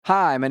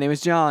Hi, my name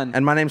is John.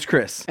 And my name's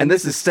Chris. And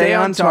this is Stay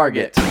on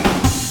Target.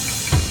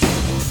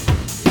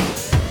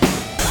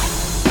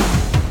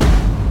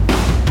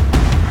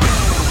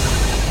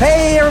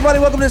 Hey, everybody,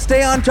 welcome to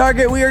Stay on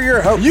Target. We are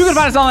your hosts. You can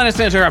find us online at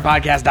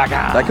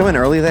StayOnTargetPodcast.com. Did I come in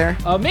early there?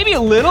 Maybe a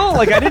little.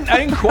 Like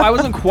I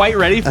wasn't quite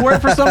ready for it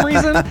for some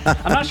reason.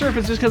 I'm not sure if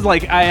it's just because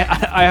like I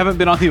haven't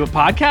been on the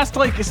podcast.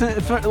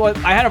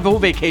 I had a whole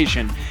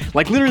vacation.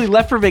 Like literally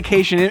left for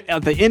vacation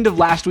at the end of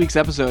last week's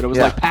episode. I was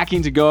like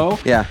packing to go.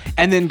 Yeah.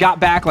 And then got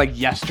back like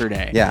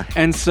yesterday. Yeah.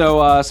 And so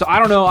I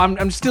don't know.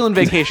 I'm still in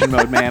vacation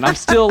mode, man. I'm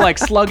still like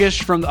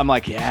sluggish from. I'm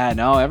like, yeah,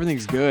 no,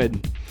 everything's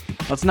good.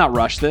 Let's not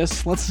rush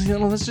this. Let's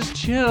just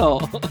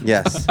chill.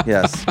 Yes.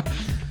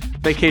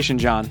 Vacation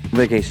John.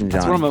 Vacation John.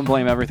 That's what I'm going to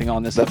blame everything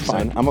on this That's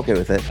episode. fine. I'm okay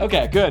with it.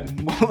 Okay, good.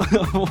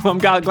 I'm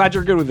glad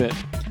you're good with it.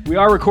 We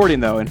are recording,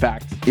 though, in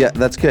fact. Yeah,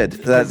 that's good.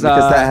 That's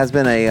because that has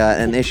been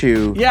an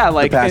issue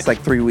the past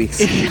 3 weeks.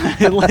 I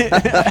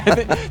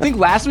think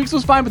last week's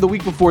was fine, but the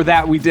week before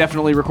that, we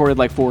definitely recorded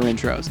like 4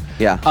 intros.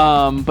 Yeah.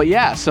 But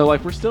yeah, so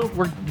like we're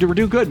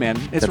doing good, man.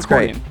 It's That's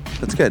recording. Great.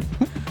 That's good.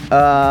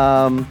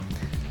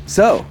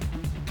 So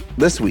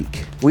this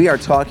week we are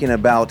talking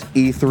about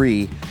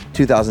E3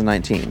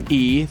 2019.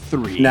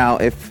 E3. Now,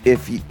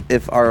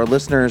 if our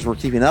listeners were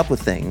keeping up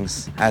with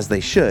things as they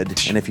should,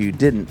 and if you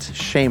didn't,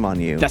 shame on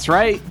you. That's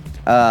right.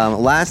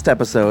 Last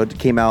episode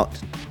came out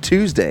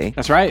Tuesday.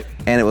 That's right.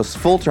 And it was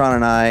Fultron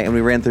and I, and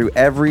we ran through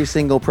every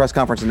single press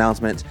conference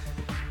announcement,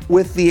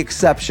 with the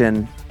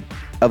exception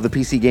of the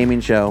PC gaming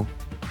show.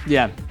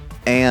 Yeah.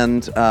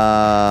 And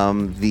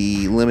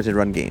the limited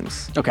run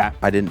games. Okay.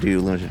 I didn't do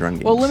limited run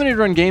games. Well, limited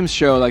run games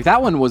show, like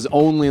that one was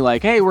only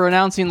like, hey, we're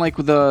announcing like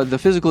the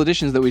physical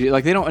editions that we do.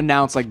 Like they don't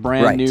announce like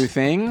brand new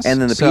things.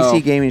 And then the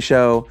PC gaming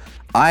show,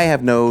 I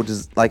have I don't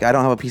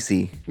have a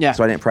PC. Yeah.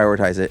 So I didn't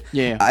prioritize it.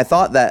 Yeah. I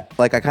thought that,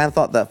 I kind of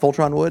thought that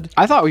Fultron would.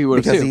 I thought we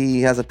would have too. Because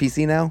he has a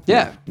PC now?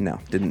 Yeah. No,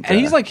 didn't. And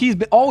he's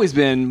always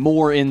been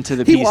more into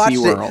the PC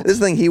world. This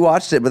thing, he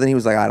watched it, but then he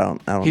was like, I don't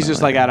He's know.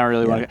 just like, I don't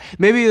really want to.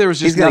 Maybe there was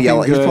just he's nothing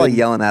yell, good. He's probably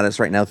yelling at us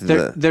right now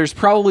through There's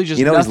probably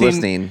just nothing. He's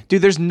listening.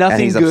 Dude, there's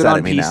nothing he's good upset on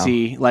at me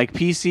PC. now. Like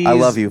PCs. I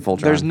love you,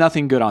 Fultron. There's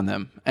nothing good on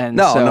them. And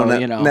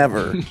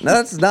Never. No,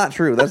 that's not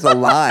true. That's a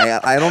lie.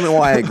 I don't know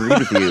why I agreed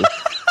with you.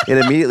 It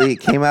immediately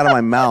came out of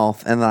my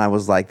mouth, and then I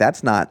was like,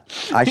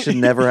 I should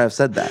never have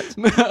said that.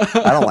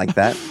 I don't like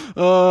that.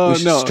 We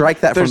should strike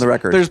that from the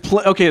record.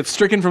 Okay, it's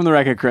stricken from the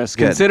record, Chris.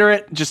 Good. Consider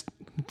it. Just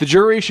the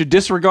jury should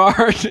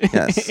disregard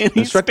any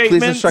Please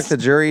statements. instruct the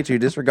jury to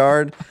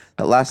disregard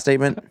that last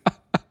statement.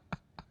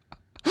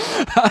 Do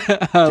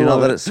not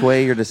let it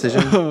sway your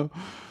decision.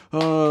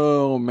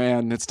 Oh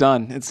man, it's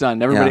done. It's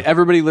done.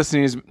 Everybody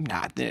listening is they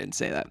didn't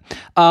say that.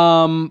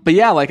 But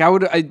yeah, like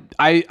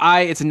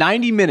it's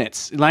 90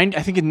 minutes. I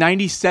think it's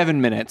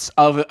 97 minutes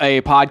of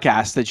a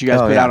podcast that you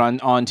guys put out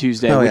on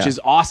Tuesday, which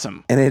is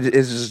awesome. And it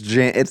is just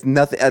it's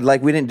nothing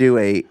like we didn't do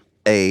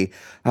a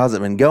how's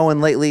it been going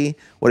lately?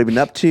 What have you been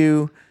up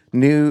to?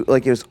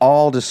 It was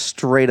all just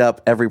straight up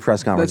every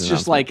press conference. That's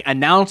just like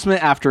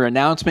announcement after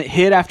announcement,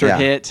 hit after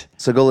hit.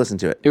 So go listen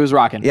to it. It was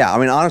rocking. Yeah, I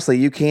mean, honestly,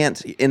 you can't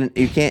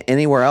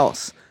anywhere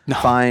else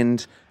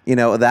find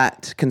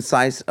that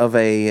concise of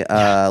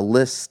a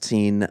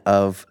listing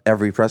of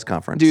every press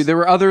conference. Dude, there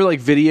were other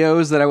like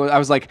videos that I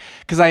was like,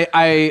 because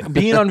I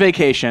being on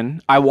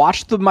vacation, I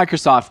watched the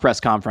Microsoft press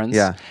conference,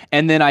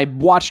 and then I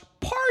watched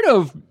part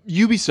of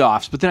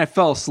Ubisoft's, but then I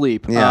fell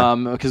asleep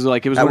because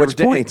like it was at which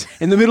point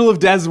in the middle of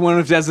one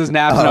of Dez's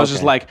naps, and I was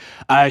just like,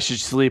 I should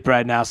sleep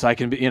right now so I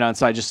can be, and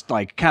so I just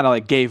like kind of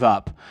like gave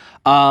up.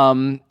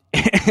 And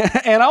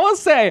I will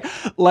say,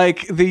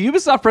 like the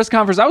Ubisoft press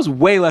conference, I was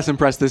way less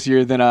impressed this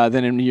year than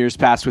in years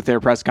past with their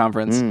press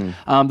conference.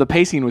 The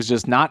pacing was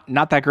just not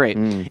that great.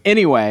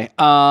 Anyway,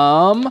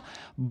 but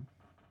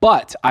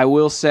I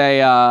will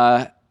say,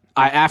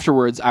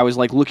 afterwards I was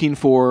like looking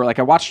for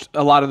I watched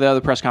a lot of the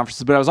other press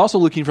conferences, but I was also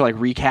looking for like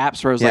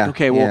recaps where I was like,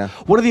 okay, well,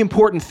 what are the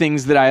important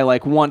things that I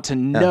like want to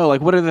know?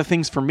 Like, what are the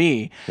things for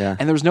me? And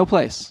there was no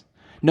place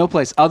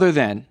other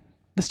than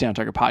the Stay on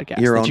Target podcast.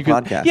 Your own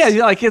podcast. Yeah,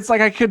 like it's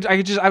like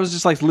I was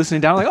just like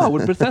listening down, like, oh, what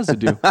did Bethesda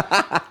do?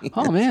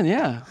 Oh man,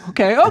 yeah.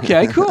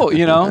 Okay, cool.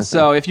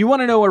 So if you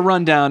want to know a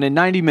rundown in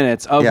 90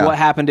 minutes of what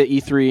happened at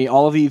E3,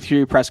 all of the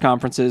E3 press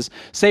conferences,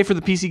 save for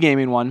the PC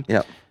gaming one.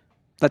 Yep.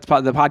 That's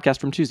the podcast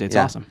from Tuesday. It's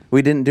awesome.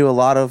 We didn't do a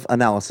lot of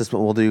analysis, but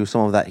we'll do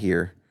some of that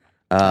here.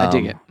 I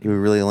dig it. We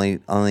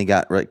really only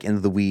got into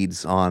the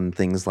weeds on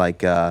things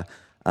like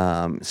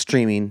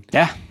streaming,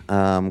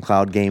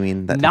 cloud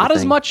gaming. Not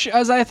as much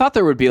as I thought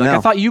there would be. I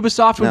thought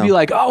Ubisoft would be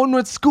like, oh, and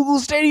it's Google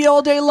Stadia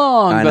all day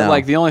long. But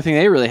like the only thing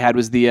they really had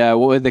was the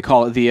what would they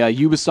call it? The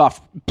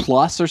Ubisoft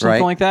Plus or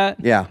something like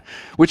that. Yeah,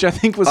 which I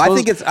think was. I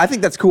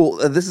think that's cool.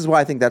 This is why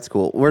I think that's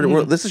cool.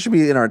 This should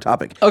be in our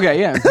topic. Okay,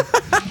 yeah.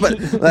 But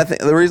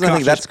the reason I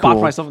think that's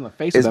cool myself in the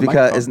face is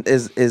because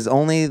is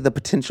only the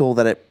potential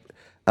that it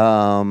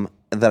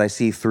that I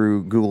see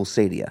through Google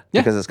Stadia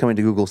because it's coming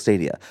to Google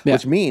Stadia,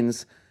 which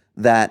means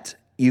that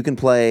you can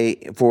play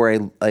for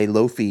a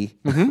low fee,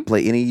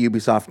 play any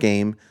Ubisoft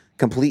game,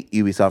 complete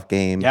Ubisoft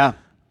game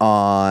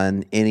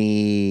on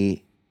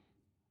any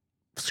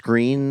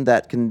screen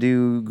that can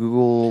do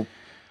Google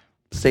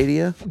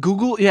Stadia?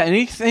 Google, yeah,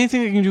 anything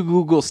that can do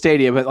Google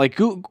Stadia, but like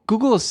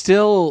Google has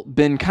still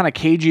been kind of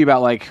cagey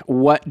about like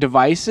what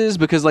devices,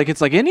 because like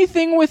it's like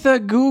anything with a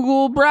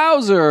Google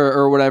browser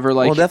or whatever.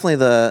 Like, Well,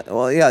 definitely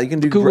you can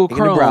do Google you can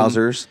do Chrome,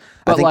 browsers.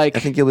 but I like-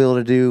 think you'll be able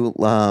to do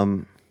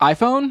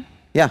iPhone.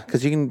 yeah,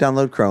 because you can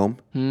download Chrome.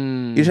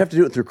 You just have to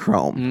do it through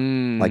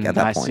Chrome, like at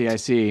that point. I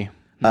see.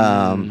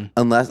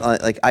 Unless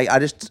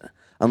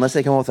unless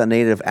they come up with a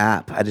native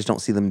app, I just don't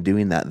see them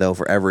doing that though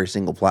for every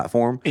single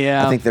platform.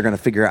 Yeah. I think they're going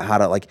to figure out how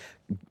to like.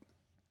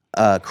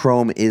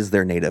 Chrome is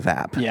their native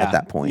app at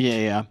that point.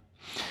 Yeah.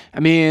 I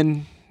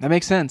mean, that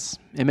makes sense.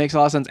 It makes a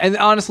lot of sense. And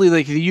honestly,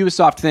 like the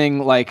Ubisoft thing,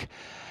 like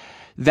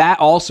that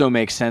also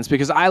makes sense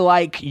because I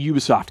like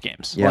Ubisoft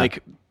games. Yeah. Like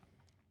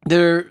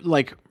they're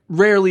like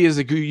rarely is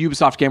a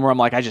Ubisoft game where I'm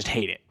like, I just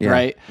hate it,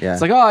 right? Yeah.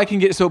 It's like, oh, I can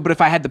get but if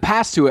I had the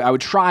pass to it, I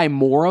would try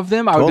more of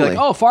them. I would be Totally.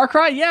 like, oh, Far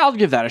Cry, yeah, I'll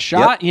give that a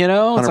shot. You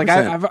know, it's like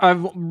 100%.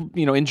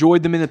 I've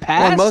enjoyed them in the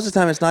past. Well, and most of the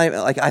time, it's not even,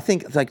 like I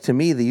think like to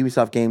me the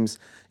Ubisoft games.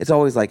 It's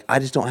always like I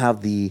just don't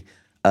have the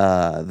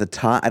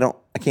time. I don't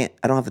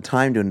have the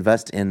time to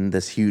invest in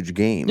this huge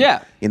game.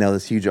 Yeah.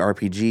 This huge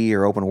RPG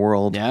or open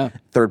world. Yeah.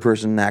 Third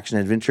person action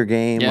adventure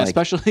game. Yeah, like,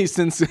 especially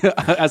since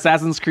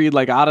Assassin's Creed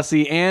like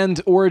Odyssey and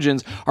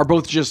Origins are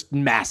both just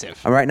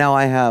massive. right now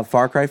I have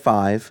Far Cry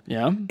 5.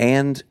 Yeah.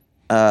 And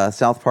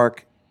South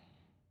Park.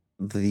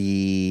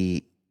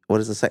 What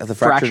is the second? The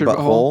Fractured But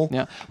Whole.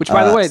 Yeah. Which,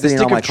 by the way, the sitting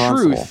Stick on my of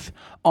console. Truth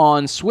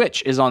on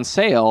Switch is on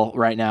sale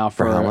right now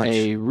for how much?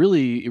 a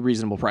really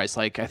reasonable price.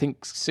 Like I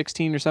think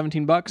 $16 or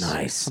 $17.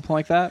 Nice. Something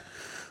like that.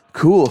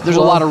 Cool. There's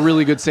a lot of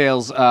really good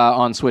sales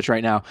on Switch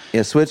right now.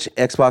 Yeah, Switch,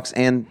 Xbox,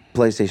 and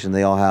PlayStation.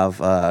 They all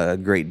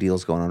have great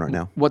deals going on right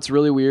now. What's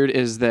really weird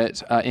is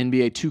that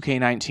NBA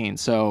 2K19.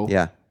 So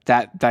Yeah.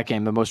 that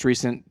game, the most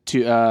recent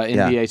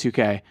NBA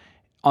 2K,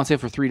 on sale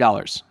for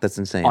 $3 That's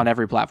insane. on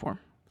every platform.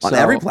 On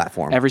every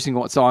platform? Every single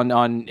one. So in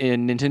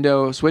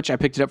Nintendo Switch, I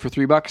picked it up for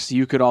 $3.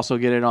 You could also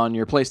get it on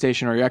your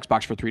PlayStation or your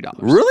Xbox for $3.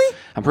 Really?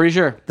 I'm pretty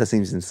sure. That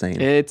seems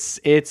insane.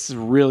 It's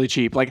really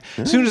cheap. Like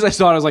as soon as I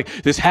saw it, I was like,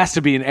 this has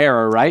to be an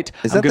error, right?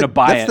 I'm gonna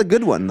buy That's it. the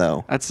good one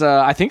though. That's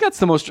I think that's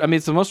the most. I mean,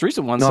 it's the most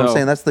recent one. No, so I'm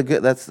saying that's the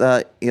good. That's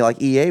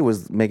like EA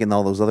was making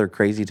all those other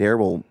crazy,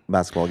 terrible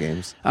basketball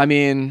games. I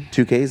mean,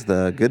 2K's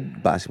the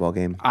good basketball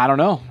game. I don't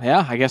know.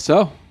 Yeah, I guess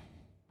so.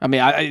 I mean,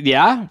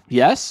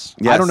 yes.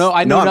 I don't know.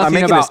 I know no, nothing I'm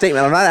making about. a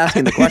statement. I'm not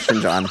asking the question,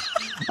 John.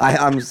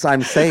 I'm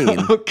saying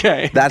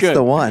Okay, that's good.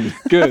 the one.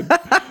 Good.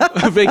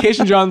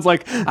 Vacation John's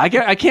like,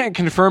 I can't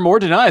confirm or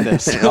deny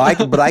this.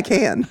 But I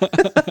can.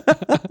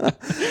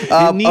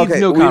 It needs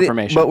no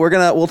confirmation. But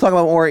we'll talk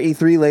about more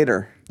E3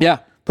 later. Yeah.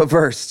 But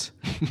first,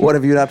 what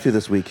have you been up to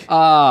this week?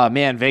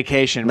 Man,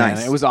 vacation, man.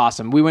 Nice. It was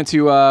awesome. We went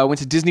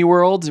to Disney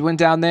World. Went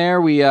down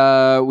there.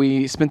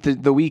 We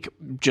spent the week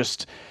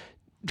just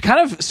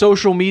kind of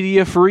social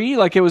media free.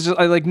 Like it was just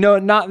like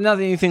not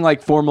anything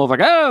like formal of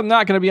like, oh, I'm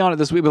not going to be on it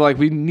this week. But like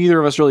neither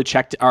of us really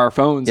checked our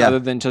phones other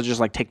than to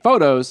just like take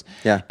photos.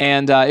 Yeah.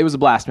 And it was a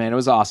blast, man. It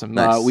was awesome.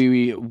 Nice.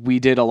 We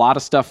did a lot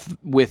of stuff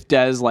with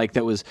Des like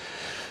that was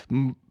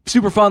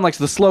super fun. Like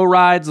the slow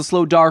rides, the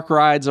slow dark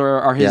rides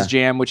are his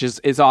jam, which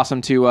is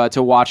awesome to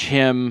watch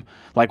him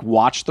like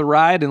watch the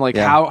ride and like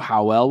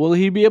how well will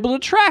he be able to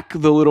track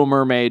the Little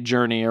Mermaid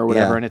journey or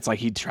whatever. Yeah. And it's like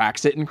he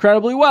tracks it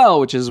incredibly well,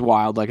 which is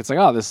wild. Like it's like,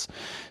 oh, this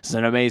is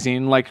an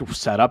amazing like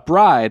setup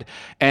ride.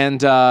 And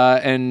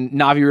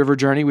Navi River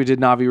Journey, we did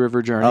Navi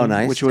River Journey. Oh,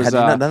 nice. Which was Had you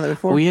not done that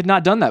before? We had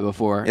not done that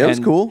before. It was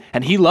cool.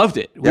 And he loved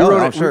it. We Yeah,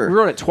 rode I'm it. sure. We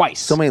rode it twice.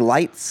 So many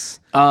lights.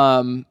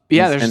 Yeah,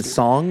 there's and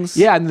songs.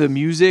 Yeah, and the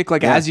music,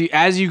 like as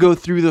you go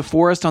through the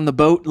forest on the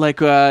boat, like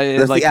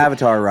That's like the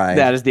Avatar ride.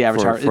 That is the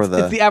Avatar. for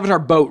It's the Avatar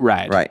boat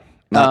ride, right.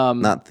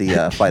 Not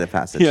the Flight of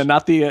Passage. Yeah,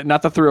 not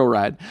the thrill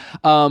ride.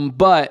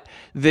 But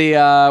we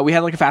had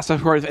like a fast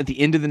forward at the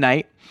end of the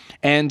night.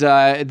 And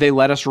they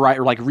let us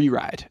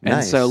re-ride. And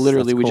Nice. so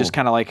literally That's we cool. just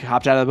kind of like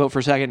hopped out of the boat for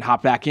a second,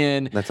 hopped back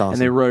in. That's awesome.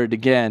 And they rode it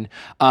again.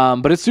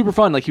 But it's super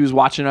fun. Like he was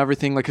watching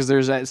everything, like because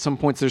there's at some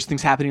points there's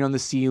things happening on the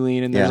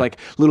ceiling and there's Yeah. like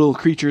little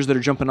creatures that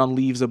are jumping on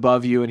leaves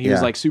above you. And he was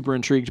Yeah. like super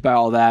intrigued by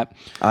all that.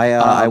 I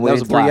That was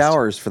waited a 3 blast.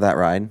 hours for that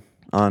ride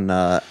on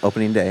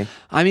opening day.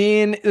 I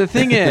mean, the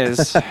thing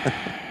is,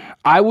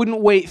 I wouldn't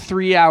wait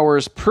 3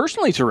 hours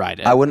personally to ride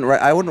it. I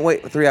wouldn't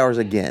wait 3 hours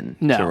again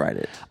No. to ride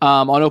it.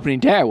 On opening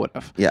day, I would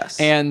have. Yes.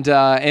 And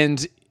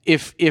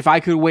if I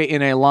could wait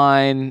in a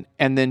line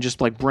and then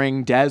just like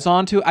bring Des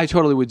onto, I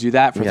totally would do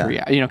that for 3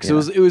 hours. You know,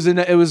 because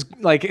it was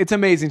like it's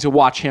amazing to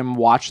watch him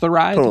watch the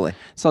ride. Totally.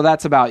 So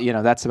that's about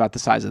the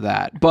size of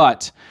that.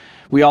 But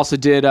we also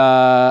did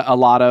a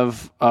lot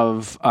of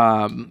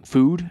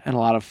food and a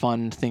lot of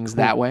fun things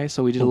that way.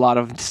 So we did a lot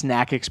of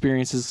snack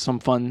experiences, some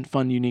fun,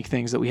 unique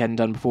things that we hadn't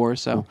done before.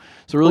 So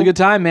it's a really good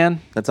time, man.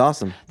 That's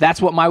awesome.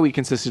 That's what my week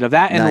consisted of.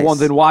 That and Nice.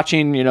 then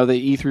watching, the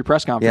E3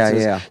 press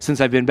conferences Yeah.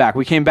 since I've been back.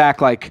 We came back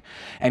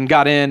and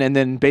got in, and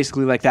then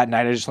basically that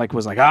night I just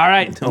was like, all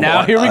right,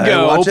 now here we I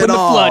go. watch Open it the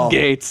all.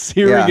 floodgates.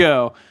 Here Yeah. we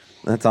go.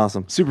 That's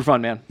awesome. Super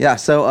fun, man. Yeah.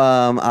 So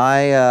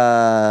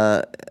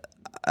I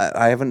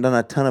haven't done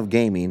a ton of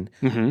gaming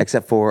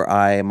except for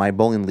my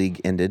bowling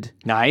league ended.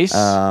 Nice.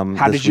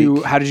 How did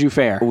you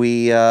fare?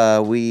 We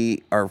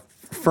are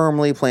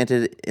firmly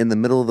planted in the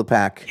middle of the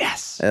pack.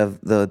 Yes. Of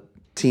the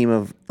team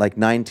of like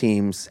 9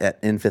 teams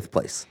in 5th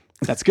place.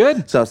 That's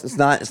good. So it's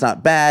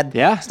not bad.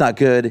 Yeah. It's not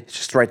good. It's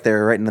just right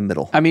there, right in the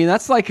middle. I mean,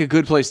 that's like a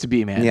good place to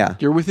be, man. Yeah.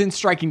 You're within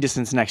striking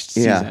distance next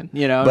season,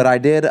 you know? But I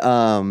did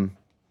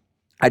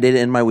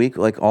end my week,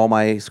 like all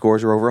my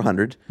scores are over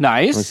 100.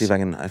 Nice. Let me see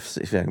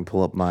if I can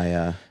pull up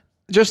my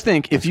Just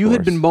think, if you had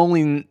scores. been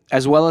bowling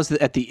as well as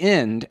at the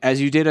end as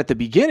you did at the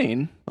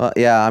beginning,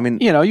 yeah, I mean,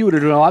 you know, you would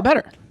have done a lot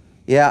better.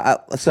 yeah,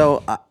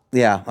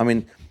 I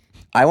mean,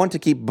 I'm going to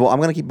keep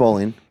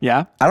bowling.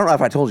 Yeah. I don't know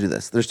if I told you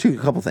this. There's a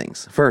couple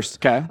things. First,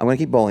 Okay. I'm going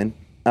to keep bowling.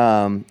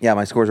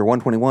 My scores are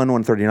 121,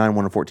 139,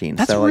 114.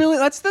 That's so, really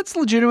that's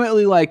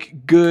legitimately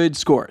like good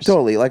scores.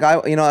 totally. Like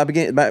I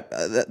began.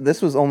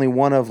 This was only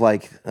one of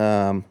like,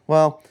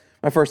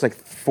 my first like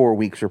 4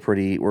 weeks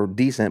were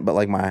decent, but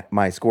like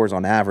my scores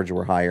on average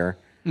were higher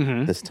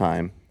this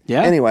time.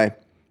 Yeah. Anyway,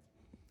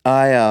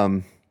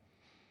 I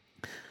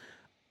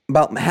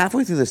about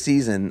halfway through the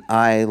season,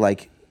 I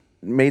like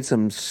made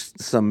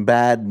some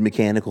bad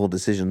mechanical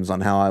decisions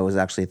on how I was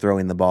actually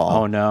throwing the ball.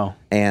 Oh no.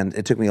 And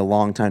it took me a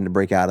long time to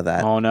break out of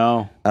that. Oh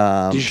no.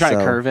 Did you try to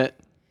curve it?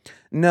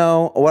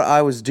 No, what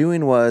I was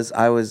doing was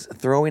I was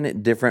throwing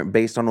it different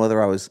based on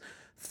whether I was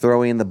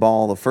throwing the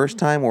ball the first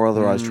time or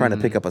whether I was trying to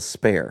pick up a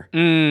spare.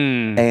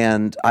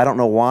 And I don't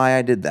know why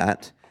I did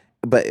that,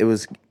 but it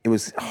was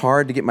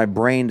hard to get my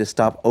brain to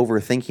stop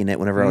overthinking it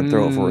whenever I would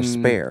throw it for a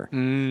spare.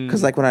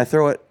 Because like when I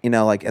throw it,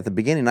 like at the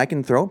beginning, I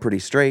can throw it pretty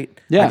straight.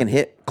 Yeah. I can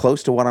hit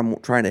close to what I'm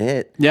trying to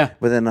hit. Yeah.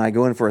 But then I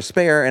go in for a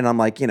spare and I'm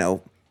like,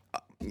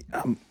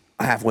 I'm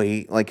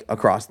halfway like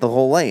across the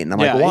whole lane. I'm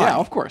like, why? Yeah,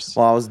 of course.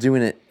 Well, I was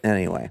doing it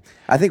anyway.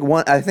 I think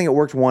it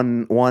worked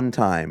one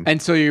time. And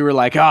so you were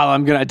like, "Oh,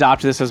 I'm going to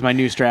adopt this as my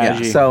new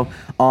strategy." Yeah. So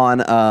on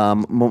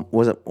what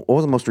was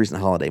the most recent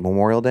holiday?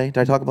 Memorial Day. Did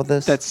I talk about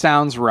this? That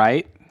sounds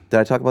right.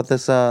 Did I talk about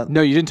this?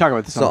 No, you didn't talk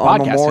about this So on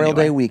the on podcast. Memorial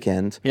anyway. Day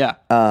weekend. Yeah.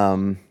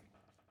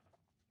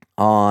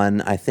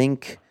 On I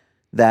think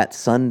that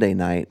Sunday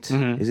night.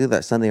 Mm-hmm. Is either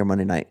that Sunday or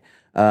Monday night.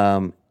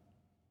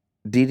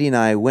 Dee Dee and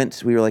I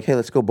went. We were like, "Hey,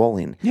 let's go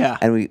bowling." Yeah.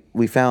 And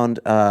we found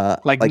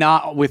like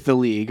not with the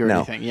league or no.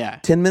 anything. Yeah.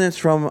 10 minutes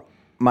from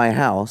my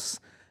house,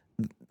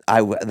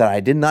 that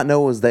I did not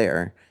know was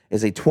there,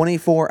 is a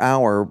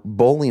 24-hour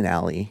bowling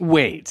alley.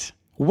 Wait.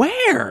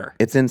 Where?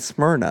 It's in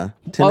Smyrna,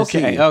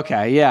 Tennessee.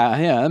 Okay. Yeah,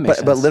 that makes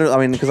sense. But literally, I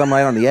mean, because I'm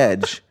right on the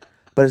edge.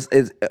 But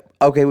it's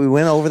okay. We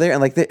went over there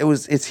and like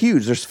it's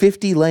huge. There's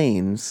 50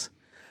 lanes,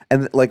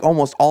 and like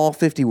almost all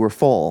 50 were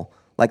full.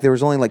 Like there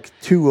was only like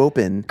 2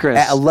 open Chris,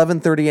 at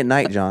 11:30 at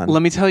night. John,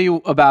 let me tell you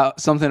about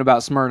something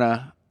about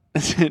Smyrna,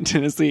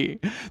 Tennessee.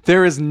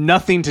 There is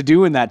nothing to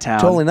do in that town.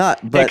 Totally not,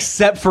 but-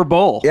 except for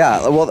bowl.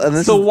 Yeah, well,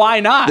 and So why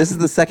not? This is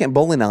the second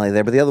bowling alley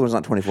there, but the other one's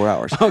not 24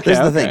 hours. Okay, This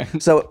is the okay. thing.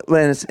 So,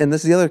 and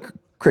this is the other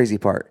crazy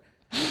part.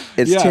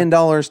 It's Yeah.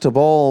 $10 to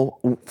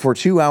bowl for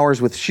 2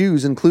 hours with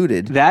shoes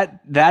included.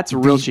 That's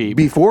real cheap.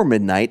 Before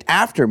midnight,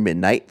 after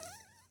midnight,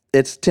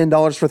 it's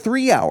 $10 for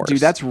 3 hours. Dude,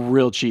 that's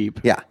real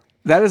cheap. yeah.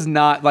 That is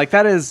not like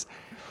that is.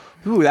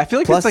 Ooh, I feel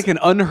like Plus- that's like an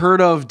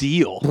unheard of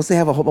deal. Plus, they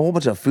have a whole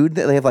bunch of food.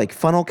 They have like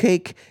funnel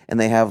cake, and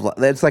they have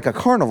it's like a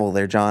carnival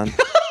there, John.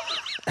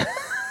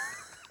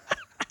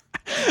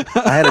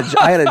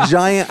 I had a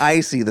giant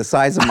icy the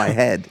size of my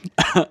head.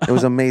 It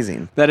was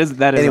amazing. That is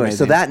Anyway, amazing.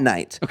 so that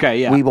night,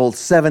 Okay, yeah. we bowled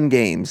 7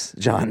 games,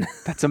 John.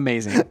 That's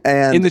amazing.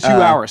 And, in the 2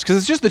 hours, because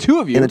it's just the 2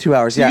 of you. in the 2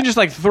 hours, so yeah. You can just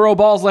like throw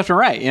balls left and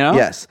right, you know?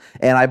 Yes,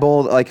 and I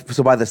bowled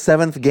so by the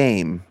 7th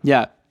game,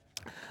 Yeah.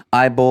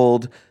 I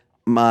bowled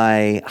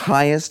my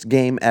highest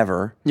game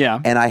ever. Yeah.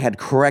 and I had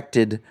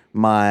corrected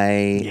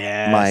my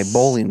my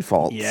bowling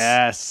faults.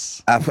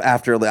 Yes.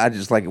 After I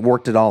just like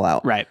worked it all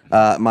out. Right.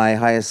 My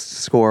highest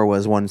score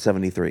was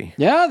 173.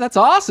 Yeah, that's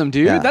awesome,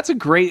 dude. Yeah. That's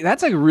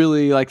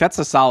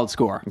a solid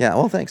score. Yeah.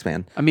 Well, thanks,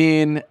 man. I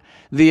mean,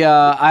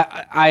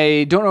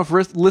 I don't know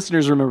if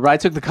listeners remember, but I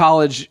took the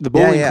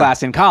bowling yeah.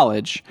 class in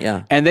college.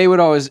 Yeah. And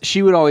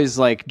she would always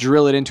like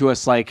drill it into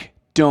us like,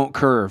 don't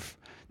curve.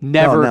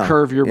 Never no.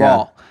 curve your Yeah.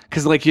 ball.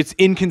 Because like it's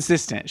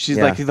inconsistent. She's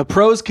Yeah. like, the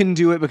pros can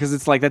do it because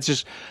it's like that's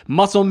just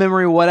muscle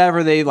memory,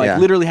 whatever. They like Yeah.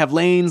 literally have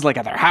lanes like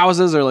at their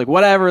houses or like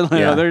whatever. You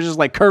know, they're just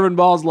like curving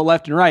balls to the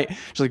left and right.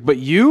 She's like, but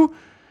you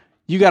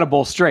got to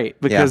bowl straight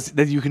because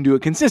then you can do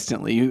it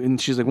consistently. And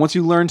she's like, once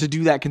you learn to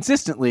do that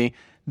consistently,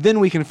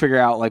 then we can figure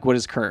out like what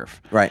is curve.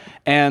 Right.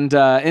 And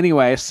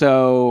anyway,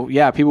 so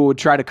yeah, people would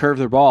try to curve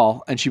their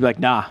ball, and she'd be like,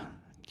 nah.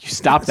 You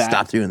stop that.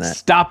 Stop doing that.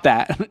 Stop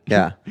that.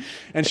 Yeah.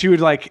 And she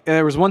would like,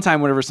 there was one time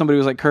whenever somebody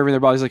was like curving their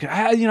ball, he's like,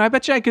 I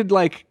bet you I could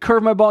like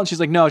curve my ball. And she's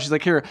like, no. She's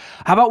like, here,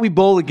 how about we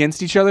bowl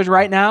against each other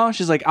right now?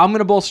 She's like, I'm going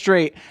to bowl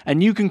straight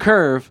and you can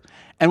curve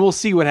and we'll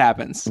see what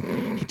happens.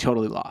 He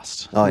totally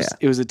lost. Oh,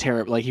 It was a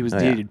terrible, like he was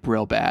dated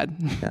real bad.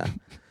 Yeah.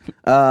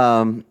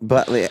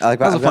 But like I've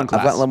was a fun gotten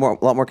class.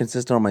 a lot more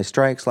consistent on my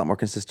strikes, a lot more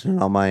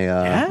consistent on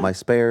my my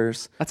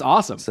spares. That's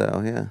awesome.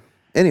 So yeah.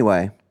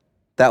 Anyway,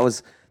 that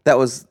was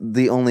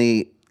the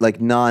only like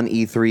non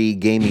E3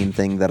 gaming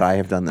thing that I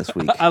have done this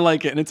week. I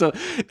like it. And it's a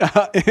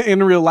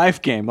in real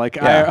life game, like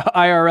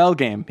IRL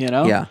game, you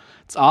know? Yeah.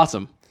 It's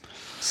awesome.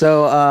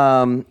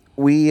 So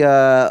we're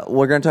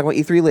going to talk about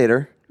E3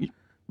 later.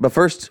 But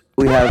first,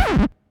 we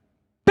have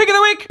Pick of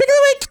the week. Pick of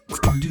the Week.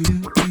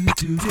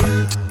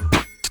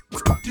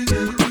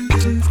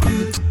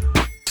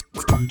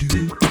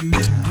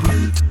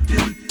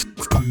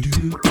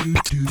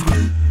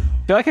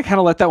 I feel like I kind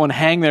of let that one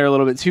hang there a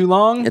little bit too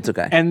long. It's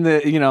okay. And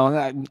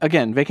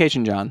again,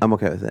 Vacation John. I'm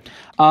okay with it.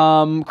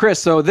 Chris,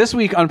 so this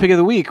week on Pick of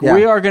the Week,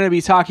 we are going to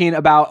be talking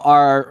about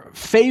our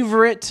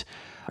favorite,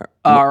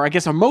 or I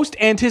guess our most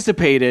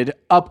anticipated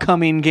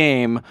upcoming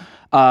game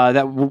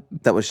that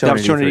was shown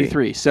at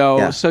E3.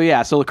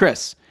 So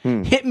Chris,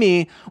 hit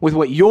me with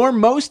what your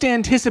most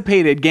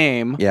anticipated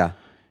game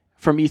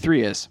from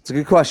E3 is. It's a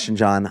good question,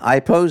 John. I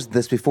posed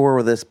this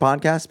before this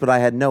podcast, but I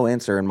had no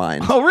answer in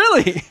mind. Oh,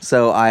 really?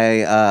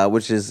 So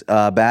which is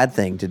a bad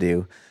thing to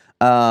do.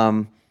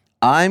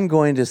 I'm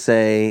going to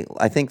say,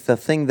 I think the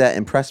thing that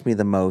impressed me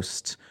the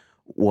most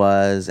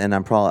was, and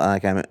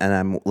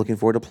I'm looking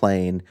forward to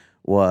playing,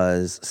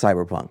 was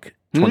Cyberpunk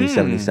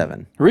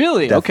 2077.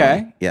 Really? Definitely.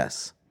 Okay.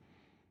 Yes.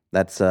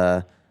 That's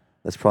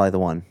probably the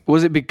one.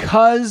 Was it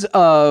because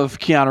of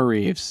Keanu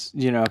Reeves,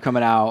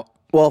 coming out?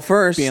 Well,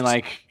 first being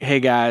like, "Hey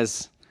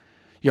guys,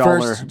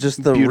 y'all are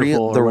just the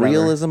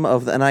realism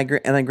of the,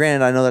 and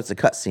granted, I know that's a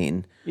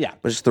cutscene. Yeah,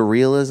 but just the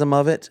realism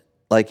of it,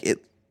 like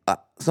it.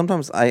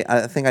 Sometimes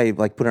I think I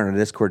like put it on a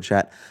Discord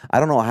chat. I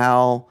don't know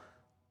how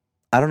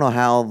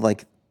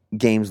like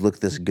games look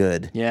this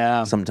good.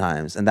 Yeah,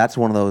 sometimes, and that's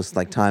one of those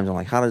like times I'm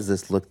like, how does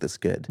this look this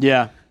good?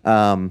 Yeah.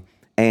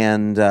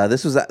 And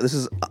this is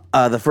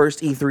the first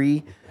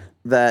E3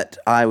 that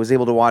I was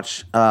able to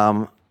watch.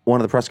 One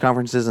of the press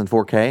conferences in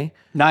 4K,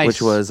 nice,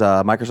 which was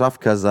Microsoft,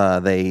 because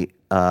they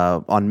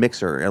on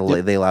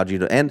Mixer they allowed you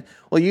to, and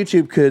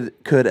YouTube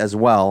could as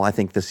well. I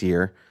think this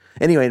year.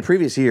 Anyway, in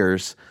previous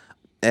years,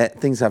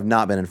 things have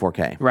not been in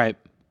 4K. Right.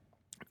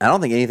 I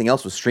don't think anything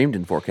else was streamed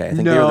in 4K. I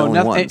think they were the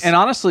only ones. And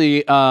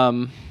honestly,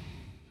 I'm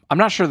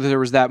not sure that there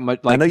was that much.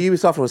 Like, I know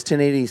Ubisoft was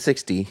 1080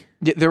 60.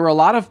 There were a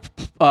lot of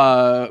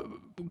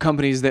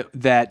companies that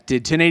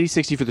did 1080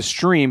 60 for the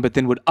stream, but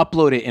then would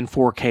upload it in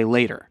 4K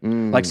later.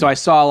 Like, so I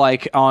saw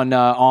like on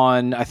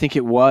I think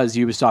it was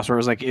Ubisoft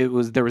where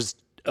there was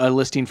a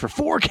listing for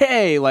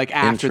 4K like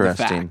after the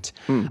fact.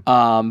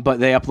 But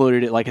they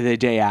uploaded it like the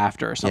day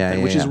after or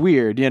something, which is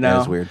weird.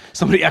 That is weird.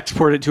 Somebody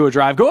exported it to a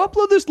drive. Go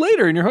upload this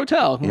later in your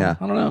hotel. Yeah,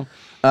 I don't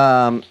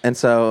know. And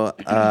so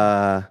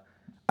I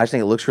just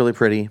think it looks really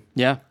pretty.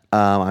 Yeah.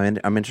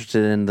 I'm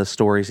interested in the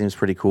story. Seems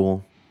pretty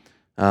cool.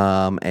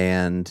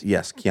 And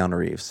yes, Keanu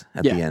Reeves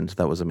at the end.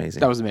 That was amazing.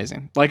 That was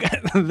amazing. Like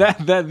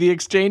that the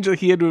exchange that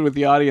he had with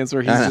the audience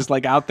where he's just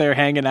like out there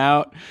hanging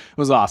out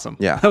was awesome.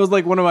 Yeah. That was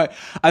like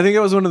I think it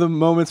was one of the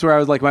moments where I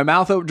was like, my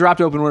mouth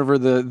dropped open whenever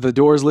the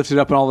doors lifted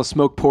up and all the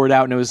smoke poured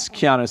out and it was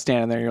Keanu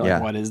standing there. And you're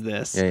like, what is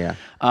this? Yeah.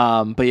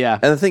 But yeah.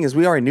 And the thing is,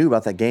 we already knew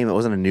about that game. It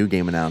wasn't a new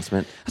game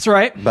announcement. That's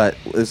right. But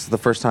this is the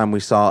first time we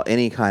saw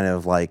any kind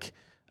of like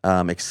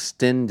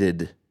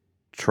extended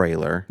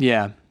trailer.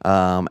 Yeah.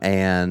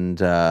 And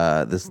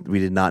this we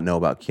did not know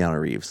about Keanu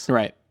Reeves.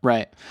 Right.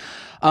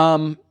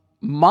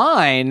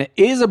 Mine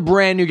is a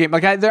brand new game.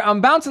 Like I'm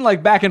bouncing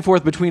like back and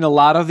forth between a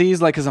lot of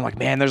these, like because I'm like,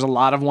 man, there's a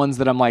lot of ones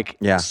that I'm like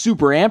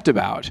super amped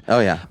about. Oh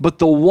yeah. But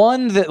the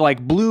one that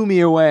like blew me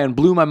away and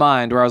blew my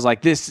mind, where I was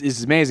like, this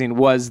is amazing,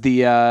 was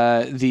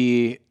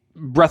the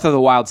Breath of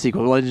the Wild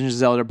sequel, Legend of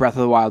Zelda Breath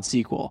of the Wild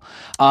sequel.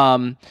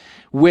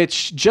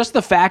 Which just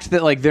the fact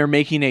that like they're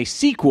making a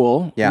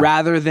sequel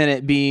rather than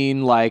it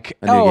being like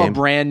a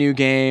brand new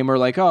game or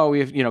like we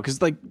have because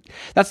like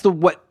that's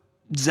what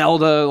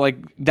Zelda like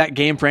that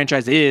game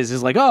franchise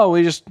is like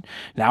we just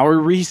now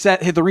we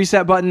hit the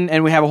reset button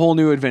and we have a whole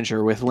new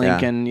adventure with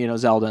Link and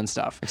Zelda and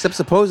stuff. Except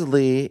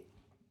supposedly,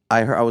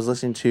 I was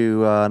listening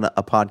to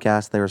a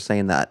podcast. They were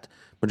saying that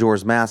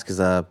Majora's Mask is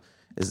a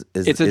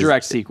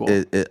direct sequel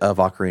of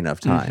Ocarina of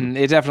Time. Mm-hmm,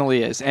 it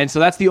definitely is. And so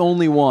that's the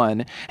only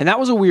one. And that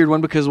was a weird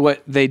one because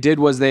what they did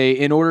was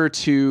in order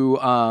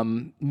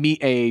to meet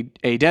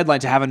a deadline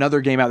to have another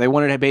game out, they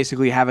wanted to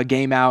basically have a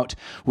game out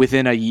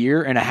within a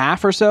year and a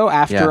half or so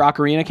after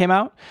Ocarina came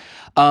out.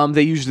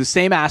 They used the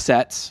same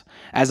assets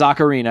as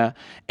Ocarina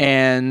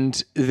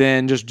and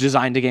then just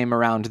designed a game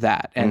around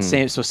that. And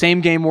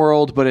same game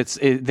world, but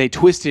they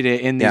twisted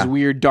it in these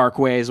weird dark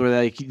ways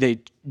where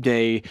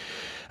they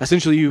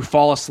essentially you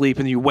fall asleep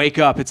and you wake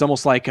up. It's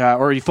almost like,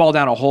 or you fall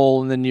down a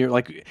hole and then you're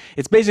like,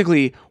 it's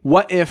basically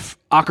what if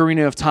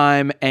Ocarina of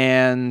Time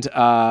and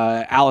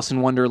Alice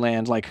in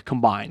Wonderland like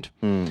combined.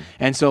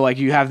 And so like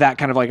you have that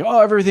kind of like,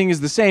 everything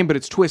is the same, but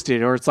it's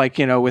twisted. Or it's like,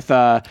 with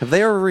have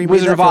they ever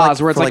Wizard of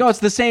Oz where it's like, it's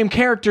the same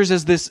characters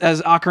as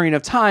Ocarina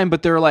of Time,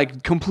 but they're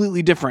like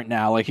completely different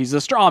now. Like he's a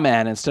straw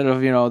man instead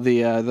of,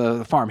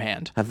 the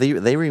farmhand. Have they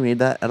remade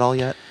that at all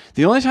yet?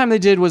 The only time they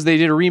did was they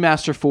did a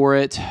remaster for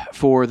it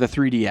for the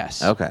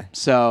 3DS. Okay.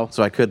 So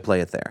I could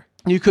play it there.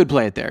 You could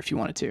play it there if you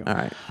wanted to. All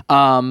right.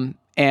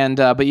 And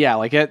but yeah,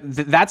 like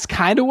that's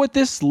kind of what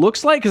this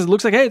looks like, because it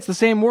looks like, hey, it's the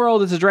same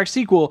world, it's a direct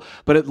sequel,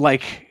 but it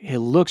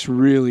looks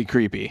really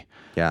creepy.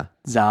 Yeah.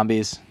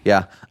 Zombies.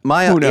 Yeah.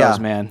 Who knows,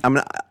 man?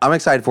 I'm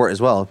excited for it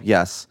as well.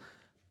 Yes.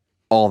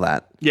 All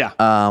that. Yeah.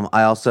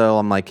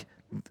 I'm like,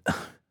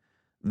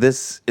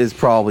 this is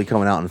probably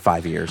coming out in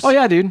 5 years. Oh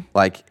yeah, dude.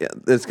 Like,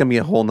 it's gonna be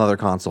a whole nother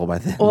console by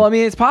then. Well, I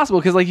mean, it's possible,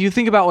 because like you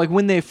think about like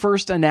when they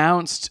first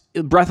announced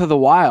Breath of the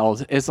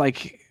Wild, it's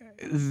like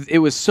it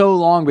was so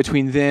long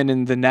between then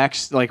and the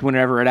next, like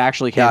whenever it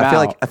actually came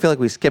out. I feel like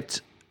we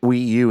skipped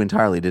Wii U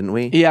entirely, didn't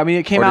we? Yeah, I mean,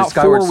 it came out for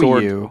Skyward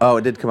Sword, Wii U. Oh,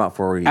 it did come out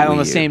for Wii U. And on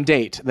the same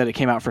date that it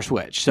came out for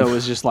Switch. So it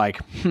was just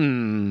like, Yeah.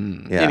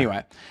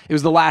 Anyway, it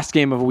was the last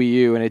game of Wii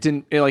U,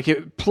 and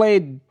it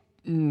played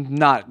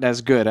not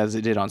as good as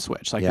it did on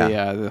Switch. Like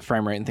the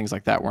frame rate and things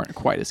like that weren't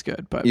quite as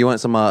good. But you want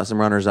some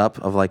runners up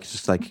of like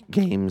just like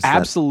games?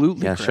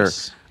 Absolutely,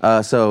 Chris.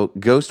 Sure. So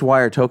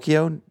Ghostwire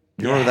Tokyo, do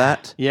you remember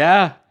that?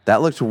 Yeah.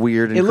 That looked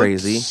weird and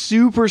crazy. Looked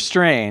super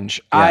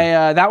strange.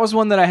 Yeah. That was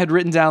one that I had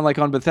written down like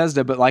on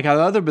Bethesda, but like the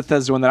other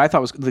Bethesda one that I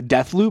thought was the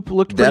Deathloop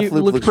looked pretty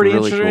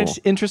really cool.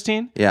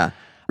 Interesting. Yeah,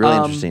 really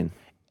interesting.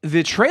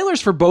 The trailers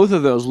for both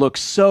of those look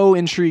so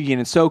intriguing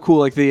and so cool.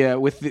 Like the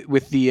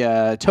with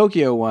the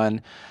Tokyo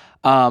one,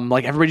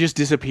 like everybody just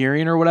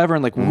disappearing or whatever,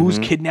 and like who's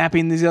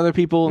kidnapping these other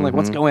people and like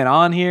what's going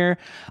on here.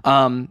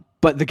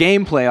 But the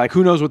gameplay, like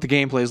who knows what the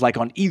gameplay is like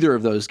on either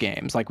of those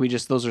games. Like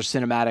those are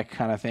cinematic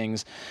kind of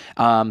things.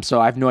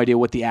 So I have no idea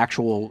what the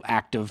actual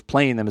act of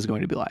playing them is going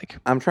to be like.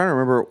 I'm trying to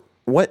remember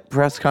what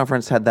press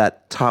conference had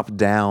that top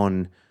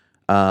down.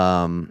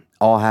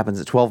 All happens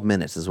at 12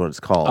 minutes is what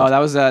it's called. Oh, that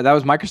was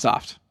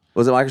Microsoft.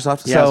 Was it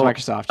Microsoft? Yeah, it was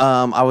Microsoft.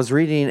 I was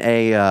reading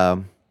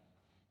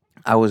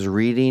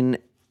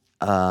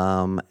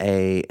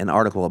an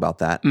article about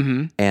that,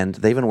 and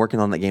they've been working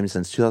on that game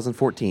since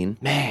 2014.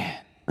 Man.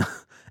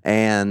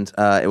 And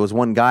it was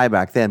one guy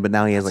back then, but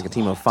now he has like a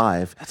team of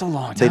 5. That's a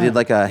long time. They did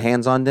like a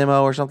hands-on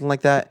demo or something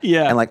like that.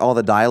 Yeah. And like all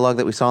the dialogue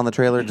that we saw in the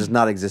trailer does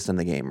not exist in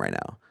the game right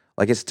now.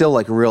 Like it's still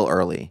like real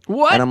early.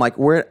 What? And I'm like,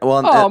 where?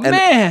 Well,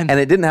 man. And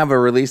it didn't have a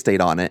release date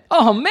on it.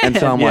 Oh man. And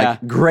so I'm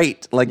like,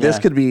 great. Like that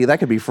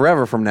could be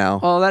forever from now.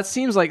 Well, that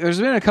seems like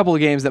there's been a couple of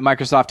games that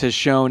Microsoft has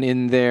shown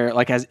in their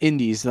like as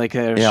indies, like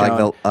like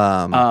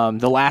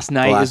the Last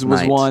Night was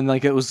one.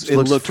 Like it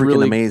looked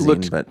really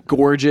amazing, but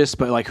gorgeous,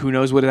 but like who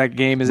knows what that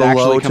game is Below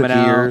actually coming took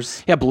out.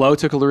 Years. Yeah, Below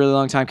took a really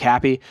long time.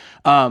 Cappy.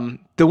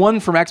 The one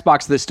from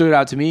Xbox that stood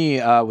out to me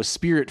was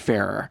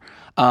Spiritfarer.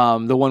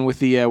 The one with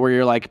the where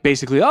you're like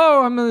basically,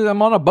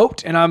 I'm on a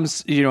boat and I'm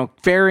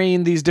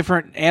ferrying these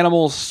different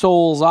animal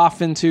souls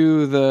off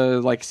into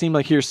the seemed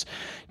like you're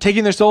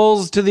taking their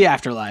souls to the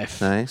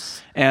afterlife.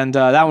 Nice. And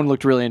that one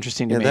looked really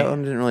interesting to me. That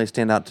one didn't really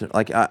stand out to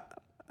like. I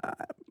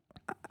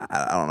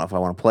don't know if I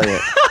want to play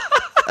it.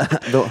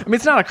 I mean,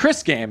 it's not a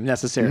Chris game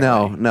necessarily.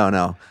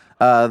 No.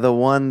 The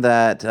one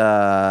that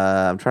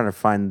I'm trying to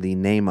find the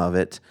name of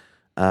it.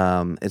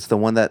 It's the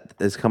one that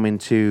is coming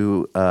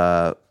to.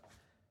 So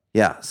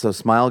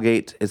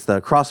Smilegate, it's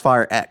the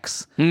Crossfire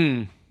X.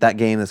 That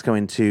game that's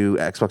coming to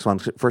Xbox One,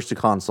 first to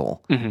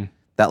console.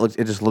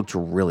 It just looked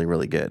really,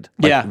 really good.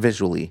 Like,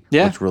 visually,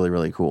 looked really,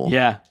 really cool.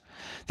 Yeah.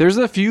 There's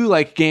a few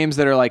like games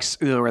that are like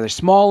where they're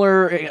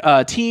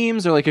smaller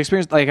teams or like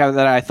experience like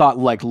that I thought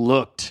like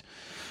looked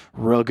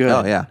real good.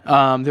 Oh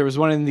yeah. There was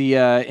one in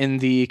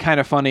the kind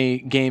of funny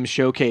game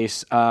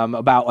showcase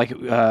about like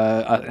an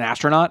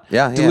astronaut.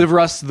 Deliver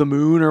Us the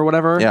Moon or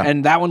whatever. Yeah.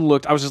 And that one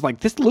looked. I was just like,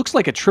 this looks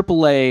like a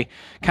AAA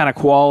kind of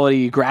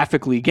quality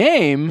graphically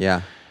game.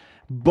 Yeah.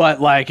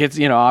 But like it's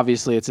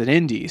obviously it's an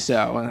indie,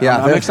 so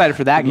I'm excited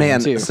for that game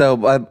too. So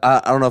I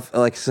don't know if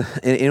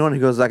anyone who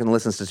goes back and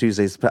listens to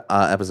Tuesday's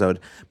episode,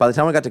 by the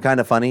time we got to kind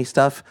of funny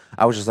stuff,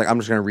 I was just like, I'm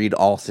just going to read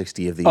all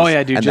 60 of these. Oh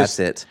yeah, dude, and that's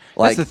it.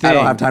 Like that's the thing. I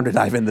don't have time to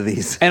dive into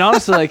these. And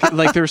honestly,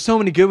 like there were so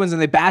many good ones,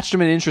 and they batched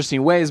them in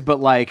interesting ways. But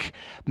like,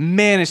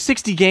 man, it's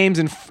 60 games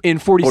in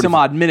 40 some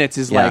odd minutes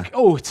is like,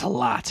 it's a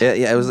lot. Yeah,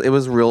 it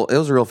was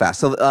real fast.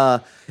 So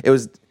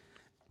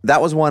that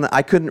was one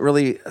I couldn't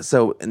really.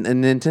 So in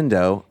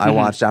Nintendo, I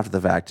watched after the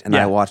fact, and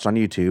I watched on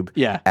YouTube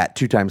at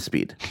 2 times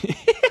speed.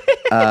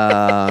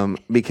 Because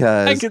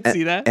I could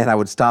see that, and I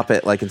would stop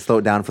it and slow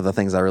it down for the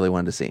things I really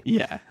wanted to see.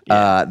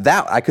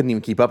 That I couldn't even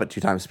keep up at 2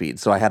 times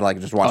speed, so I had to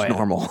just watch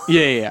normal.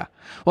 Yeah.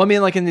 Well, I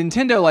mean, like in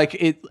Nintendo,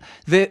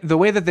 the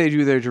way that they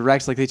do their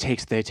directs, like they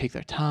take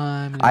their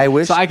time. I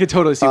wish. So I could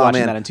totally see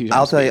watching that in 2 times.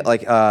 I'll tell you,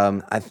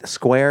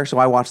 Square. So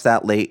I watched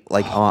that late,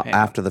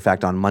 after the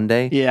fact on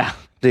Monday. Yeah.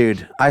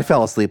 Dude, I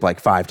fell asleep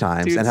 5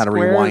 times and had to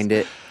rewind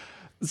it.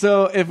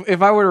 So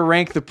if I were to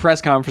rank the press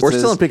conferences, we're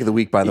still in pick of the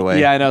week, by the way.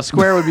 Yeah, I know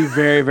Square would be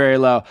very, very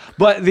low.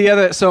 But the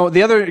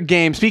other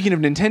game, speaking of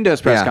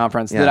Nintendo's press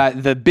conference,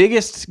 the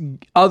biggest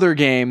other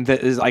game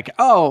that is like,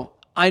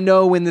 I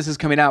know when this is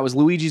coming out was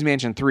Luigi's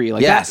Mansion 3.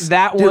 Like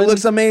that dude, one. It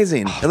looks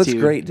amazing. It looks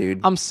great,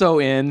 dude. I'm so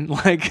in.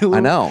 Like I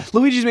know.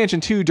 Luigi's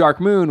Mansion 2 Dark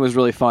Moon was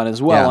really fun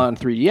as well on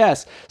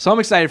 3DS. So I'm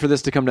excited for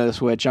this to come to the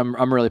Switch.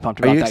 I'm really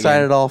pumped about that. Are you excited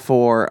game. at all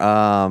for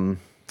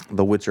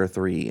The Witcher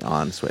 3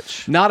 on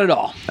Switch? Not at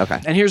all. Okay.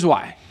 And here's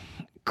why.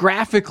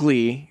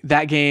 graphically,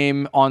 that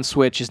game on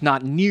Switch is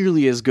not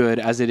nearly as good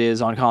as it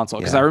is on console.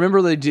 Because I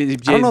remember they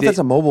did. I don't know if that's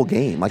a mobile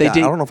game. Like, I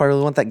don't know if I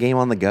really want that game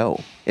on the go.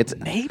 It's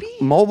maybe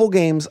mobile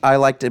games. I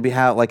like to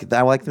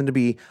I like them to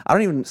be.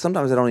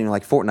 Sometimes I don't even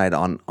like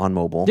Fortnite on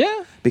mobile.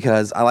 Yeah.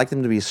 Because I like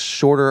them to be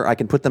shorter. I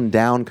can put them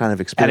down kind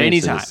of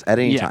experiences At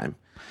any time.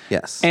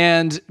 Yes.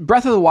 And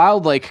Breath of the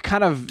Wild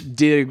kind of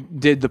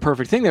did the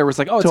perfect thing there. Where it's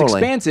like, oh, it's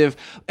expansive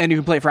and you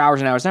can play it for hours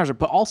and hours and hours,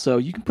 but also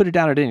you can put it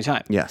down at any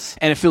time. Yes.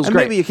 And it feels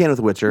great. Maybe you can with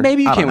Witcher.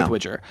 Maybe you can with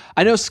Witcher.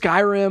 I know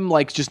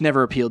Skyrim just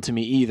never appealed to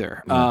me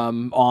either.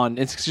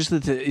 It's just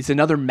that it's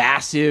another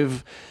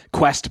massive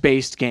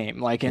quest-based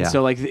game.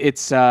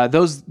 It's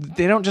those,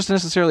 they don't just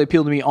necessarily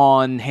appeal to me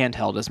on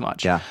handheld as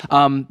much. Yeah.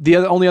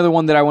 The only other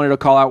one that I wanted to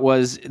call out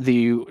was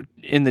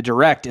in the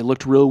direct, it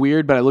looked real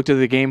weird, but I looked at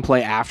the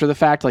gameplay after the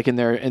fact, like in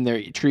their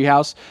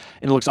treehouse,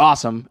 and it looks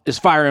awesome. Is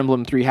Fire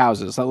Emblem Three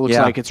Houses? That looks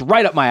like it's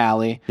right up my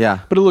alley.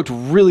 Yeah, but it looked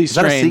really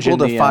strange. Is that a sequel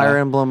to Fire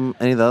Emblem?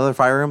 Any of the other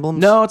Fire Emblems?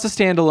 No, it's a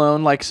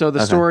standalone. So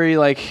the story,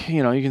 you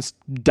can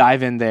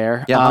dive in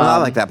there. Yeah, I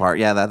like that part.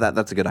 Yeah,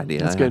 that's a good idea.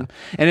 That's good,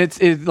 and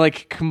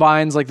it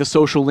combines the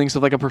social links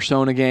of a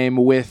Persona game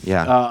with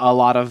a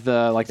lot of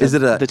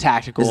the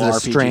tactical. Is it a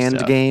RPG Strand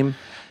stuff. game?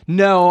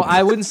 No,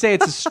 I wouldn't say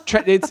it's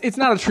it's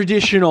not a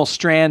traditional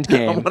Strand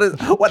game.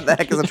 What the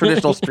heck is a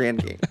traditional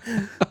Strand game?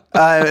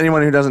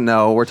 Anyone who doesn't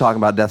know, we're talking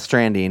about Death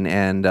Stranding,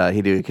 and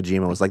Hideo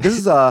Kojima was like, "This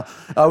is I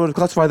would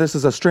classify this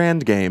as a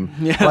Strand game."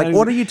 Yeah,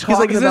 what are you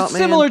talking about, it's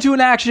similar to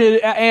an action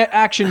game,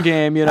 Action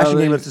game,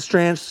 it's a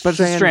Strand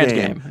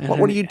game.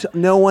 What do you?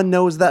 No one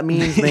knows what that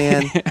means,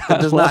 man. That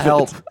does not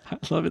help. I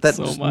love it that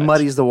so just much.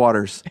 Muddies the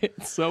waters.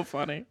 It's so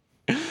funny.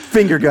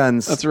 Finger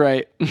guns. That's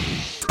right.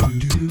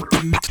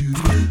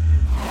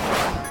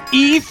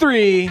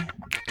 E3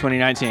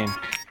 2019.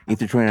 E3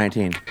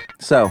 2019.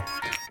 So,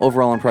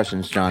 overall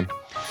impressions, John.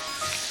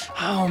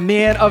 Oh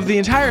man, of the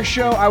entire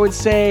show, I would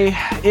say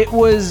it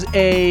was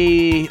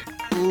a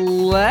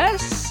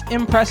less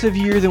impressive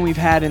year than we've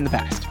had in the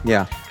past.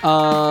 Yeah.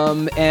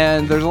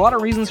 And there's a lot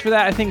of reasons for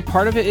that. I think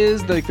part of it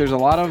is there's a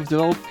lot of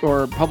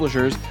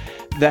publishers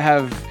that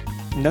have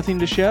nothing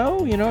to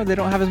show. They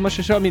don't have as much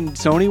to show. I mean,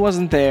 Sony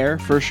wasn't there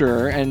for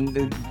sure,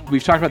 and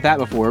we've talked about that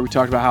before. We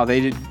talked about how they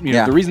did.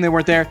 The reason they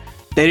weren't there,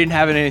 they didn't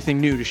have anything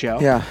new to show.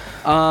 Yeah.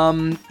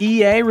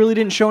 EA really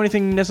didn't show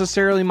anything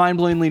necessarily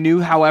mind-blowingly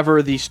new.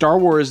 However, the Star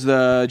Wars,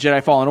 the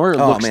Jedi Fallen Order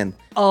looks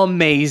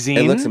amazing.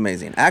 It looks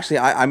amazing. Actually,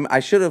 I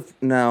should have.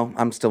 No,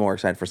 I'm still more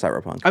excited for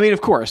Cyberpunk. I mean,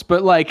 of course,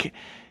 but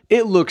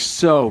it looks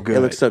so good.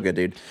 It looks so good,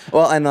 dude.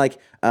 Well, and I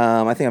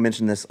think I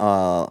mentioned this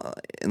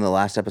in the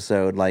last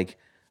episode. There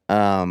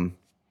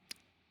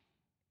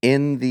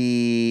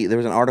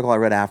was an article I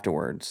read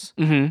afterwards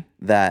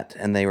that,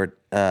 and they were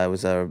it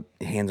was a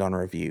hands-on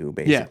review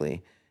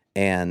basically,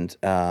 and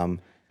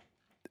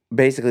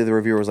basically the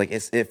reviewer was like,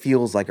 it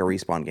feels like a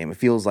Respawn game. It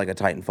feels like a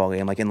Titanfall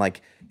game.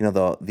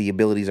 The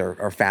abilities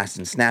are fast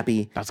and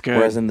snappy. That's good.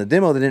 Whereas in the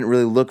demo, they didn't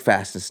really look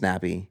fast and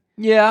snappy.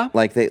 Yeah,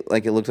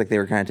 it looked like they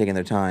were kind of taking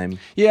their time.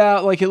 Yeah,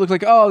 it looked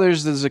like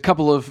there's a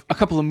couple of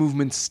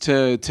movements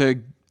to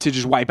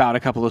just wipe out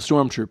a couple of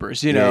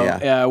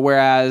stormtroopers,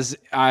 whereas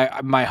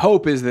my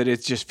hope is that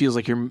it just feels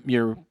like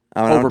you're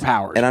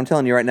overpowered. And I'm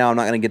telling you right now, I'm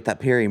not going to get that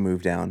parry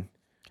move down,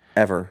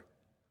 ever.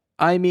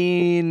 I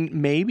mean,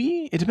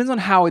 maybe it depends on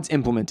how it's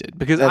implemented,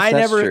 because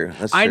That's true.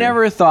 I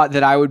never thought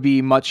that I would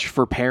be much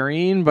for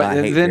parrying, but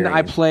then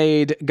I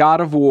played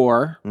God of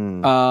War,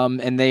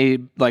 and they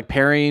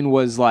parrying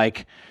was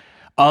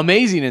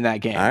amazing in that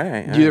game. All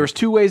right. There was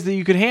two ways that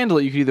you could handle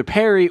it. You could either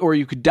parry or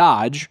you could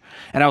dodge.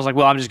 And I was like,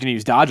 well, I'm just going to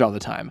use dodge all the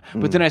time.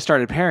 But then I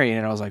started parrying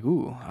and I was like,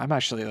 ooh, I'm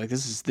actually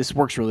this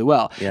works really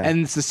well. Yeah.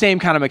 And it's the same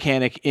kind of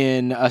mechanic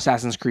in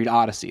Assassin's Creed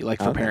Odyssey,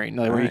 for parrying,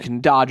 where you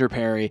can dodge or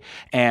parry.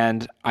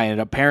 And I ended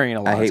up parrying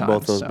a lot of times. I hate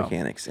both those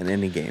mechanics in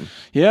any game.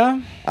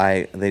 Yeah?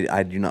 I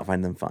do not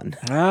find them fun.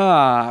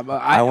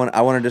 I want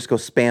to just go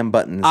spam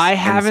buttons. I and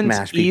haven't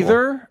smash people.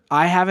 either.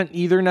 I haven't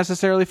either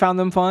necessarily found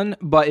them fun,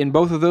 but in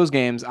both of those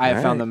games, I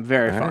have found them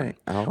very fun.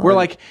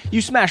 Where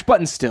you smash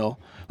buttons still.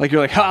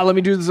 You're like, let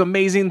me do this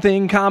amazing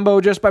thing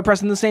combo just by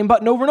pressing the same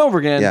button over and over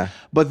again. Yeah.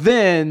 But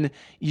then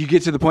you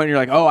get to the point where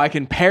you're like, I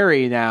can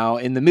parry now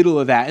in the middle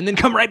of that and then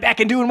come right back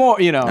and do more,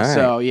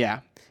 So, yeah.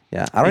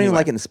 Yeah. I don't even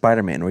like it in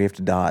Spider-Man where you have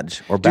to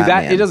dodge, or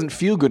Batman. It doesn't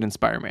feel good in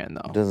Spider-Man,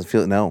 though. It doesn't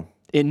feel, no.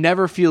 It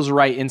never feels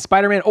right in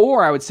Spider-Man,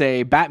 or I would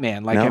say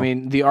Batman. No.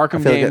 The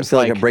Arkham I games. feel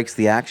like it breaks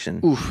the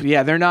action. Oof,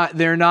 yeah, they're not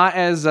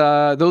as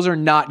those are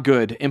not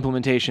good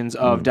implementations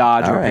of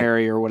dodge or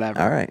parry or whatever.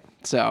 All right.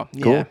 So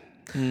yeah.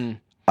 Cool.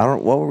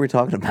 What were we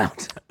talking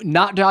about?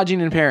 Not dodging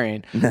and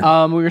parrying.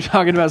 No. We were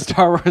talking about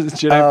Star Wars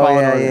Jedi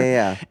Fallen Order.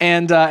 Yeah.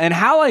 And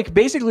how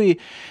basically,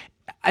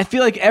 I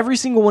feel like every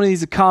single one of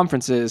these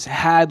conferences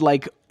had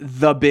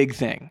the big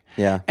thing.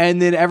 Yeah.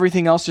 And then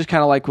everything else just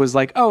kind of was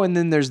and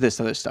then there's this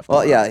other stuff.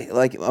 Well, yeah,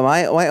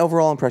 my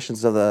overall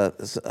impressions of the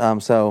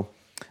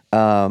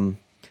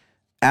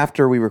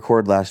after we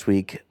recorded last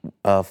week,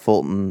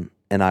 Fulton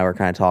and I were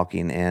kind of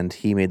talking, and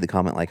he made the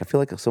comment like, I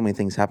feel like so many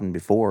things happened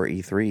before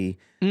E3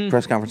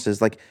 press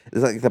conferences. Like,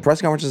 it's like the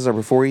press conferences are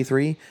before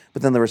E3,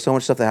 but then there was so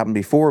much stuff that happened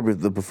before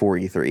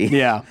E3.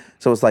 Yeah.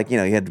 So it's like, you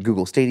had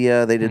Google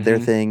Stadia, they did their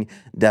thing,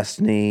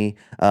 Destiny,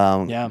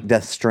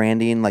 Death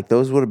Stranding, like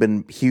those would have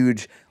been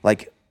huge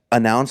like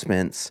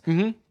announcements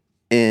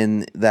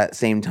in that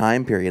same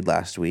time period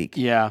last week.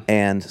 Yeah.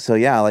 And so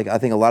like I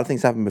think a lot of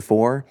things happened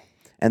before,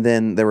 and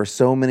then there were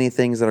so many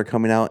things that are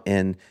coming out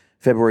in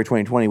February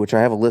 2020, which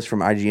I have a list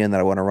from IGN that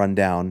I want to run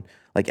down,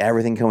 like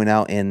everything coming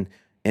out in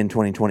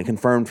 2020,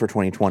 confirmed for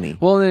 2020.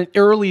 Well, and then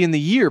early in the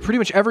year, pretty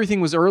much everything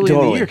was early in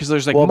the year because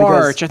there's like Well,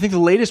 March. I think the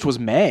latest was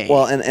May.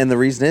 Well, and the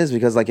reason is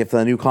because like if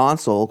the new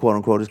console, quote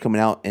unquote, is coming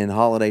out in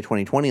holiday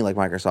 2020, like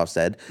Microsoft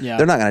said,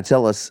 they're not going to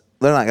tell us.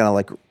 They're not going to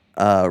like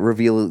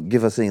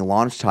give us any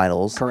launch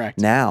titles. Correct.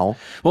 Now.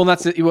 Well,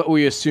 that's what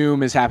we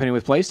assume is happening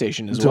with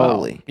PlayStation as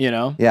well.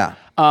 Yeah.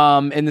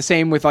 And the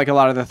same with like a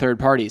lot of the third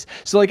parties.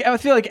 So like I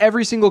feel like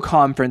every single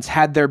conference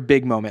had their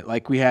big moment.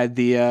 Like we had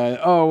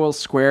the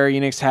Square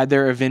Enix had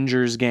their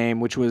Avengers game,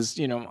 which was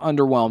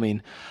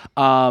underwhelming.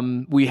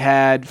 We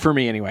had, for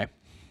me anyway,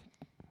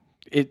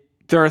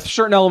 there are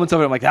certain elements of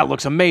it I'm like, that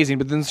looks amazing,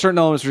 but then certain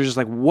elements were just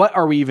like, what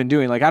are we even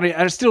doing? Like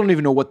I still don't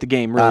even know what the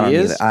game really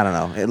is. I don't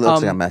know. It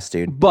looks like a mess,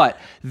 dude. But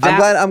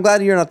I'm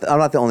glad you're not. I'm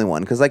not the only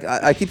one, because like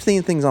I keep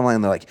seeing things online.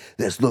 And they're like,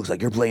 this looks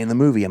like you're playing the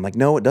movie. I'm like,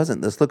 no, it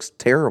doesn't. This looks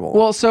terrible.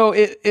 Well, so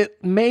it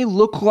may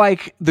look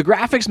like the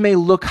graphics may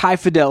look high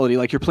fidelity,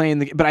 like you're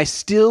playing but I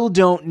still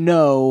don't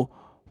know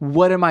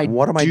what am I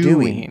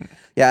doing?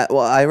 Yeah.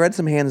 Well, I read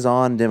some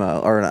hands-on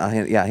demo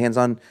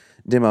hands-on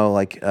demo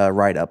like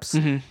write-ups,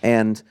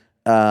 and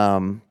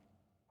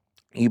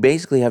you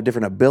basically have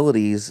different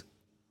abilities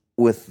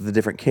with the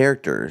different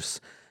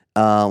characters.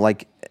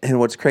 And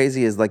what's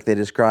crazy is like they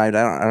described,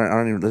 I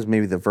don't even, this is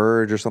maybe The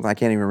Verge or something. I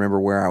can't even remember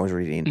where I was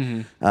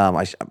reading. I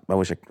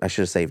wish I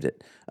should have saved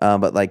it.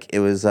 But like it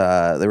was,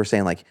 they were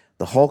saying like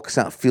the Hulk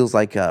feels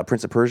like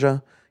Prince of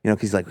Persia.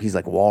 Cause he's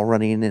like wall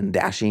running and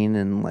dashing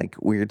and like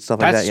weird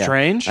stuff like that. That's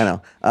strange. I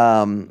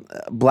know.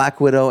 Black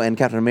Widow and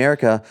Captain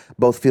America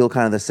both feel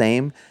kind of the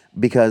same,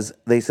 because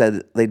they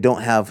said they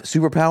don't have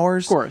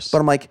superpowers. Of course. But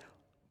I'm like,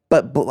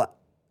 but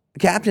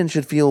Captain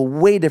should feel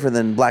way different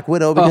than Black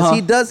Widow, because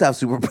he does have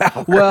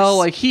superpowers. Well,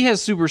 like he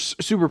has super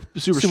strength.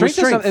 And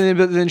stuff,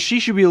 but then she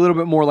should be a little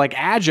bit more like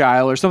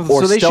agile or something.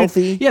 Or so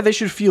stealthy. They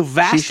should feel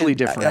vastly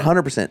different.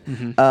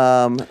 100%.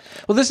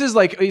 Well, this is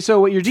like,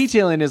 so what you're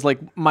detailing is like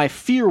my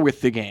fear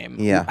with the game.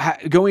 Yeah.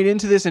 Going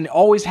into this, and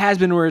always has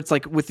been, where it's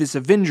like with this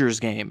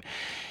Avengers game,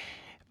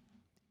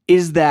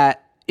 is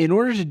that in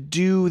order to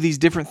do these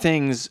different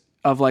things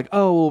of like,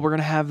 oh, well, we're going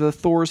to have the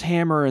Thor's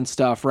hammer and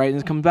stuff, right? And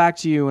it comes back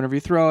to you whenever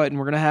you throw it, and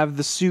we're going to have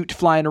the suit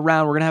flying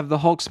around. We're going to have the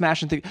Hulk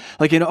smashing things.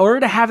 Like, in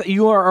order to have that,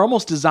 you are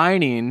almost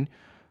designing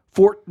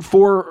for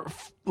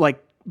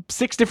like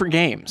 6 different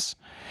games.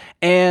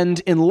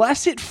 And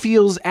unless it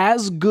feels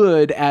as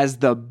good as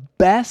the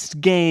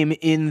best game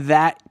in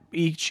that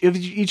each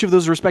of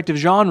those respective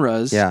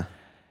genres,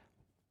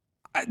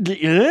 what's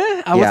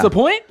the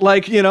point?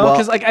 Like,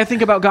 because like I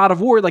think about God of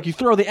War, like you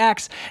throw the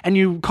axe and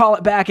you call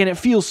it back, and it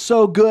feels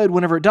so good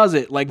whenever it does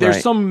it. Like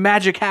there's some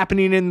magic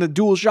happening in the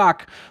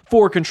DualShock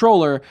 4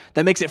 controller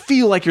that makes it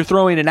feel like you're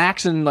throwing an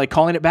axe and like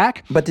calling it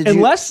back. But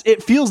unless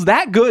it feels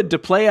that good to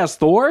play as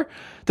Thor,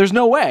 there's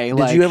no way.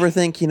 Did you ever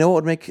think, what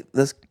would make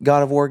this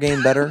God of War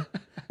game better?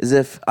 Is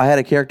if I had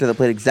a character that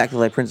played exactly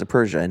like Prince of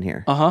Persia in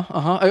here.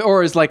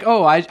 Or is like,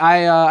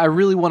 I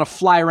really want to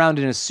fly around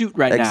in a suit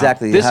right now.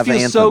 Exactly. This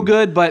feels so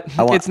good, but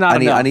it's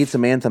not enough. I need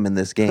some Anthem in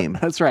this game.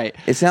 That's right.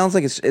 It sounds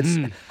like it's.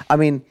 I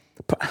mean,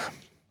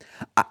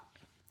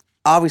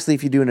 obviously,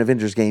 if you do an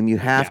Avengers game, you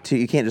have to.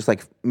 You can't just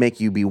like make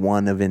you be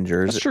one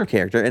Avengers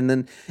character, and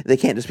then they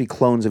can't just be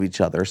clones of each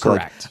other. So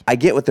correct. Like, I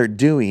get what they're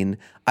doing.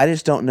 I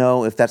just don't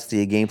know if that's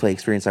the gameplay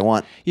experience I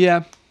want.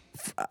 Yeah.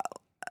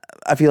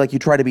 I feel like you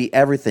try to be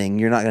everything,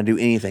 you're not going to do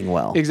anything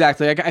well.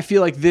 Exactly. I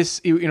feel like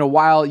this,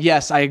 while,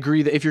 yes, I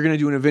agree that if you're going to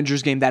do an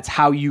Avengers game, that's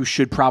how you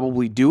should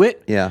probably do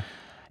it. Yeah.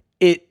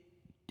 It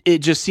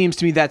just seems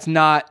to me that's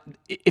not,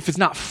 if it's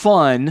not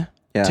fun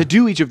to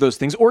do each of those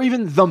things, or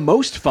even the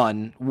most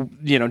fun,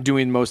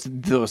 doing most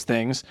of those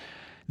things,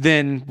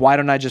 then why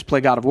don't I just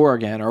play God of War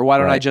again? Or why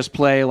don't I just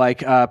play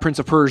like Prince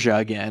of Persia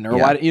again? Or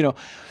why,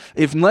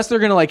 unless they're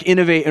going to like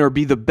innovate or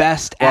be the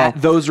best at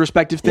those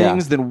respective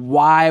things, then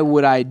why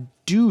would I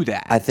do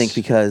that? I think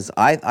because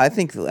I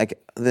think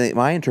like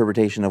my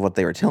interpretation of what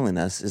they were telling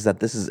us is that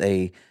this is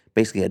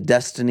basically a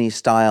Destiny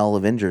style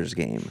Avengers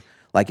game.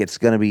 Like it's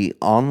going to be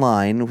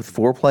online with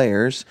 4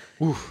 players.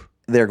 Oof.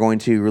 They're going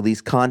to release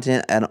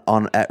content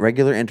at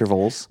regular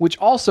intervals, which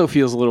also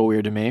feels a little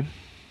weird to me.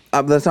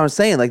 That's what I'm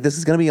saying. Like this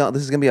is gonna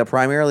be a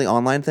primarily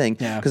online thing.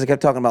 Yeah. Because I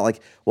kept talking about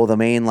like, well, the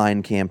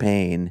mainline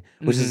campaign,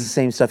 which is the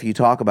same stuff you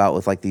talk about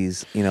with like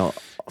these,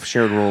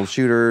 shared world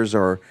shooters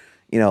or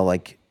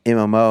like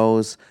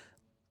MMOs.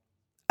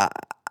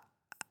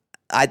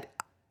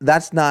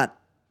 That's not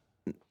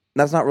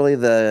really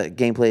the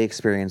gameplay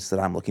experience that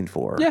I'm looking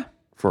for. Yeah.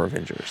 for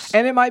Avengers.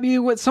 And it might be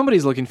what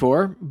somebody's looking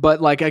for,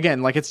 but like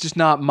again, like it's just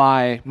not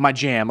my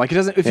jam. Like it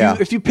doesn't.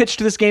 If you pitched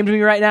this game to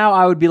me right now,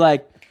 I would be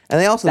like, and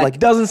they also that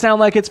doesn't sound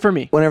like it's for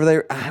me. Whenever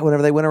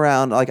they went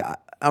around, like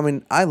I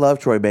mean, I love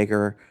Troy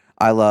Baker.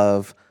 I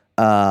love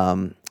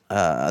Nolan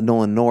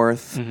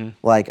North.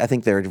 Like I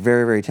think they're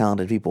very, very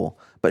talented people.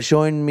 But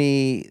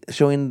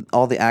showing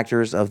all the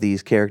actors of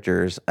these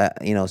characters,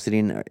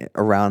 sitting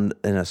around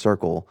in a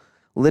circle,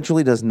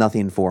 literally does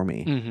nothing for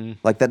me.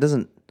 Like that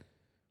doesn't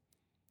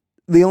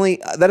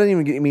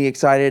even get me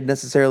excited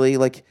necessarily.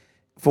 Like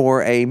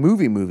for a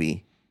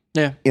movie.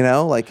 Yeah,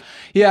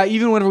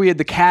 even whenever we had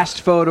the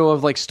cast photo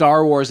of like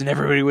Star Wars and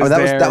everybody was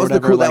there. That was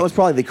that was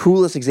probably the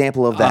coolest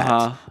example of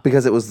that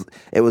because it was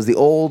the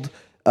old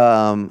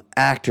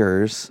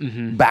actors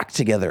back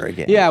together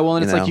again. Yeah, well,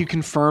 and it's like you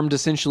confirmed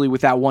essentially with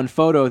that one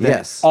photo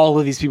that all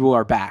of these people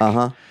are back.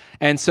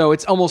 And so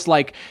it's almost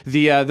like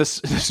the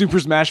Super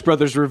Smash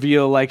Brothers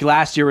reveal like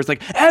last year was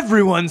like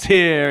everyone's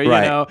here,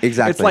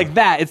 Exactly. It's like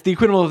that. It's the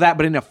equivalent of that,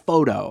 but in a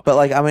photo. But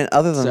like, I mean,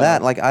 other than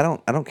that, like I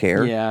don't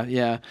care.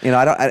 Yeah.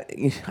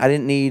 I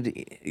didn't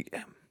need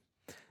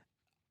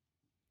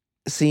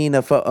seeing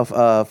a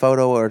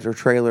photo or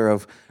trailer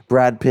of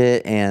Brad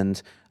Pitt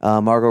and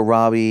Margot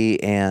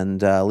Robbie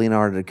and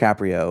Leonardo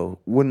DiCaprio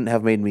wouldn't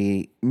have made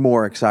me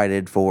more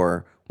excited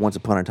for Once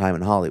Upon a Time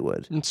in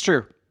Hollywood. It's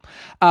true.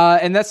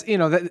 And that's,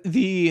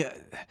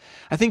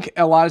 I think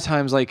a lot of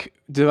times like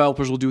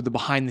developers will do the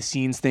behind the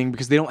scenes thing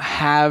because they don't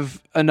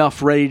have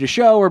enough ready to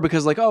show, or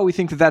because like, we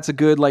think that that's a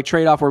good like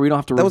trade off where we don't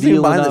have to reveal enough. That was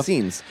even behind the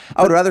scenes.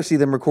 I would rather see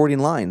them recording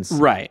lines.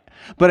 Right.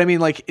 But I mean,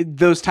 like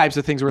those types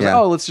of things where it's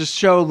like, let's just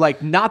show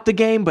like not the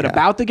game, but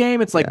about the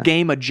game. It's like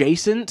game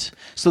adjacent,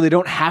 so they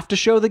don't have to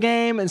show the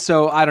game. And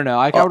so I don't know.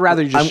 I would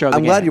rather just show the game.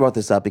 I'm glad you brought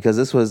this up because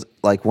this was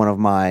like one of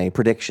my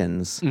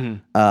predictions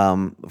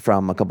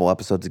from a couple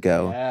episodes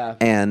ago. Yeah.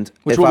 And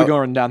which we'll be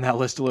going down that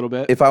list a little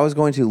bit. If I was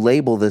going to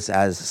label this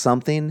as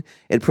something,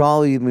 it'd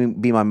probably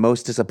be my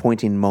most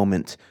disappointing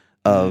moment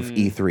of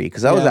E3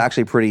 because I was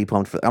actually pretty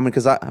pumped for. I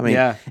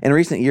mean, in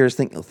recent years,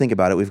 think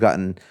about it. We've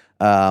gotten,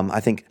 I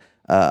think.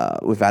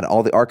 We've had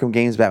all the Arkham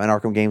games, Batman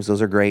Arkham games.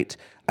 Those are great.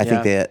 I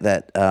think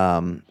that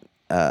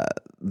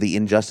the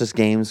Injustice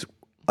games,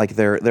 like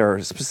they're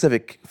a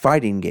specific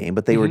fighting game,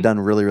 but they were done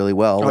really, really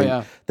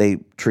well. They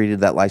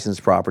treated that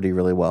licensed property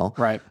really well.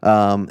 Right.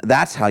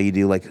 That's how you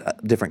do like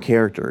different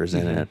characters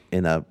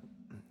in a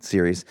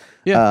series.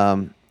 Yeah.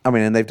 I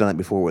mean, and they've done it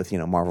before with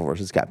Marvel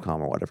versus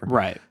Capcom or whatever.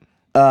 Right.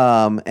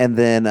 And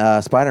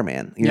then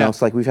Spider-Man.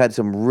 It's like we've had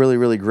some really,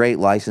 really great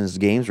licensed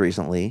games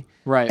recently.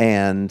 Right.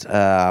 And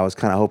I was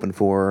kind of hoping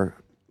for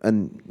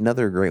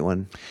another great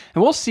one.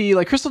 And we'll see.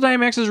 Like Crystal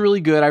Dynamics is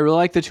really good. I really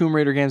like the Tomb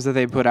Raider games that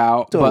they put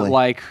out. Totally. But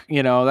like,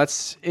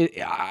 that's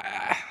it.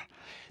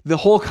 The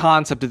whole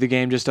concept of the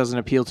game just doesn't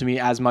appeal to me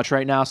as much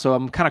right now, so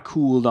I'm kind of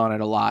cooled on it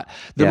a lot.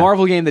 The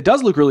Marvel game that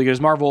does look really good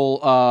is Marvel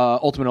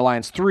Ultimate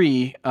Alliance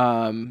 3.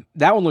 That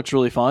one looks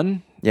really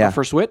fun.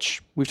 For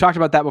Switch. We've talked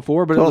about that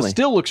before, but it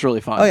still looks really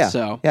fun. Oh, yeah.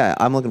 So. Yeah,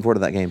 I'm looking forward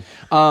to that game.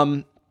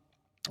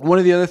 One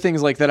of the other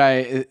things like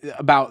that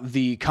about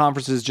the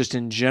conferences just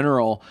in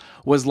general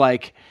was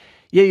like,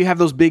 you have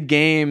those big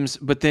games,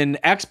 but then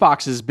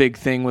Xbox's big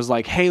thing was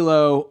like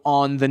Halo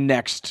on the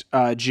next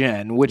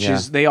gen, which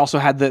is they also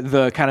had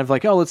the kind of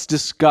like, let's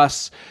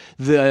discuss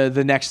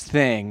the next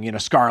thing,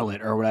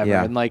 Scarlet or whatever,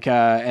 and like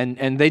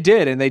and they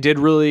did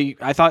really.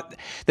 I thought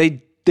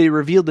they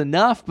revealed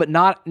enough, but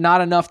not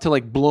enough to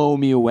like blow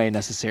me away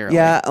necessarily.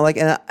 Yeah, like,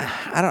 and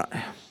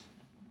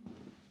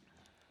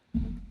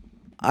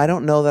I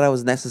don't know that I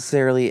was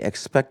necessarily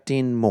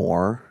expecting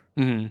more.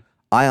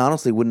 I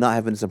honestly would not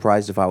have been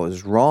surprised if I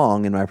was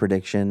wrong in my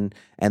prediction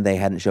and they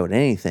hadn't showed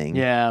anything.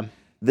 Yeah.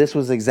 This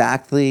was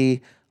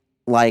exactly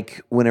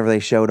like whenever they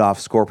showed off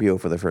Scorpio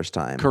for the first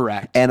time.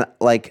 Correct. And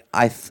like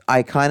I think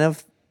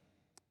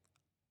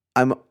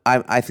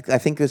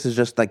this is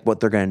just like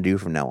what they're going to do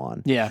from now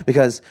on. Yeah.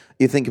 Because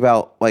you think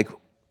about like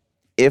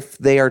if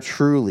they are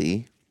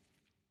truly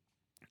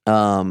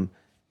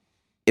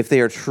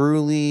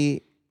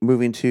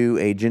moving to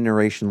a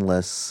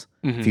generationless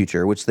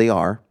future, which they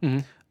are,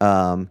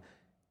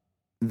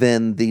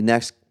 then the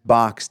next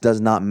box does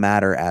not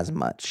matter as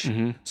much.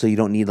 So you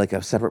don't need like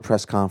a separate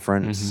press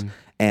conference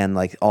and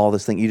like all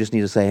this thing. You just need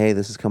to say, hey,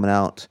 this is coming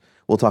out.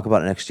 We'll talk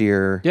about it next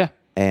year. Yeah.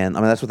 And I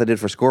mean, that's what they did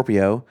for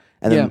Scorpio.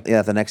 And then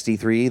at the next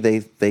E3,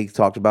 they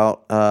talked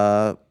about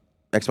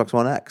Xbox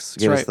One X.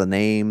 Gave us the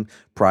name,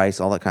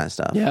 price, all that kind of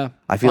stuff. Yeah.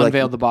 I feel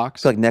unveiled the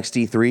box. I feel like next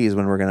E3 is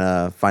when we're going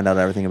to find out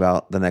everything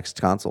about the next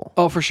console.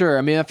 Oh, for sure.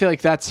 I mean, I feel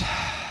like that's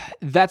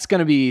going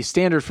to be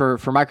standard for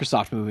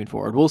Microsoft moving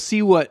forward. We'll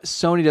see what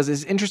Sony does.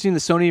 It's interesting that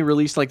Sony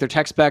released like their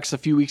tech specs a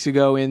few weeks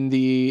ago in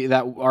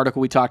that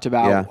article we talked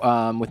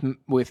about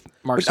with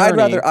Mark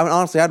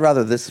Cerny. I'd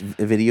rather this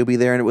video be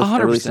there and it was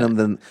releasing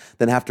them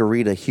than have to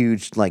read a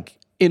huge like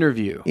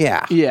interview.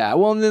 Yeah. Yeah.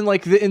 Well, and then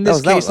like in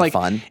this that case, was like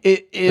fun.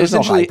 it There's no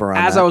essentially, hype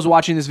around as that. I was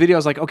watching this video, I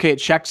was like, okay, it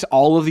checked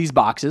all of these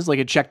boxes. Like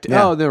it checked,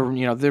 Yeah. we're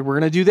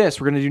going to do this.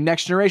 We're going to do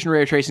next generation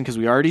ray tracing because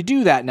we already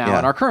do that now Yeah.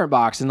 in our current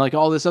box, and like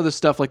all this other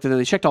stuff. Like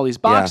they checked all these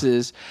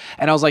boxes,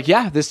 and I was like,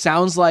 yeah, this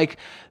sounds like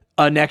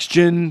a next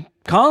gen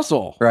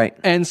console. Right.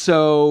 And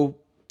so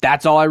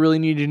that's all I really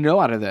needed to know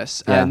out of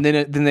this. Yeah. And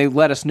then they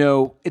let us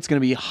know it's going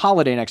to be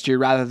holiday next year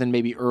rather than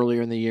maybe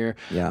earlier in the year.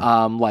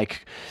 Yeah.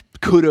 Like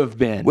could have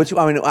been. Which,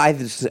 I mean, I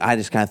just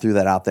kind of threw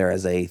that out there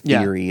as a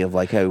theory of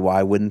like, hey,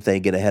 why wouldn't they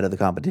get ahead of the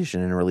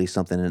competition and release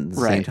something at the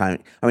same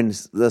time? I mean,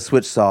 the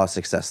Switch saw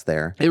success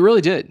there. It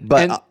really did.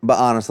 But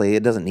honestly,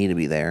 it doesn't need to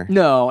be there.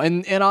 No,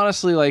 and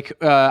honestly, like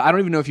I don't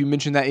even know if you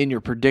mentioned that in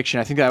your prediction.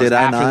 I think that was Did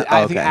I after. not?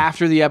 I think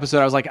after the episode,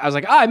 I was like,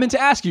 I meant to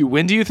ask you,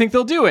 when do you think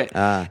they'll do it?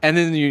 And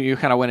then you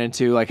kind of went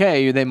into like,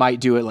 hey, they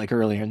might do it like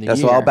earlier in the year.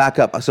 So I'll back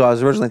up. So I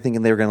was originally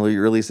thinking they were going to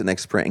release it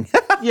next spring.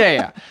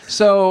 yeah.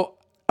 So.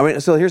 I mean,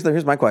 so here's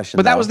my question.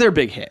 But that was their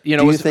big hit. You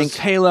know, you it think was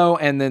Halo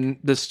and then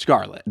the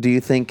Scarlet. Do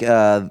you think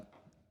Microsoft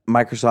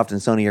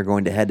and Sony are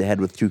going to head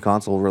with two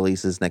console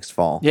releases next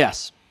fall?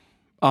 Yes.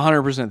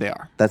 100% they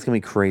are. That's going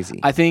to be crazy.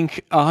 I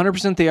think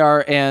 100% they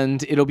are,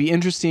 and it'll be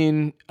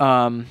interesting.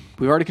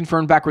 We've already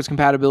confirmed backwards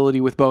compatibility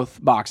with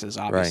both boxes,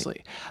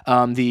 obviously.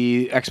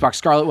 The Xbox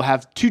Scarlet will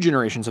have 2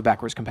 generations of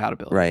backwards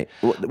compatibility. Right.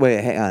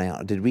 Wait, hang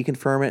on. Did we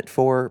confirm it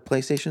for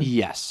PlayStation?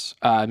 Yes.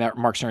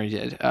 Mark Cerny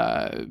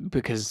did.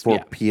 Because For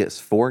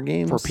PS4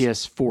 games? For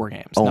PS4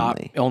 games. Only. Not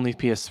only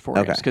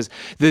PS4 games. Because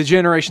the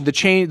generation, the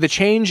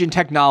change in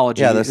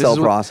technology. Yeah, the cell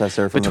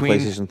processor from the between-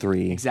 PlayStation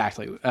 3.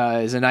 Exactly.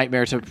 Is a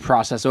nightmare to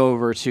process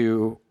over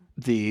to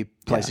the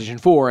PlayStation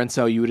 4, and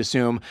so you would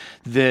assume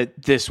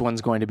that this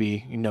one's going to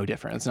be no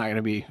different. It's not going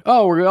to be,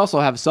 we also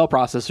have a cell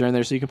processor in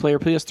there so you can play your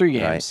PS3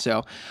 games. Right.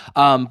 So,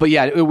 but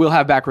yeah, it will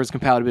have backwards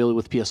compatibility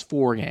with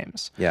PS4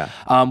 games. Yeah.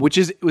 Which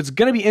is, it's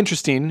going to be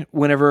interesting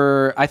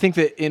whenever, I think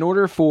that in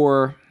order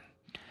for,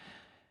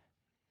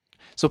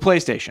 so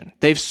PlayStation,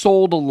 they've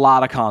sold a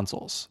lot of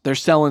consoles. They're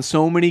selling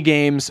so many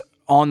games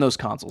on those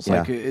consoles.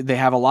 Yeah. Like they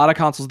have a lot of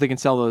consoles they can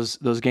sell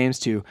those games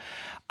to.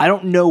 I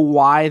don't know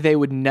why they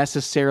would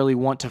necessarily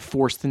want to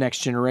force the next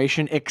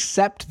generation,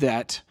 except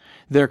that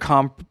their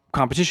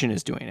competition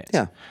is doing it.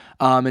 Yeah.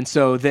 And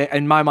so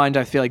in my mind,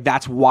 I feel like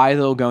that's why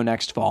they'll go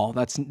next fall.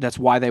 That's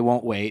why they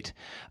won't wait,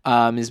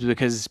 is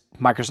because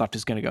Microsoft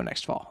is going to go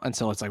next fall. And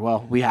so it's like,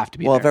 well, we have to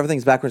be there. If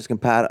everything's backwards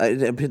compatible,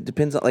 it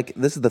depends on, like,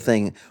 this is the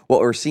thing.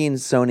 What we're seeing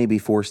Sony be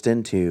forced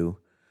into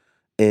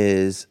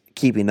is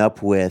keeping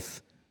up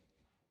with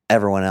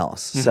everyone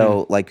else. Mm-hmm.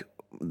 So, like,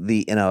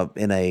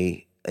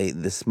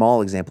 the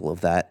small example of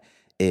that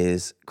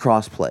is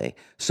crossplay.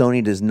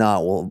 Sony does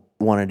not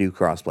want to do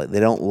crossplay. They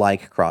don't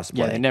like crossplay.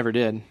 Yeah, they never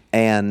did.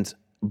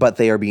 But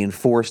they are being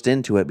forced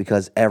into it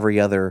because every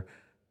other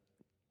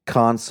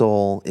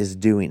console is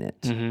doing it.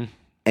 Mm-hmm.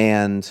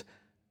 And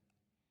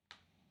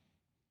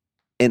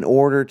in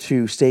order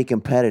to stay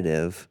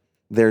competitive,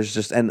 there's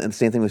just, and the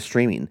same thing with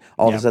streaming.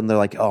 All of a sudden they're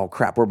like, oh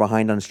crap, we're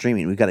behind on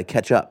streaming. We've got to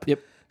catch up. Yep.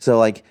 So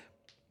like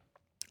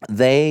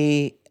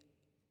I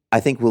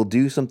think will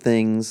do some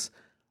things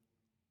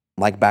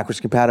like backwards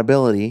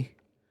compatibility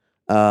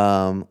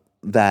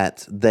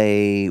that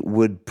they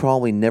would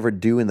probably never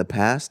do in the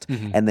past,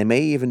 and they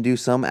may even do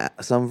some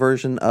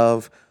version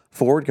of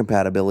forward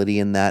compatibility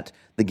in that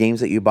the games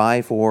that you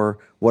buy for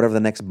whatever the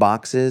next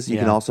box is, you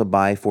can also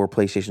buy for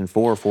PlayStation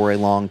 4 for a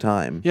long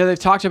time. Yeah, they've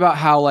talked about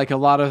how like a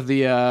lot of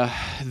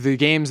the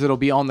games that'll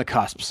be on the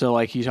cusp. So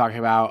like you talk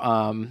about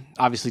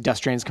obviously Death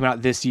Stranding's coming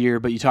out this year,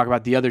 but you talk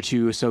about the other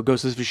two, so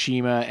Ghost of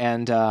Tsushima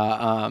and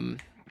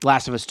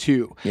Last of Us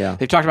 2. Yeah.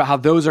 They've talked about how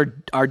those are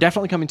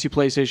definitely coming to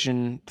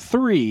PlayStation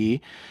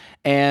 3.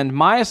 And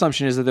my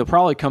assumption is that they'll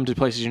probably come to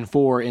PlayStation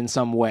 4 in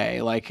some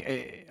way.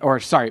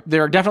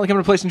 They're definitely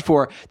coming to PlayStation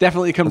 4.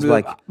 Definitely come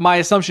to. My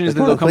assumption is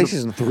that they'll come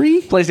PlayStation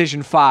 3,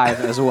 PlayStation 5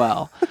 as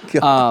well.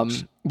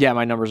 Yeah,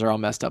 my numbers are all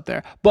messed up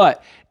there,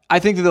 but I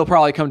think that they'll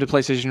probably come to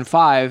PlayStation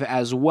 5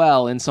 as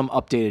well in some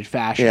updated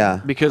fashion.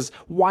 Yeah. Because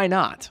why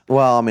not?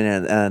 Well, I mean,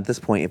 and at this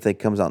point, if it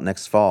comes out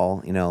next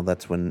fall,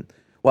 that's when.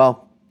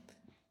 Well,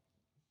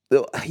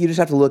 you just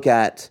have to look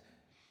at.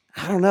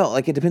 I don't know.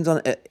 Like it depends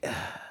on.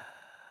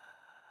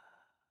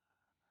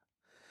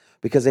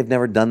 Because they've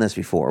never done this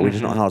before. We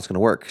just don't know how it's going to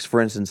work. For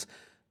instance,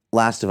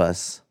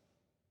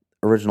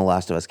 original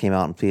Last of Us came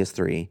out on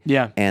PS3.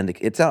 Yeah. And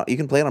it's out. You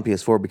can play it on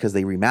PS4 because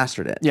they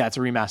remastered it. Yeah, it's a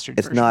remastered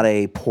It's version. not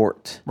a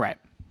port. Right.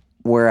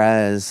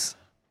 Whereas,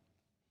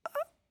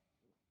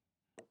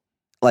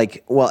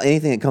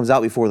 anything that comes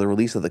out before the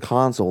release of the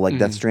console, like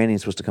Death Stranding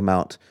is supposed to come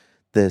out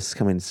this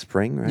coming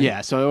spring, right?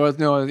 Yeah, so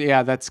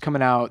that's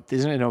coming out,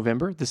 isn't it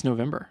November? This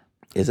November.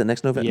 Is it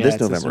next November? Yeah, this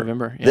it's November. This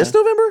November. Yeah. This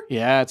November?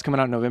 Yeah, it's coming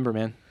out in November,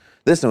 man.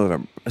 This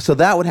November. So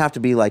that would have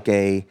to be like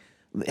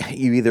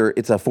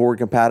it's a forward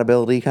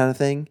compatibility kind of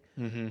thing,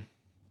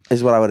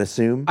 is what I would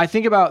assume. I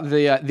think about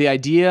the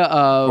idea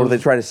of... Or they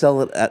try to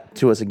sell it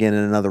to us again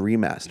in another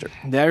remaster.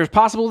 There's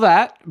possible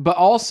that, but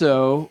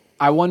also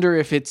I wonder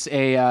if it's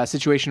a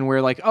situation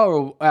where like,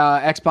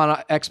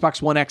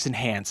 Xbox One X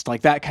enhanced,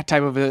 like that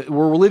type of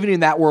we're living in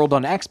that world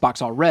on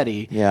Xbox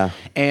already. Yeah.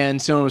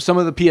 And so some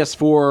of the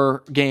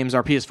PS4 games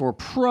are PS4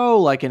 Pro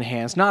like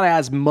enhanced, not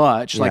as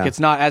much. Like it's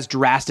not as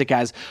drastic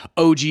as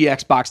OG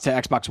Xbox to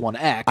Xbox One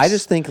X. I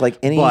just think like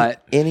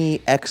any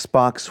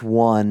Xbox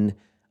One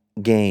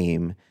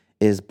game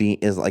is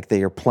like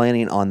they are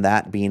planning on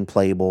that being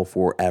playable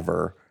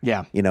forever.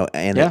 Yeah.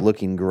 And it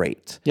looking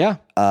great. Yeah.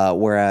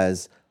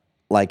 Whereas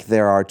like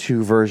there are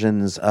two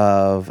versions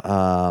of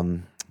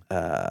I'm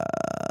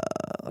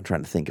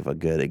trying to think of a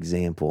good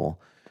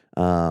example.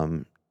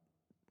 Two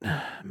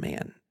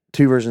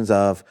versions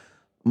of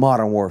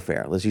Modern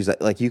Warfare. Let's use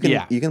that. Like you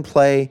can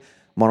play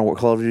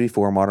Call of Duty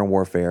 4 Modern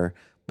Warfare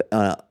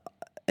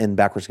in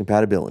backwards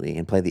compatibility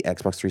and play the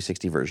Xbox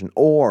 360 version,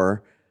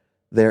 or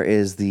there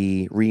is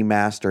the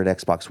remastered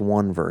Xbox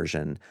One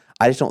version.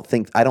 I don't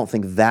think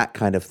that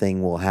kind of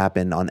thing will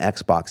happen on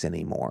Xbox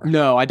anymore.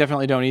 No, I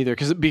definitely don't either.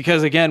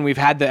 Because again, we've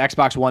had the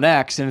Xbox One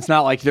X, and it's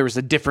not like there was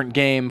a different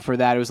game for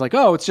that. It was like,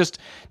 it's just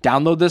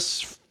download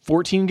this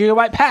 14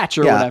 gigabyte patch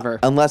or whatever.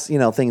 Unless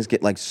things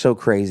get like so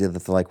crazy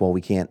that they're like, well,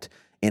 we can't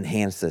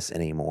enhance this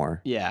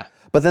anymore. Yeah.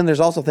 But then there's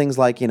also things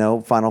like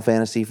Final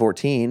Fantasy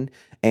 14,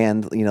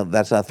 and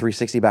that's a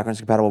 360 backwards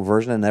compatible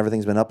version, and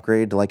everything's been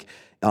upgraded to like.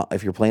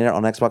 If you're playing it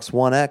on Xbox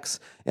One X,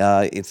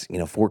 it's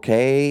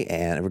 4K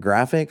and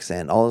graphics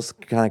and all this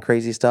kind of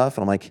crazy stuff.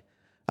 And I'm like,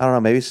 I don't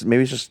know, maybe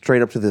it's just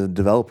straight up to the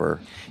developer.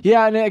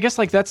 Yeah, and I guess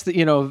like that's the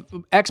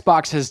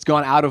Xbox has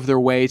gone out of their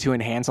way to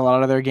enhance a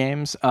lot of their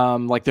games,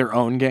 like their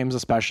own games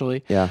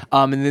especially. Yeah.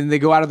 And then they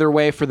go out of their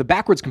way for the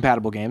backwards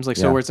compatible games, like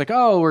where it's like,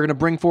 we're gonna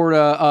bring forward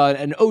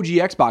an OG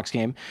Xbox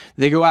game.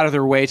 They go out of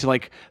their way to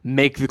like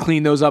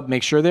clean those up,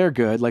 make sure they're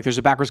good. Like there's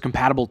a backwards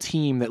compatible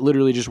team that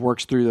literally just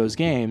works through those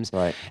games.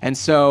 Right. And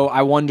so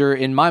I wonder,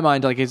 in my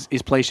mind, like is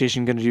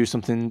PlayStation going to do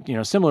something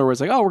similar, where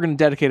it's like, we're going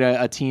to dedicate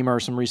a team or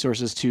some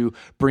resources to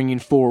bringing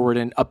forward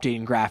and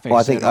updating graphics. Well,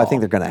 I think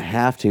they're going to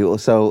have to.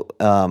 So,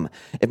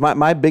 if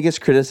my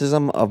biggest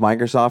criticism of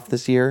Microsoft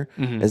this year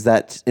is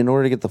that in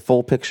order to get the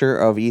full picture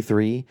of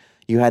E3,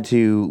 you had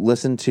to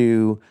listen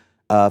to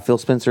Phil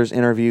Spencer's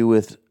interview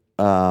with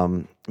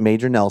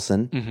Major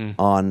Nelson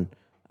on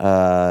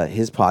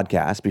his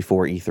podcast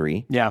before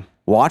E3. Yeah.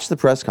 Watch the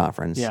press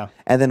conference. Yeah.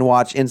 And then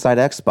watch Inside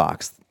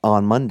Xbox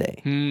on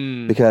Monday,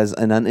 because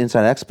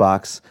Inside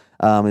Xbox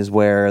is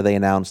where they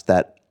announced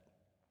that.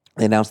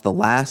 They announced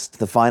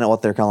the final,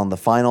 what they're calling the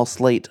final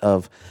slate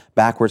of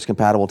backwards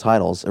compatible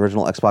titles,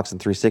 original Xbox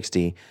and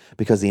 360,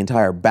 because the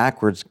entire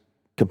backwards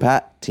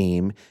compat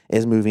team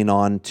is moving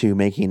on to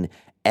making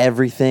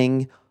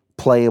everything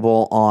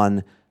playable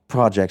on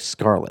Project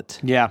Scarlet.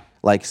 Yeah.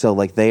 They're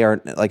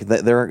going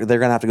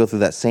to have to go through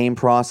that same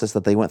process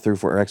that they went through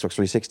for Xbox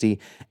 360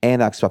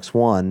 and Xbox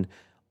One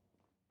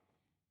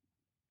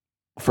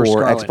for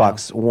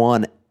Xbox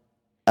One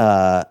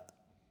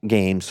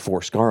games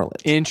for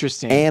Scarlet.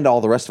 Interesting. And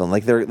all the rest of them.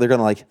 Like they're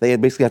gonna they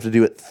basically have to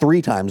do it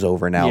 3 times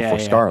over now for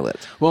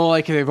Scarlet. Well,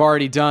 like they've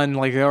already done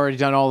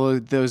all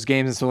of those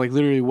games, and so like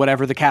literally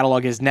whatever the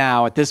catalog is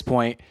now at this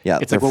point,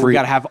 it's like, well, we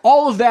gotta have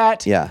all of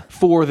that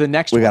for the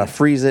next one. We gotta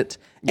freeze it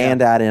and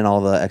add in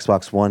all the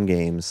Xbox One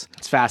games.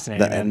 It's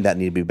fascinating. And that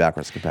need to be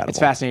backwards compatible. It's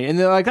fascinating.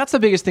 And like that's the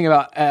biggest thing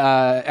about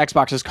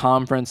Xbox's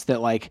conference that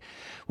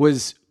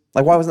was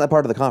like, why wasn't that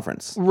part of the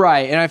conference?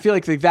 Right, and I feel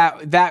like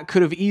that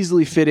could have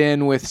easily fit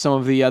in with some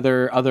of the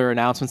other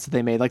announcements that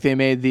they made. Like they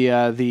made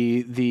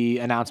the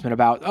announcement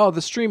about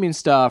the streaming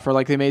stuff, or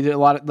like they made a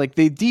lot of, like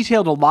they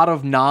detailed a lot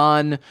of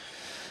non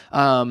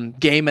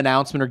game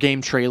announcement or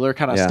game trailer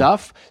kind of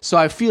stuff. So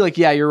I feel like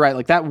you're right.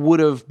 Like that would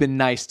have been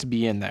nice to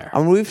be in there.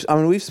 I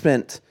mean we've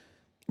spent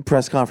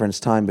press conference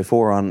time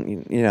before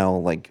on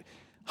like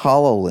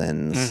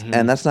HoloLens,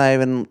 and that's not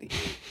even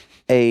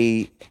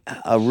a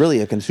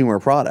really a consumer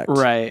product.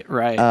 Right.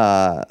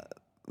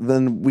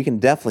 Then we can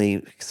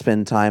definitely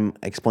spend time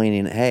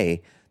explaining,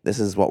 hey, this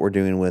is what we're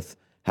doing with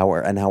how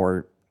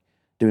we're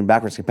doing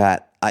backwards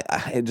compat.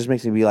 It just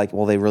makes me be like,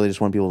 well, they really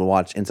just want people to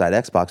watch Inside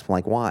Xbox. I'm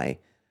like, why?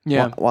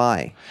 Yeah.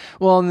 Why?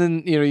 Well, and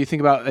then you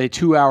think about a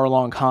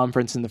 2-hour-long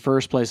conference in the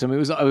first place. I mean,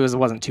 it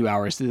wasn't 2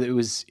 hours. It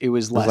was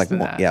less than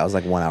that. Yeah, it was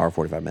like 1 hour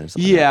 45 minutes.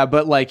 Yeah,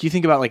 but like you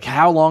think about like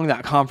how long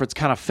that conference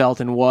kind of felt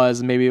and was,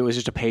 and maybe it was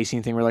just a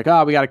pacing thing. We're like,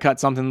 we got to cut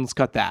something. Let's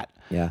cut that.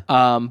 Yeah.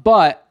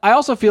 But I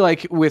also feel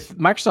like with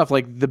Microsoft,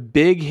 like the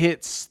big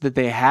hits that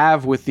they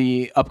have with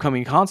the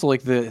upcoming console,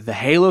 like the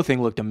Halo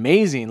thing looked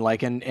amazing.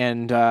 Like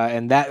and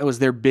that was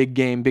their big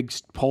game, big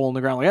hole in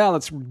the ground. Like,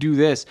 let's do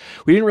this.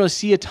 We didn't really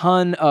see a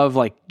ton of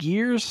like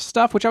Gears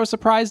stuff, which I was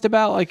surprised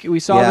about. Like we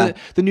saw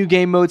the new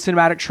game mode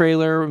cinematic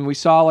trailer, and we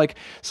saw like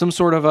some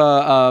sort of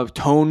a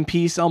tone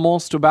piece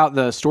almost about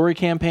the story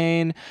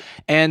campaign,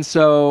 and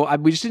so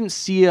we just didn't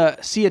see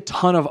a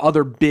ton of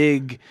other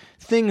big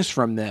things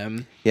from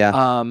them.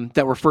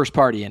 That were first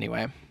party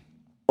anyway.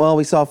 Well,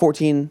 we saw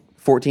 14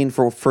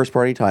 for first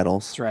party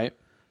titles. That's right.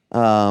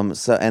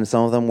 So and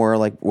some of them were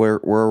like were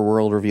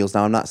world reveals.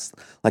 Now I'm not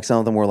like some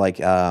of them were like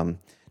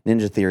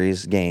Ninja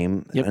Theory's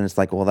game, and it's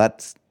like, well,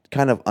 that's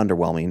kind of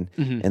underwhelming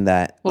in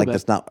that like bit.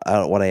 that's not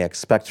what I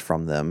expect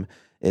from them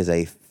is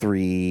a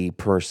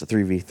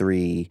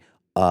 3v3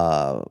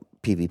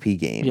 PvP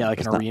game. Yeah, like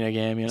it's an arena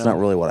game. It's not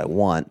really what I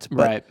want.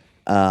 But,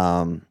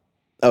 Right.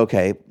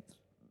 Okay.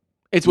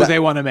 It's what they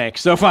want to make,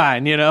 so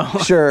fine,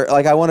 Sure.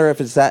 Like I wonder if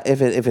it's that, if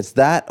it's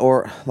that,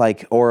 or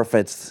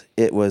if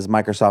it was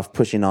Microsoft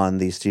pushing on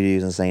these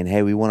studios and saying,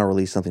 "Hey, we want to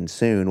release something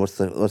soon. What's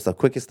the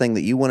quickest thing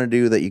that you want to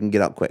do that you can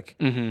get out quick?"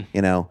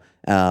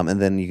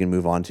 And then you can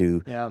move on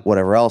to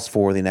whatever else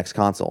for the next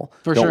console.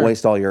 Don't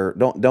waste all your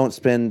don't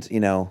spend.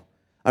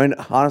 I mean,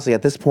 honestly,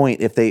 at this point,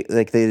 if they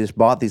just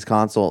bought these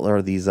console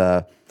or these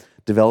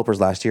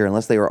developers last year,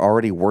 unless they were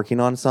already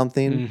working on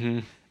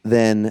something,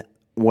 then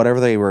whatever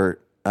they were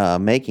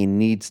making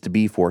needs to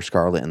be for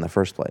Scarlet in the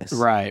first place.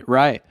 Right.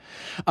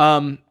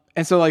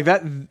 And so like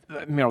that,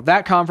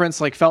 that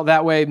conference like felt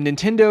that way.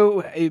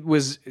 Nintendo, it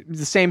was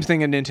the same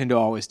thing that Nintendo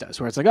always does,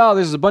 where it's like, oh,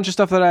 there's a bunch of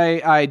stuff that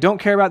I don't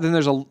care about. Then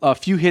there's a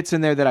few hits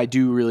in there that I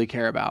do really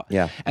care about.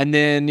 Yeah. And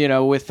then,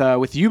 with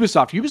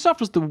Ubisoft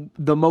was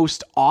the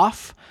most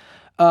off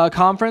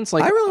conference.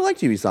 Like I really liked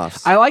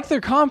Ubisoft. I like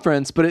their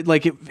conference, but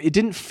it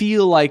didn't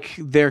feel like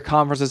their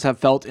conferences have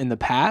felt in the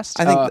past.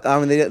 I think the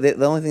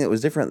only thing that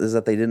was different is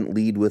that they didn't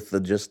lead with the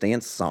Just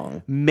Dance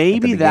song.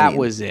 Maybe that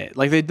was it.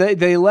 Like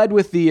they led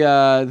with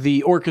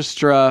the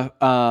orchestra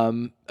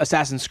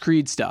Assassin's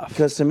Creed stuff.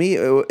 Because to me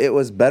it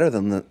was better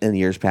than in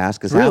years past.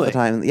 Because half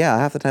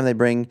the time they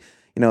bring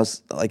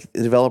like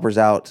developers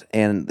out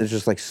and they're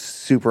just like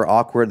super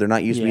awkward. They're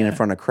not used to being in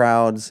front of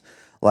crowds.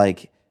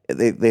 Like.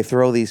 They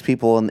throw these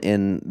people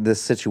in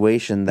this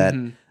situation that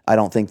I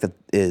don't think that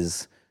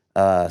is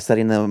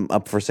setting them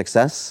up for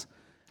success.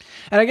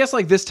 And I guess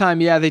like this time,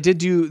 they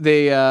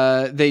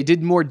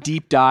did more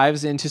deep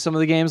dives into some of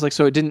the games, like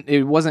so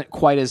it wasn't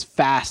quite as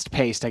fast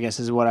paced, I guess,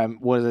 as what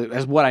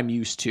I'm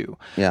used to.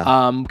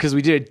 Yeah. Because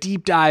we did a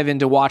deep dive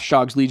into Watch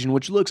Dogs Legion,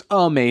 which looks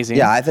amazing.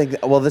 Yeah, I think.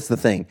 Well, this is the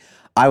thing.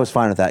 I was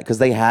fine with that because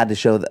they had to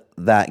show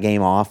that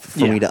game off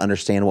for me to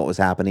understand what was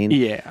happening.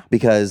 Yeah.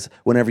 Because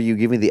whenever you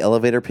give me the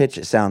elevator pitch,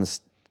 it sounds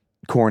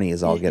corny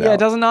as all get out. Yeah, it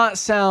does not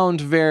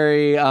sound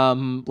very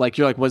like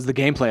you're like, what's the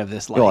gameplay of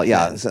this like? Well,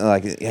 yeah, so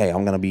like, hey,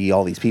 I'm gonna be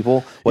all these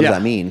people. What does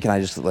that mean? Can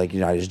I just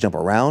I just jump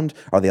around?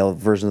 Are they all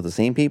versions of the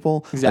same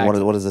people? Exactly.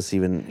 Like, what does this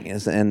even?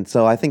 And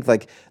so I think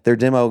like their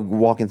demo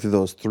walking through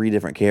those 3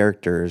 different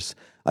characters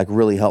like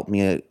really helped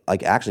me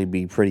like actually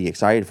be pretty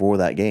excited for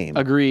that game.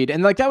 Agreed.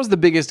 And like that was the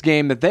biggest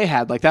game that they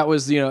had. Like that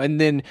was, and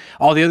then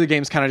all the other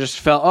games kind of just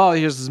felt, oh,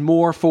 here's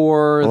more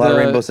for a lot of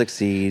Rainbow Six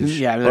Siege.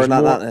 Yeah, or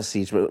not a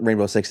Siege, but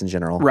Rainbow Six in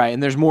general. Right,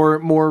 and there's more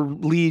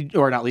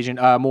not Legion,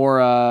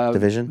 more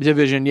Division.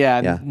 Division,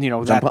 yeah. Yeah.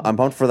 And, I'm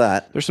pumped for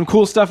that. There's some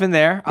cool stuff in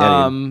there.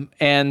 Yeah,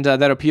 and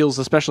that appeals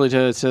especially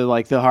to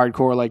like the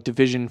hardcore like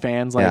Division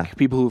fans, like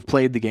people who've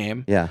played the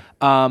game. Yeah.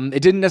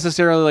 It didn't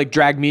necessarily like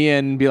drag me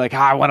in and be like,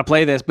 I want to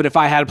play this, but if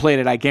I had played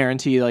it, I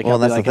guarantee like well, I'll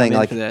that's be like, the thing. I'm in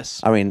Like for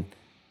this. I mean,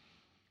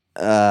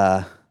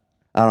 I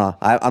don't know.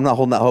 I'm not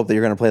holding out hope that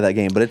you're going to play that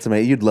game, but it's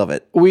amazing. You'd love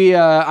it.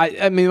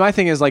 I mean, my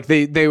thing is like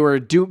they were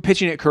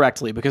pitching it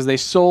correctly because they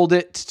sold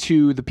it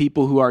to the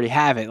people who already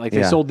have it. Like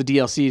they sold the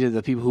DLC to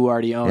the people who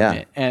already own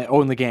it and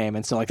own the game,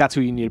 and so like that's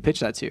who you need to pitch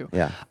that to.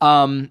 Yeah.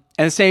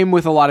 And same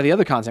with a lot of the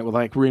other content with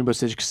like Rainbow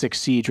Six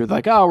Siege, with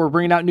like, oh, we're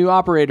bringing out new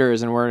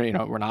operators and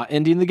we're not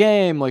ending the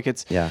game. Like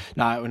it's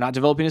we're not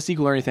developing a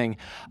sequel or anything.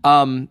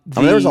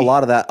 There was a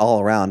lot of that all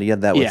around. You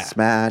had that with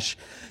Smash.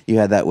 You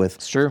had that with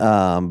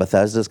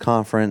Bethesda's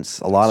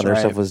conference. A lot of their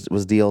stuff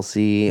was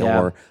DLC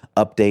or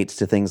updates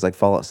to things like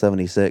Fallout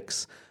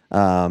 76.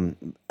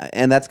 And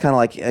that's kind of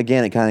like,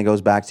 again, it kind of goes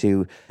back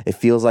to, it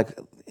feels like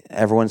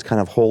everyone's kind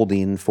of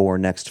holding for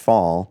next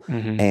fall.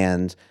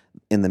 And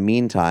in the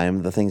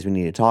meantime, the things we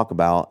need to talk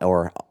about,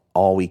 or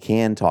all we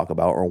can talk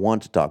about or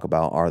want to talk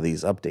about, are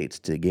these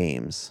updates to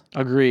games.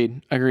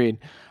 Agreed.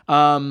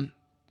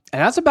 And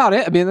that's about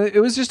it. I mean, it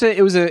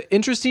was an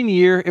interesting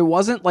year. It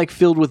wasn't like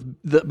filled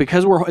with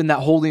because we're in that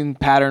holding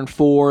pattern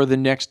for the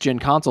next gen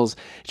consoles.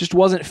 It just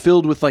wasn't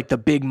filled with like the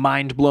big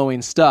mind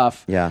blowing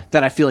stuff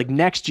that I feel like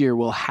next year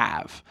will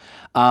have.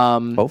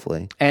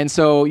 Hopefully. And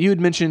so you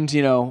had mentioned,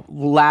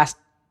 last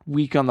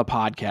week on the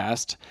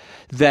podcast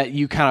that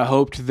you kind of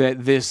hoped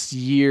that this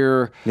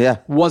year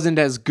wasn't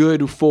as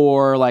good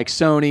for like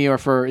Sony,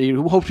 or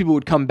you hoped people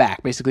would come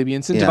back, basically be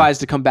incentivized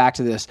to come back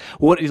to this.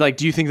 What, like,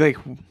 do you think like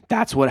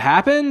that's what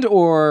happened?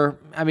 Or,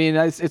 I mean,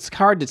 it's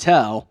hard to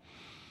tell.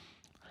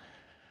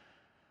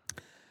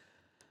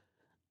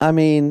 I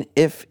mean,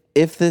 if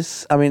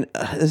this, I mean,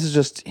 this is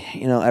just,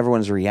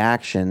 everyone's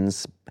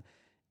reactions.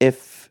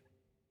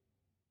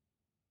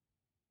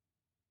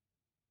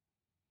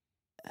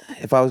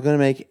 If I was going to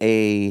make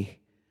a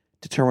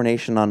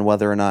determination on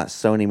whether or not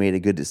Sony made a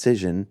good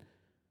decision,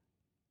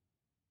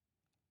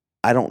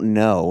 I don't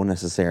know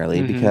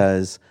necessarily,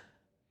 because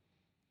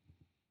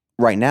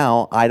right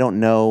now I don't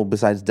know,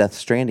 besides Death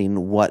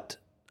Stranding, what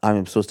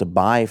I'm supposed to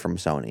buy from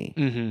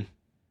Sony.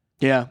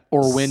 Yeah,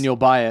 or when you'll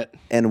buy it.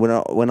 And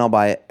when I'll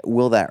buy it,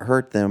 will that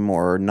hurt them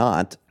or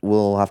not?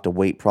 We'll have to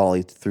wait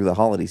probably through the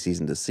holiday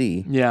season to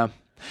see. Yeah.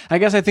 I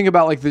guess I think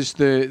about like this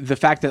the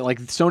fact that like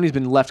Sony's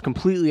been left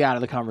completely out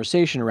of the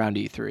conversation around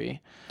E3.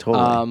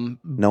 Totally.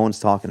 No one's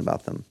talking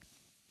about them.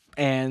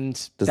 And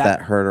does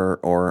that hurt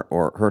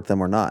or hurt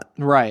them or not?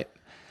 Right.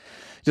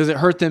 Does it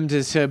hurt them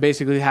to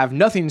basically have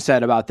nothing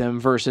said about them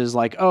versus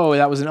like, oh,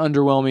 that was an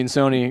underwhelming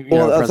Sony that's presentation?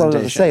 What I was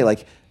going to say.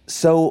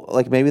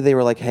 Like maybe they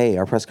were like, hey,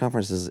 our press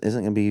conference isn't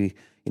going to be,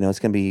 it's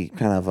going to be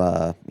kind of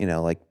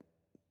like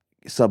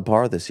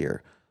subpar this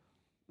year.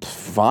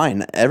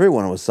 Fine,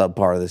 everyone was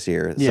subpar this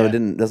year, so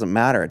it doesn't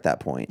matter at that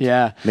point.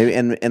 Yeah, maybe.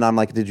 And I'm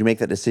like, did you make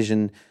that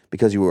decision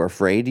because you were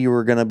afraid you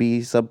were going to be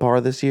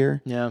subpar this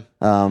year? Yeah.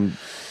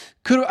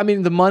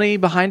 The money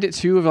behind it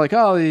too, of like,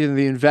 oh,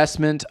 the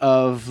investment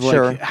of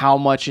like how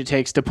much it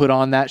takes to put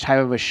on that type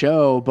of a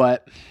show,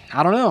 but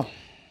I don't know.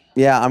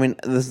 Yeah,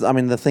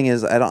 the thing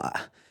is,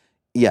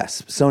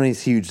 yes,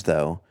 Sony's huge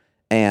though,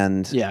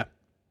 and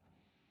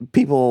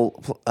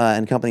people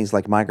and companies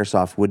like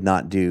Microsoft would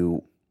not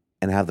do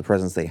and have the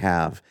presence they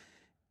have.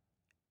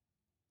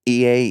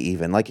 EA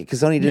even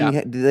because Sony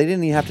didn't they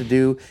didn't even have to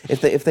do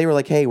if they were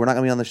like, hey, we're not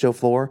going to be on the show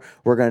floor,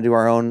 we're going to do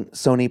our own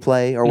Sony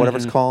Play or whatever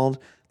it's called.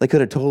 They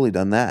could have totally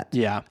done that.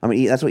 Yeah.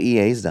 That's what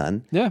EA's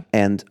done. Yeah.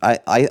 And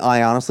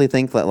I honestly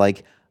think that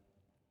like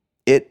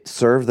it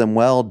served them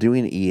well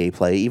doing EA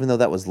Play, even though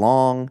that was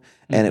long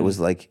and it was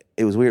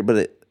weird,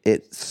 but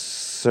it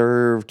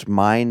served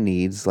my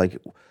needs. Like,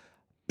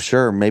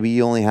 sure, maybe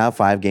you only have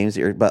 5 games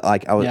a year, but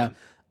like I was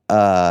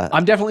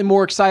I'm definitely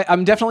more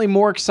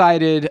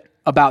excited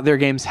about their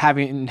games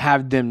having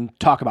them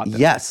talk about them.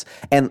 Yes.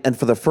 And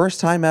for the first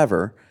time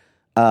ever,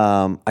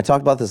 I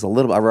talked about this a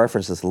little bit. I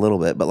referenced this a little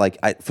bit, but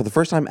for the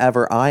first time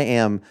ever, I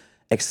am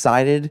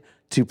excited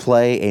to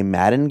play a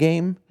Madden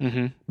game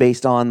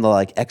based on the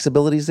like X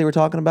abilities they were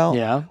talking about.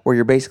 Yeah, where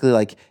you're basically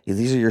like,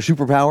 these are your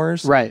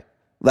superpowers. Right.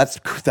 That's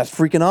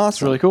freaking awesome.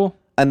 It's really cool.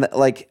 And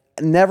like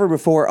never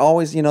before,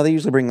 always they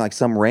usually bring like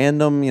some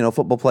random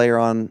football player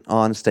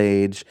on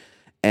stage.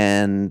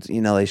 And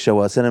they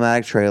show a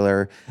cinematic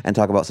trailer and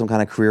talk about some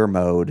kind of career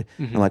mode.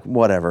 I'm like,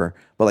 whatever.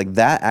 But like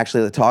that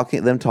actually,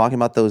 them talking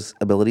about those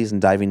abilities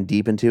and diving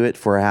deep into it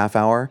for a half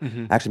hour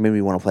actually made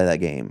me want to play that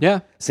game.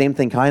 Yeah. Same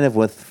thing kind of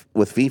with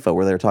FIFA,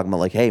 where they were talking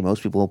about like, hey,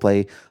 most people will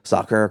play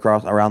soccer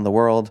around the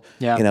world.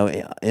 Yeah.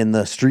 In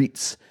the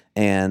streets.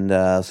 And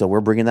so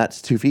we're bringing that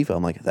to FIFA.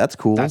 I'm like, that's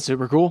cool. That's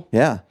super cool.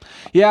 Yeah.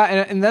 Yeah,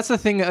 and that's the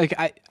thing. Like,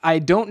 I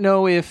don't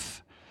know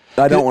if.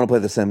 I don't want to play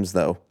The Sims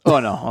though.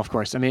 Oh no, of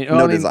course.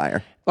 No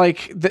desire.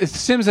 Like the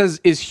Sims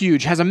is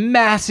huge, has a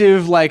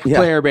massive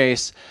player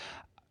base.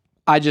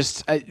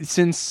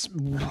 Since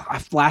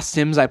last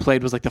Sims I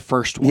played was like the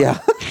first one.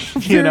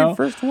 Yeah,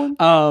 first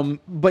one.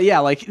 But yeah,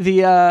 like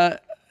the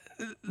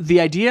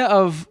idea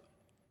of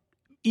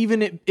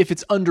even if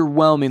it's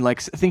underwhelming, like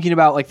thinking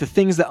about like the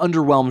things that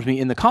underwhelmed me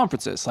in the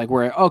conferences, like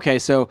where, okay,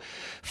 so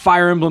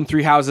Fire Emblem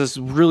Three Houses,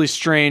 really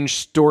strange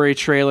story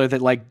trailer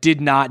that like did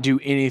not do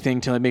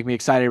anything to make me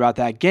excited about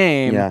that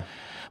game. Yeah.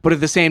 But at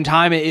the same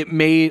time, it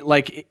made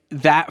like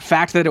that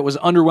fact that it was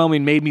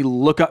underwhelming made me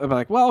look up and be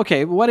like, well,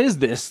 okay, what is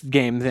this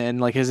game then?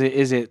 Like, is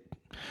it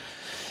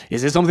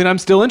something I'm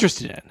still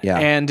interested in? Yeah.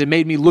 And it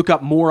made me look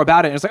up more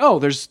about it. And it's like, oh,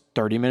 there's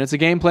 30 minutes of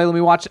gameplay. Let me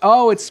watch.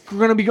 Oh, it's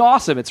going to be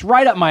awesome. It's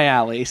right up my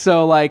alley.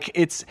 So like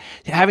it's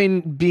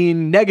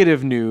being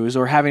negative news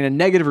or having a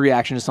negative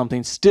reaction to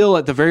something, still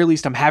at the very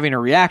least, I'm having a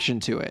reaction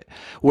to it.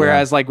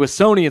 Whereas like with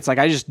Sony, it's like,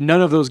 none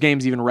of those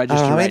games even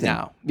register right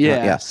now.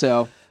 Yeah. Yeah.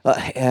 So.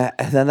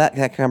 Then that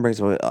kind of brings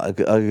up a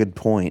good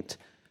point.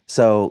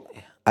 So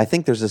I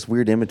think there's this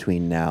weird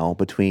in-between now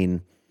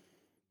between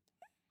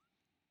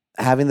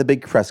having the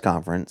big press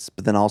conference,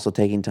 but then also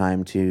taking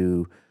time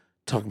to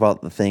talk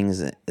about the things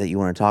that you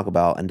want to talk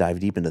about and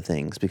dive deep into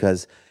things.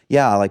 Because,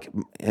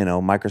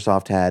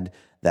 Microsoft had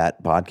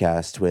that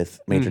podcast with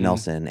Major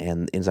Nelson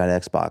and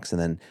Inside Xbox, and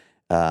then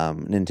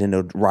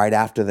Nintendo, right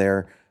after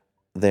their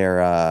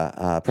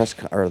press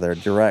or their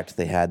direct,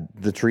 they had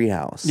the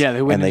Treehouse. Yeah,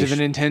 they went into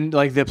the Nintendo,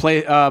 like the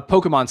play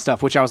Pokemon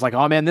stuff, which I was like,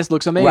 oh man, this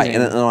looks amazing.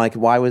 Right, and like,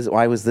 why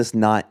was this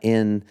not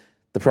in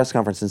the press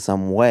conference in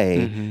some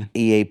way?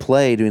 EA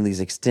Play doing these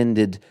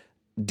extended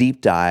deep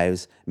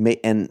dives,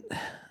 and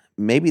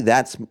maybe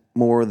that's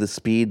more the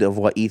speed of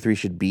what E3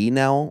 should be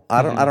now.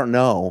 I don't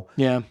know.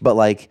 Yeah, but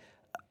like,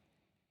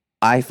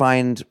 I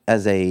find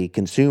as a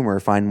consumer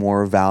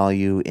more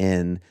value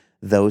in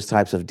those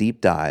types of deep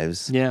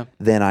dives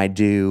than I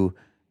do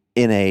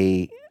in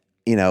a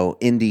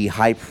indie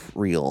hype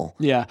reel.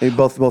 Yeah.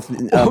 Both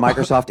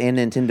Microsoft and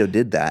Nintendo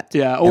did that.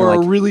 Yeah, or a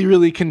really,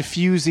 really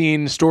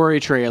confusing story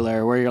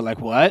trailer where you're like,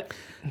 what?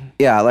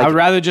 Yeah, like I would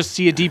rather just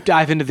see a deep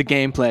dive into the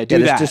gameplay.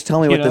 Just tell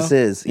me what this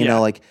is. You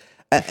know, like,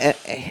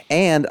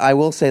 and I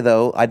will say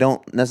though, I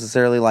don't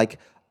necessarily like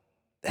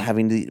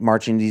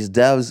marching these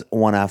devs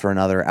one after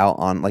another out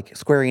on, like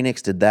Square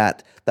Enix did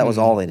that. That was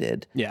all they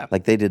did. Yeah.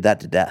 Like they did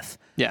that to death.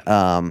 Yeah.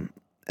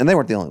 And they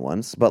weren't the only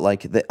ones, but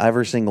like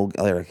every single,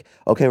 they're like,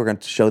 okay, we're going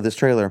to show this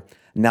trailer.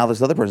 Now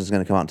this other person's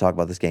going to come out and talk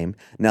about this game.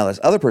 Now this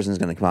other person's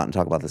going to come out and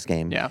talk about this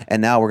game. Yeah.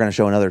 And now we're going to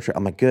show another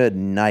I'm like, good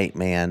night,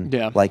 man.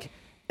 Yeah. Like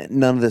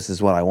none of this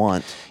is what I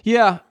want.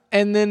 Yeah.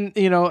 and then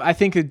I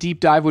think a deep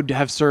dive would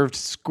have served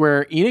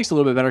Square Enix a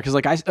little bit better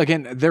because,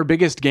 again, their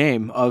biggest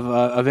game of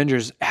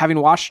Avengers. Having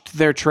watched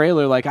their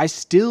trailer, I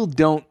still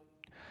don't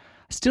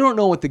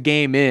know what the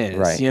game is.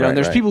 Right, and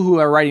there's people who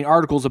are writing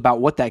articles about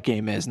what that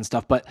game is and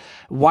stuff. But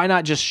why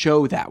not just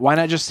show that? Why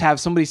not just have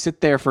somebody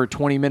sit there for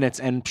 20 minutes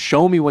and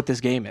show me what this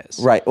game is?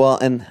 Right. Well,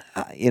 and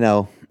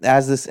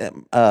as this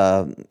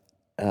on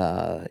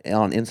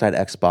Inside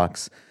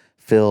Xbox,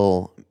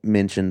 Phil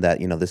mentioned that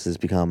this has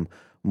become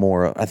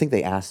more. I think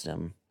they asked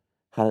him.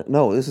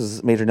 No, this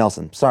is Major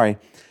Nelson. Sorry,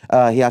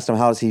 he asked him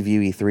how does he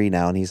view E3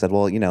 now, and he said,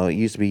 well, it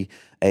used to be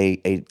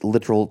a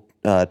literal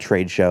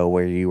trade show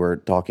where you were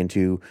talking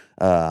to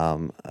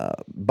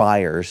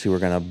buyers who were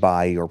going to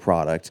buy your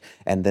product,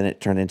 and then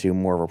it turned into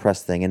more of a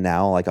press thing. And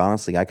now,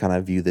 honestly, I kind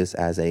of view this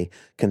as a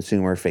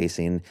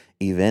consumer-facing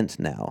event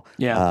now.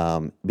 Yeah.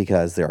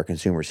 Because there are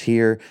consumers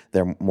here.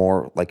 There are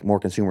more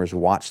consumers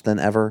watch than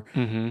ever.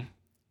 Mm-hmm.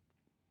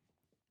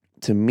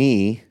 To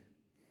me,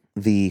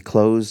 the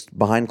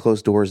behind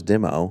closed doors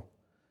demo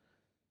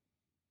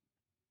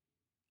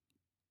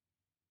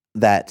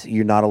that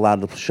you're not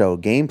allowed to show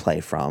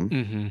gameplay from.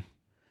 Mm-hmm.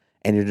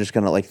 And you're just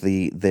gonna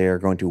they're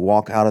going to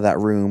walk out of that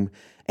room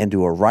and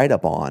do a write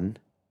up on.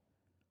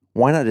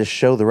 Why not just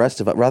show the rest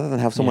of it rather than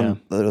have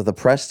someone the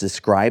press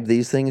describe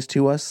these things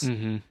to us?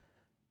 Mm-hmm.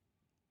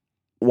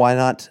 Why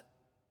not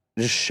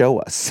just show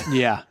us?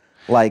 Yeah.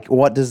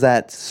 What does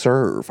that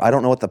serve? I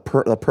don't know what the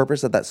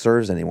purpose that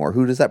serves anymore.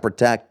 Who does that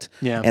protect?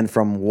 Yeah. And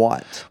from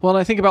what? Well, and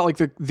I think about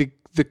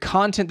the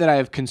content that I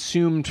have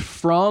consumed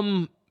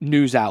from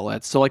news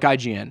outlets, so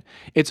IGN,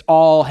 it's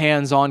all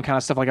hands-on kind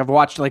of stuff. I've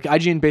watched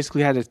IGN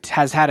basically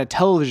has had a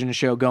television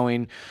show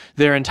going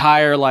their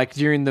entire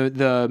during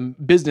the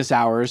business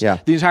hours, the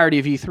entirety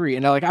of E3,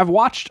 and I've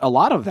watched a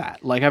lot of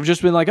that. I've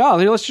just been oh,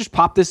 let's just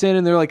pop this in,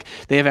 and they're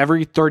they have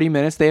every 30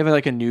 minutes they have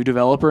a new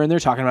developer, and they're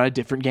talking about a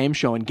different game,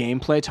 showing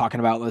gameplay, talking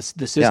about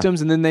the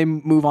systems, and then they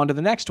move on to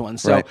the next one.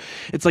 So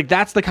it's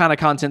that's the kind of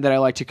content that I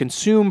like to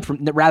consume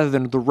rather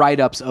than the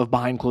write-ups of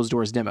behind closed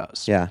doors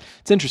demos. Yeah,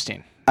 it's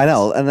interesting. I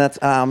know, and that's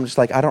I'm just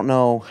I don't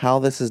know how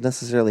this is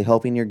necessarily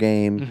helping your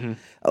game.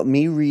 Mm-hmm.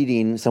 Me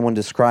reading someone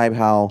describe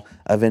how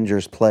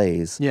Avengers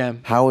plays,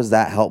 how does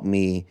that help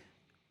me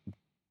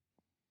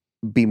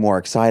be more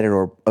excited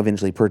or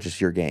eventually purchase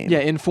your game? Yeah,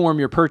 inform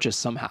your purchase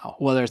somehow.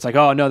 Whether it's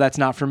oh, no, that's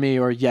not for me,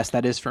 or yes,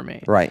 that is for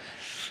me. Right.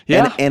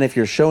 Yeah. And if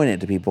you're showing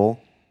it to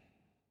people,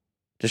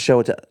 just show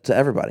it to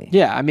everybody.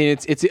 Yeah, I mean,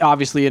 it's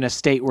obviously in a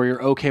state where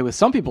you're okay with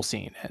some people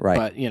seeing it. Right.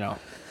 But,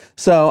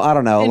 So I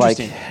don't know,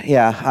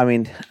 yeah. I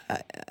mean,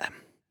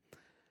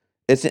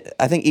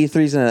 I think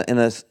E3's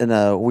in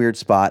a weird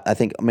spot. I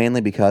think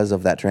mainly because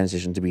of that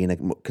transition to being a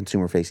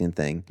consumer facing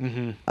thing,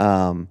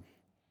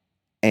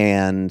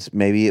 and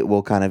maybe it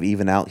will kind of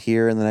even out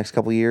here in the next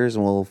couple of years,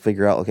 and we'll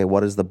figure out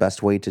what is the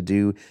best way to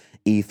do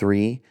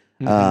E3.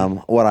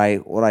 What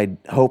I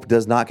hope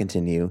does not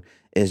continue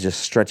is just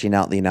stretching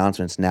out the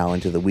announcements now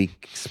into the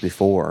weeks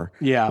before,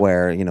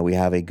 where we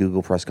have a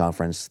Google press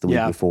conference the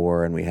week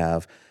before, and we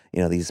have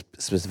these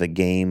specific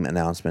game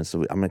announcements.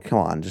 So come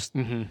on, just.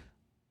 Mm-hmm.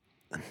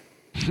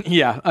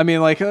 Yeah, I mean,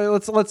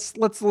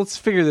 let's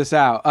figure this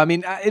out. I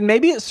mean, and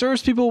maybe it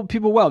serves people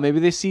well. Maybe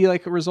they see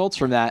results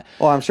from that.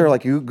 Well, I'm sure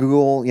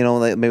Google,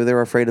 maybe they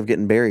were afraid of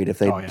getting buried if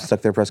they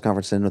stuck their press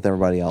conference in with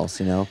everybody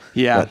else.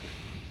 Yeah.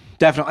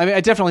 Definitely. I mean,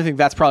 I definitely think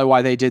that's probably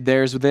why they did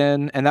theirs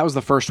and that was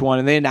the first one,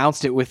 and they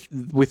announced it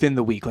within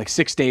the week,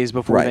 6 days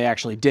before they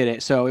actually did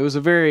it. So it was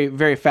a very,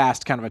 very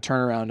fast kind of a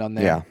turnaround on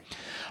there. Yeah.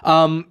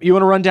 You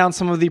want to run down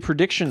some of the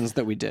predictions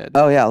that we did?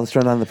 Oh yeah, let's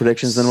run down the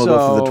predictions, then we'll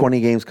go through the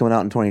 20 games coming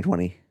out in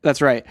 2020.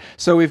 That's right.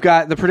 So we've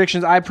got the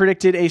predictions. I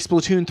predicted a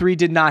Splatoon 3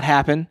 did not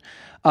happen.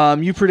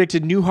 You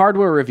predicted new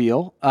hardware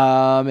reveal,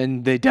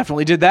 and they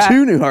definitely did that.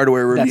 2 new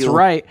hardware reveal. That's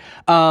right.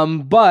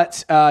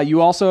 But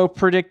you also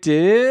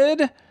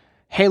predicted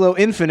Halo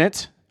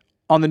Infinite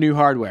on the new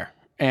hardware.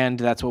 And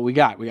that's what we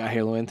got. We got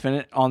Halo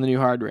Infinite on the new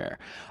hardware.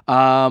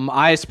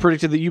 I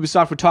predicted that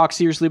Ubisoft would talk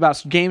seriously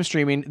about game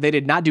streaming. They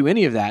did not do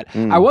any of that.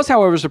 I was,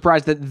 however,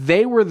 surprised that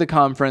they were the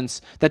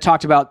conference that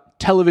talked about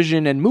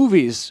television and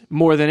movies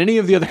more than any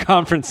of the other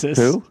conferences.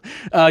 Who?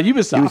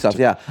 Ubisoft,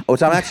 yeah.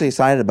 Which I'm actually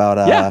excited about.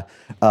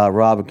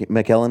 Rob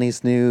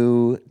McElhenney's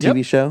new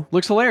TV show.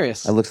 Looks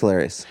hilarious. It looks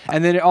hilarious.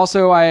 And then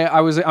also,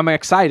 I'm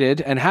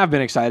excited and have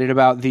been excited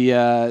about the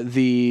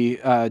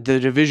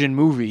Division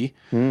movie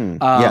on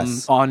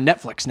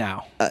Netflix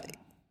now.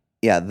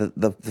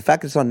 The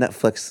fact that it's on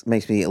Netflix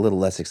makes me a little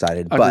less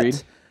excited. Agreed.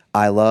 But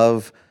I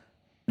love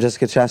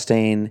Jessica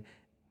Chastain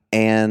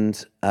and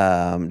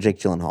Jake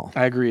Gyllenhaal.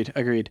 I agreed.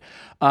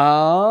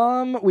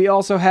 We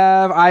also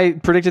I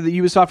predicted that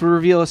Ubisoft would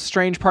reveal a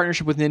strange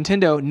partnership with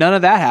Nintendo. None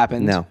of that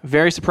happened. No.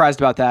 Very surprised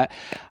about that.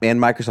 And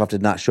Microsoft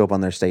did not show up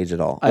on their stage at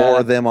all,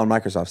 or them on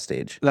Microsoft's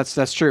stage.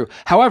 That's true.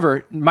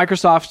 However,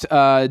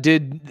 Microsoft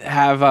did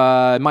have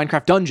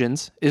Minecraft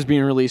Dungeons is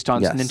being released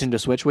on Nintendo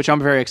Switch, which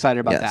I'm very excited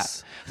about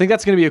that. I think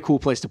that's going to be a cool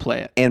place to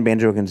play it. And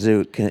Banjo and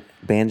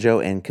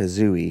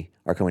Kazooie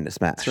are coming to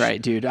Smash. That's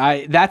right, dude.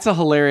 That's a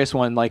hilarious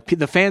one. Like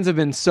the fans have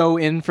been so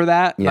in for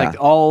that, Yeah.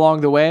 like all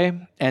along the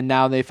way, and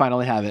now they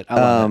finally have it. I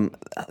love it.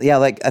 Yeah,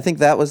 like I think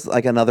that was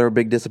like another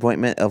big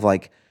disappointment of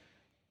like,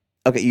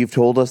 okay, you've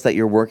told us that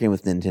you're working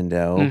with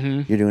Nintendo.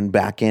 Mm-hmm. You're doing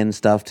back end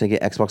stuff to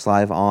get Xbox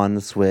Live on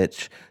the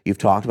Switch. You've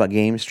talked about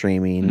game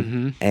streaming,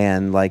 Mm-hmm.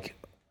 and like,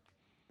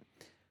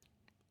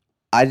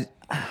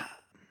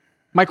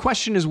 My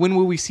question is, when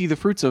will we see the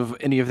fruits of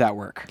any of that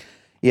work?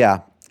 yeah,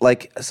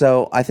 like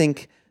so. I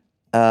think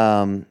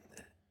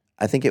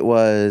it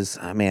was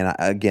man.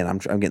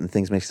 I'm getting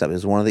things mixed up. It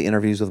was one of the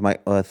interviews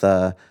with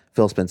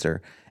Phil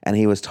Spencer, and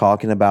he was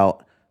talking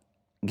about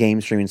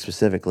game streaming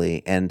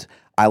specifically, and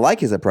I like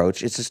his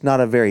approach. It's just not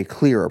a very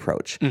clear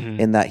approach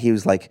in that he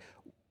was like,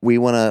 we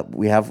have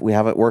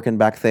it working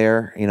back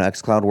there,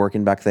 xCloud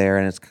working back there,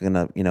 and it's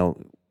gonna,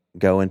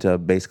 go into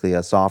basically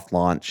a soft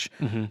launch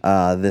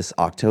this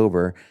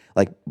October.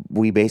 Like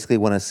we basically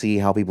want to see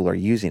how people are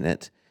using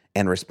it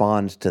and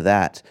respond to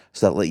that,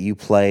 so that let you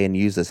play and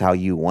use this how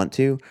you want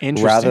to,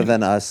 rather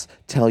than us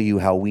tell you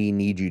how we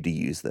need you to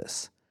use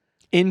this.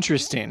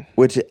 Interesting.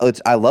 Which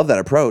I love that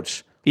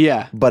approach.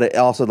 Yeah. But it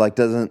also like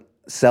doesn't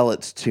sell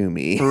it to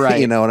me.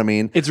 Right. You know what I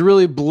mean? It's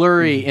really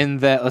blurry in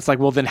that it's like,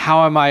 well, then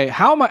how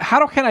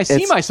can I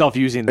see myself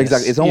using this?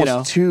 Exactly. It's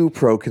almost too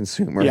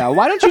pro-consumer. Yeah.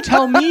 Why don't you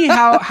tell me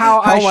how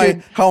how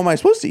am I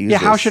supposed to use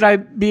this? How should I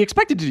be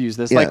expected to use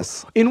this?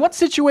 Yes. Like, in what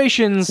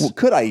situations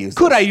could I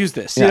use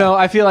this? Yeah.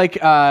 I feel like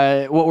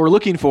what we're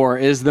looking for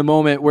is the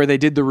moment where they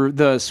did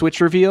the Switch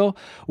reveal,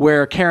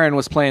 where Karen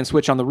was playing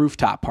Switch on the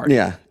rooftop party.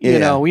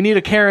 Yeah. We need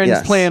a Karen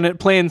playing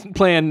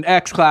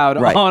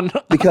xCloud on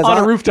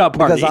a rooftop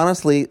party. Because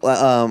honestly,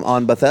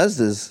 on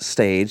Bethesda's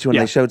stage, when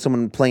they showed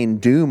someone playing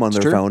Doom on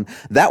their phone,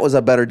 that was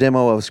a better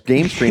demo of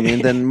game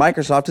streaming than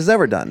Microsoft has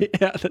ever done.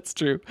 Yeah, that's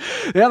true.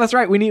 Yeah, that's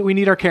right. We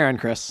need our Karen,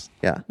 Chris.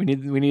 Yeah, we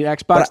need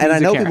Xbox. And I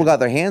know people got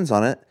their hands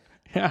on it.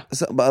 Yeah.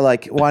 So, but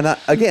like, why not?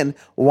 Again,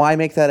 why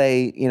make that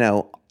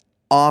a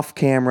off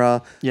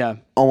camera? Yeah.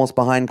 Almost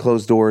behind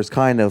closed doors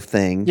kind of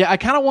thing. Yeah, I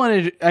kind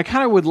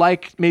of would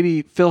like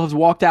maybe Phil has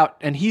walked out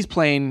and he's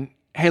playing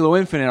Halo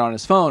Infinite on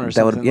his phone or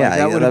something.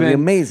 That'd be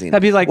amazing.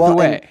 That'd be like the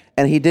way.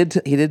 And he did,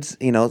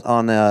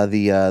 on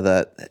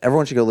the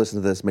everyone should go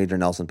listen to this Major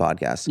Nelson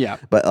podcast. Yeah.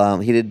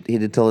 But he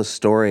did tell his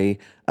story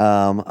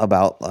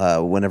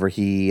about whenever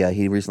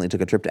he recently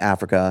took a trip to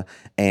Africa,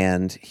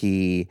 and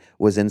he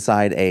was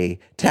inside a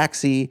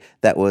taxi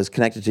that was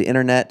connected to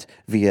internet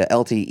via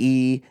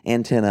LTE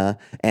antenna,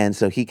 and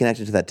so he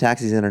connected to that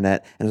taxi's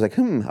internet and was like,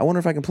 I wonder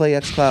if I can play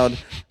xCloud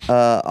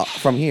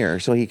from here.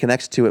 So he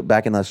connects to it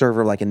back in the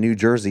server like in New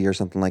Jersey or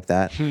something like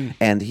that,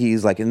 and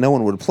he's like, and no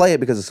one would play it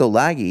because it's so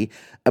laggy.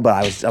 But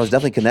I was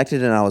definitely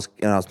connected and I was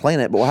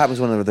playing it. But what happens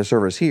whenever the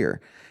server's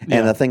here? Yeah.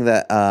 And the thing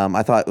that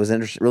I thought was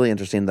really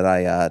interesting that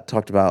I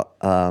talked about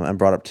and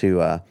brought up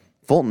to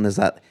Fulton is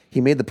that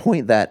he made the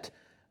point that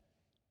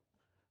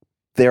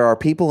there are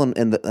people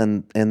in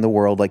the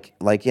world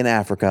like in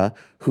Africa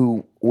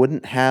who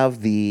wouldn't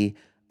have the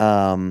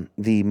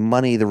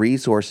money, the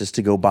resources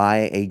to go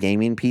buy a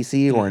gaming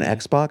PC or an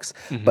Xbox.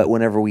 But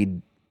whenever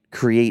we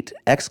create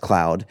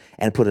xCloud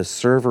and put a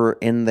server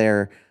in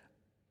their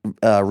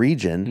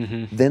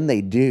region, then they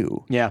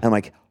do. Yeah. I'm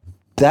like,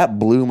 that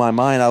blew my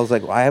mind. I was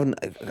like,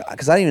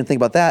 because I didn't even think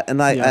about that. And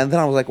then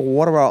I was like, well,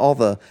 what about all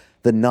the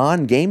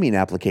non-gaming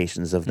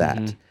applications of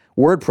that?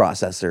 Word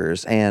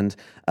processors and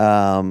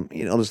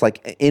just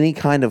like any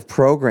kind of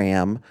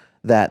program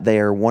that they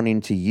are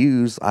wanting to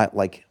use. I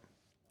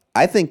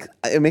think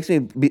it makes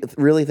me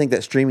really think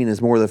that streaming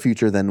is more the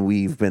future than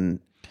we've been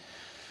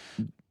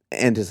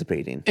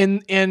anticipating.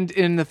 And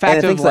in the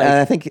fact and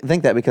I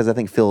think that because I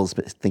think Phil's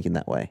thinking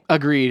that way.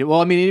 Agreed.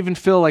 Well, I mean, even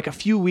Phil, like a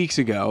few weeks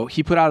ago,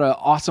 he put out an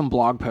awesome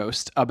blog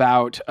post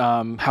about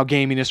how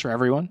gaming is for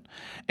everyone,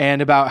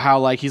 and about how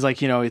like he's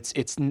like,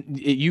 it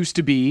used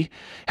to be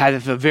had a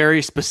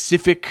very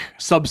specific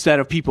subset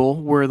of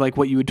people were like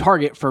what you would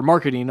target for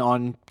marketing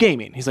on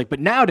gaming. He's like,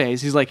 but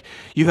nowadays he's like,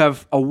 you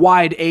have a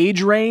wide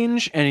age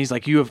range, and he's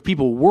like, you have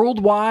people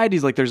worldwide.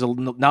 He's like, there's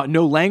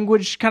no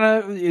language kind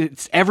of,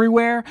 it's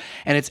everywhere,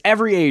 and it's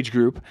every age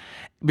group,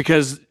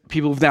 because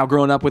people have now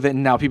grown up with it,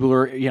 and now people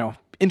are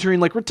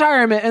entering like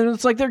retirement, and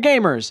it's like they're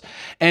gamers.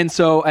 And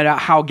so, and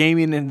how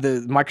gaming and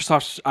the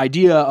Microsoft's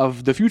idea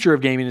of the future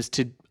of gaming is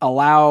to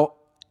allow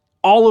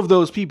all of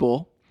those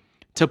people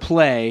to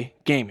play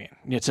gaming,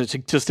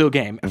 to still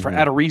game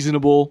at a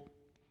reasonable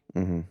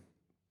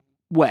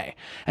way.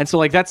 And so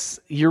like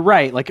you're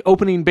right, like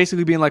opening,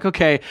 basically being like,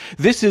 okay,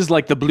 this is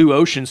like the blue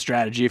ocean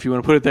strategy, if you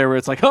want to put it there, where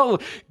it's like, oh,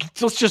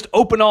 let's just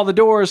open all the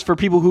doors for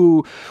people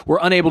who were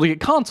unable to get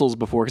consoles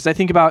before. Because I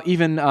think about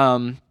even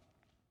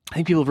I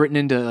think people have written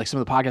into like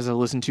some of the podcasts I've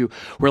listened to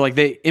where like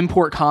they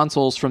import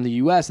consoles from the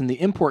US, and the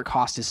import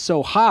cost is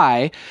so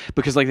high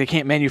because like they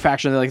can't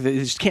manufacture them, like they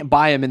just can't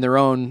buy them in their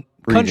own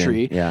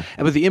country. Yeah.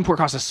 But the import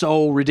cost is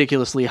so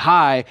ridiculously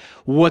high.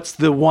 What's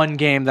the one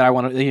game that I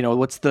want to,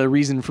 what's the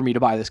reason for me to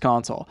buy this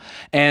console?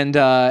 And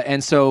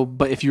so,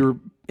 but if you're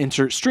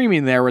insert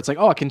streaming there where it's like,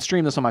 oh, I can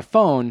stream this on my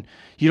phone.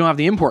 You don't have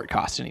the import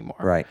cost anymore.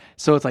 Right.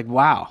 So it's like,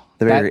 wow.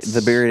 The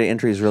barrier to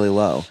entry is really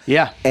low.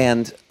 Yeah.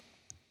 And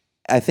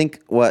I think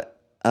what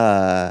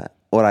I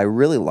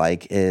really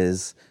like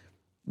is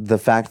the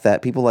fact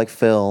that people like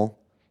Phil,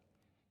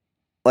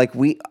 like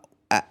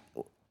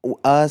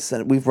us,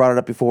 and we've brought it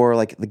up before,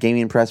 like the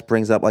gaming press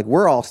brings up, like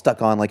we're all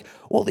stuck on like,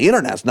 well, the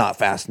internet's not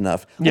fast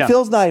enough. Well, Yeah.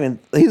 Phil's he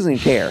doesn't even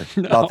care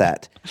about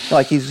that.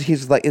 Like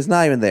he's like, it's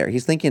not even there.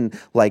 He's thinking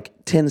like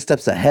 10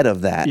 steps ahead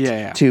of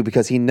that too,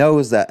 because he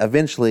knows that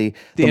eventually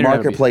the internet will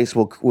be marketplace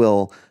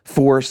will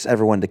force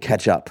everyone to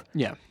catch up.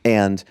 Yeah.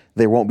 And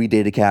there won't be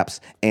data caps,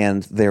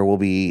 and there will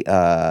be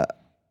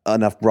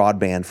enough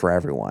broadband for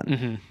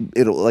everyone.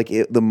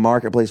 The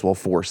marketplace will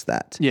force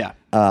that. Yeah.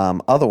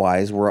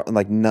 Otherwise, we're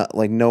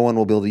no one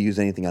will be able to use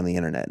anything on the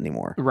internet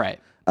anymore. Right.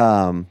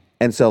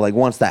 And so like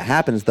once that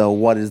happens, though,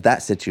 what is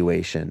that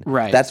situation?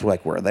 Right. That's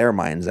like where their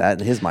mind's at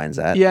and his mind's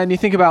at. Yeah, and you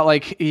think about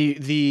like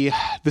the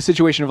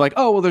situation of like,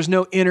 oh, well, there's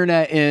no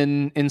internet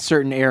in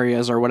certain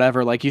areas or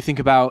whatever. Like you think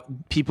about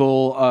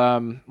people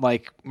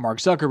like Mark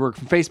Zuckerberg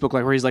from Facebook,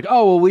 like where he's like,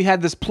 oh, well, we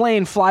had this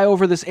plane fly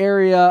over this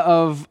area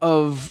of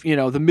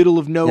the middle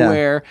of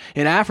nowhere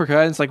in Africa,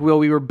 and it's like, well,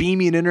 we were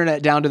beaming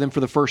internet down to them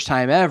for the first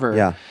time ever.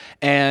 Yeah.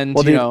 And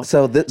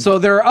so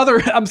there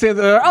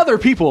are other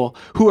people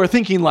who are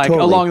thinking like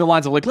along the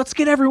lines of like, let's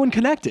get everyone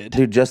connected.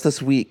 Dude, just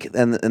this week,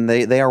 and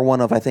they are one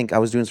of, I think I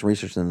was doing some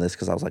research into this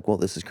because I was like, well,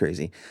 this is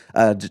crazy.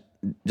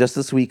 Just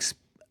this week's,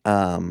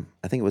 I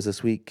think it was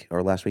this week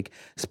or last week,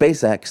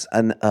 SpaceX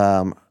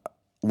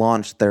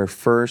launched their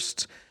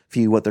first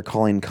few what they're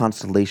calling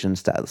constellation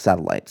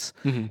satellites.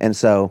 And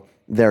so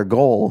their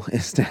goal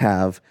is to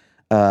have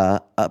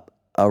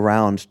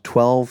around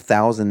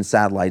 12,000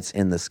 satellites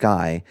in the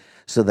sky,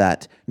 so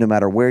that no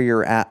matter where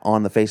you're at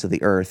on the face of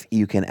the earth,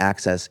 you can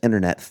access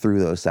internet through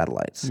those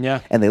satellites.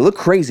 Yeah. And they look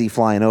crazy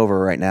flying over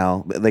right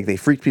now. Like they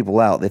freaked people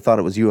out. They thought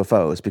it was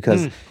UFOs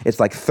because it's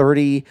like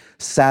 30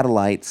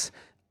 satellites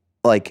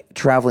like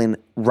traveling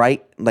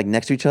right like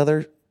next to each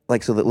other.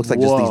 Like, so that it looks like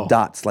just these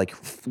dots like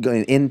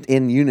going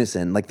in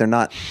unison. Like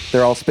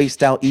they're all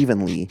spaced out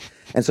evenly.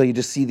 And so you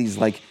just see these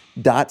like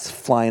dots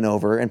flying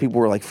over, and people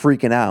were like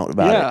freaking out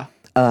about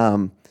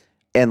it.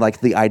 And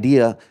like the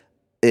idea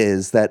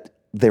is that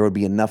there would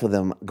be enough of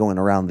them going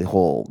around the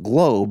whole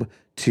globe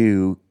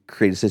to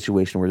create a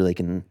situation where they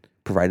can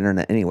provide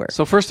internet anywhere.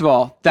 So first of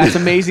all, that's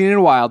amazing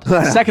and wild.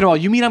 Second of all,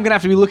 you mean I'm gonna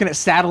have to be looking at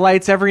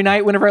satellites every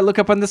night whenever I look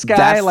up in the sky?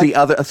 That's the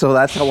other. So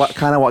that's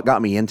what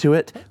got me into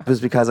it, was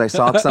because I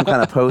saw some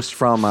kind of post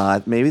from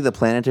maybe the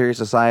Planetary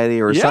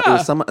Society or it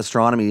was some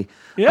astronomy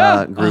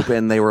group,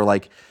 and they were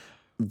like,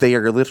 they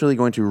are literally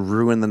going to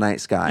ruin the night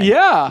sky.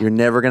 Yeah. You're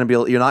not going to be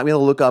able to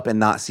look up and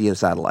not see a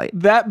satellite.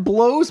 That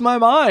blows my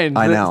mind.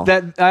 I know.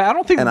 That I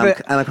don't think and I'm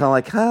kind of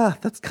like,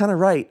 that's kind of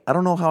right. I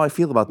don't know how I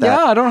feel about that.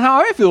 Yeah, I don't know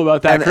how I feel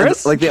about that,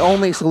 Chris. And, like the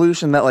only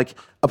solution that like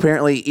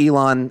apparently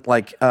Elon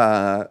like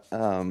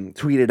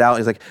tweeted out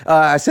is like,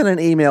 I sent an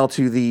email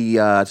to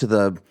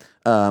the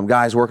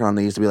guys working on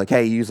these to be like,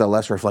 hey, use a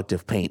less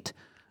reflective paint.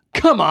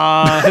 Come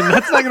on,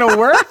 that's not going to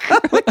work.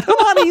 Like, come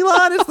on,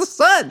 Elon, it's the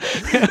sun.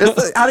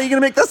 How are you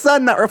going to make the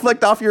sun not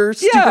reflect off your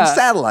stupid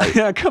satellite?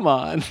 Yeah, come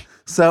on.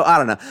 So I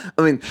don't know.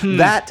 I mean,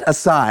 that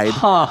aside,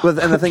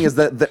 and the thing is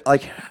that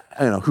like,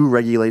 I don't know who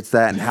regulates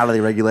that and how do they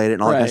regulate it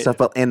and all that kind of stuff.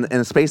 But and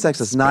SpaceX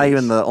is not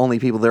even the only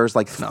people. There's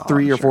like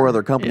 3 or 4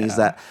 other companies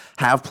that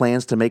have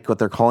plans to make what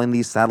they're calling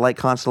these satellite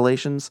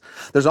constellations.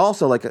 There's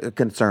also like a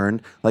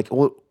concern, like,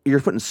 well,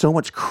 you're putting so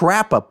much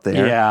crap up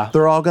there. Yeah,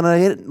 they're all gonna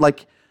hit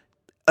like.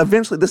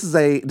 Eventually, this is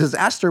a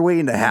disaster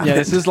waiting to happen. Yeah,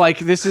 this is like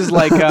this is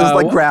like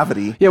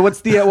Gravity. Yeah,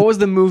 what was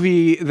the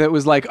movie that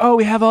was like, oh,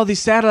 we have all these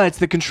satellites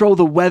that control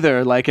the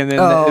weather, like, and then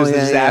it was the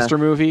disaster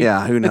movie.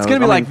 Yeah, who knows? It's gonna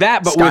be like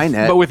that, but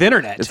Skynet, with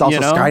internet. It's also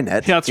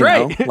Skynet. Yeah, that's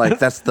right. Like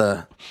that's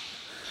the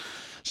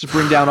just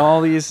bring down all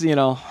these.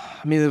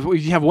 I mean,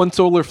 you have one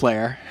solar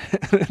flare.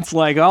 It's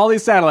like all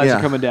these satellites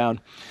are coming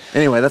down.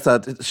 Anyway, that's a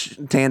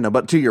tandem.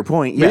 But to your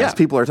point, yes,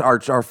 people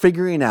are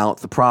figuring out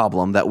the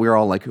problem that we're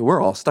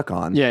all stuck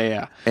on.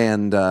 Yeah.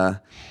 And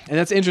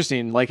that's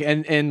interesting. Like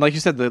and like you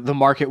said, the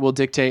market will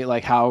dictate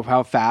like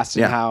how fast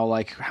and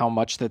how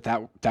much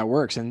that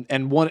works.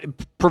 And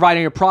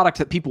providing a product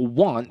that people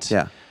want.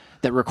 Yeah.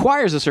 That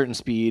requires a certain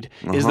speed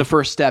is the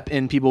first step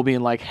in people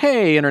being like,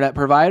 hey, internet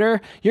provider,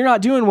 you're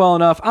not doing well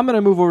enough. I'm going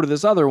to move over to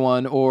this other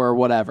one or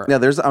whatever. Yeah,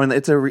 it's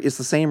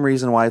the same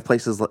reason why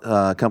places,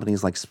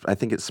 companies like, I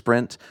think it's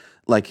Sprint,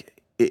 like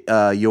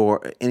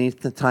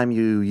anytime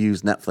you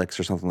use Netflix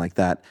or something like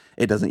that,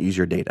 it doesn't use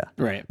your data.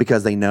 Right.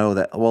 Because they know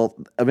that, well,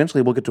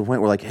 eventually we'll get to a point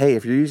where like, hey,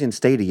 if you're using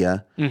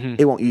Stadia,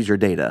 it won't use your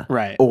data.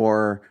 Right.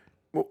 Or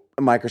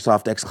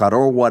Microsoft xCloud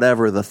or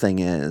whatever the thing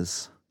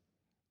is.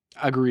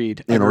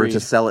 Agreed. In order to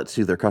sell it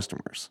to their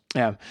customers.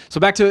 Yeah. So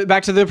back to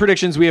the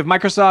predictions. We have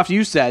Microsoft.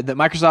 You said that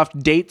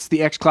Microsoft dates the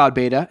xCloud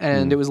beta,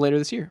 and it was later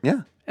this year.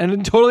 Yeah.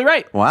 And totally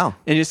right. Wow.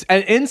 And just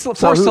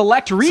for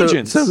select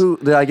regions. So who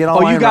did I get all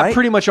mine right? Oh, you got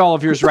pretty much all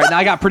of yours right. Now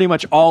I got pretty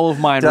much all of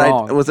mine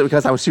wrong. Was it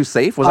because I was too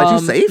safe? Was I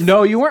too safe?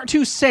 No, you weren't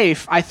too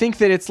safe. I think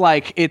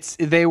that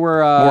they were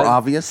more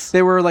obvious.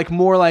 They were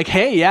more like,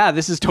 hey, yeah,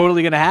 this is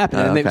totally going to happen,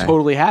 and it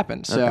totally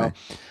happened. So. Okay.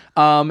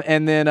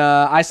 And then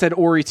I said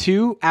Ori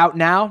 2 out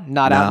now,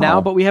 not out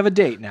now, but we have a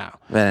date now.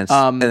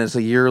 And it's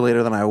a year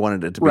later than I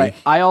wanted it to be. Right.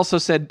 I also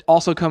said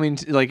coming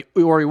to,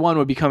 Ori 1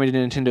 would be coming to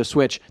Nintendo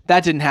Switch.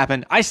 That didn't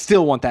happen. I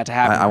still want that to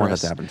happen. I want that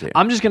to happen too.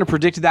 I'm just going to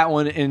predict that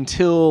one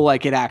until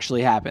it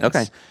actually happens.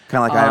 Okay.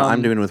 Kind of like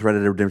I'm doing with Red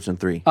Dead Redemption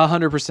 3.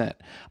 100%.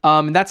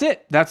 And that's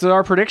it. That's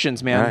our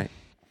predictions, man.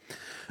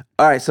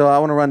 All right, so I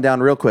want to run down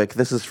real quick.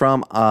 This is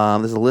from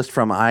this is a list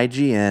from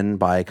IGN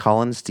by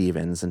Colin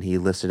Stevens, and he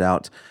listed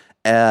out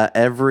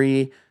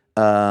every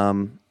blah,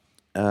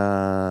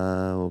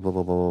 blah,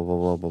 blah, blah,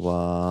 blah,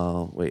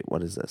 blah. Wait,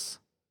 what is this?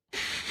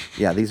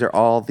 Yeah, these are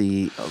all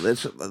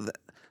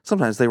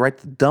sometimes they write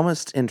the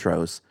dumbest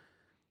intros.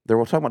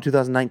 We'll talk about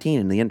 2019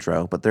 in the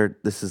intro, but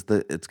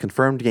it's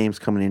confirmed games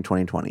coming in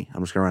 2020.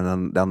 I'm just going to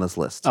run down this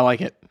list. I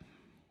like it.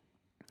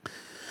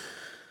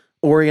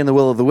 Ori and the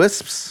Will of the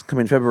Wisps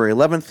coming February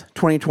 11th,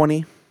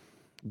 2020.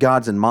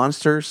 Gods and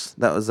Monsters.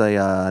 That was a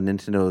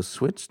Nintendo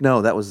Switch.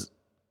 No, that was.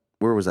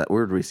 Where was that?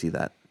 Where did we see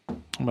that?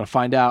 I'm going to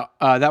find out.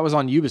 That was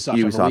on Ubisoft,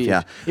 I believe.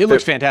 Yeah. It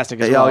looks fantastic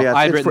as well. Oh, yeah.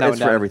 I had written that one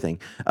down. For everything.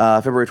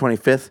 February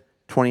 25th,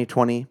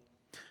 2020.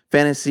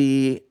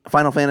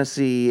 Final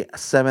Fantasy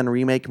VII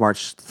Remake,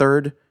 March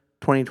 3rd,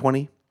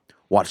 2020.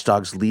 Watch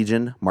Dogs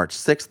Legion, March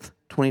 6th,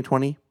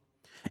 2020.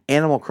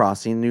 Animal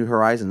Crossing New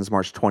Horizons,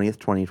 March 20th,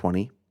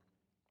 2020.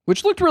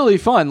 Which looked really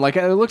fun.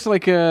 It looks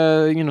like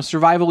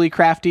survivally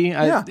crafty.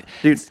 Yeah,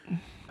 dude.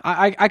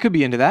 I could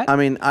be into that. I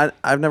mean,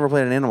 I've never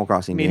played an Animal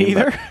Crossing game. Me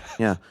neither.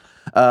 Yeah.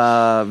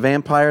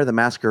 Vampire the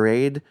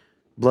Masquerade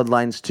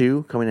Bloodlines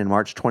 2 coming in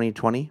March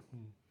 2020.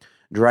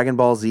 Dragon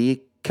Ball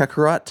Z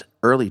Kakarot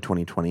early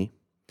 2020.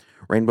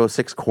 Rainbow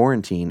Six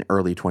Quarantine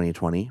early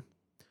 2020.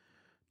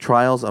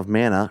 Trials of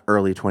Mana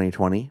early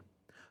 2020.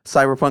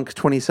 Cyberpunk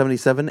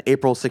 2077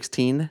 April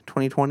 16,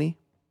 2020.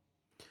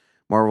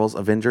 Marvel's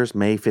Avengers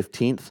May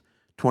 15th,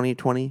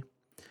 2020.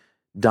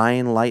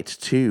 Dying Light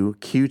 2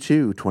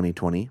 Q2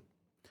 2020.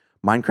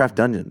 Minecraft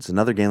Dungeons,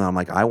 another game that I'm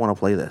like, I want to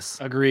play this.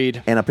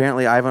 Agreed. And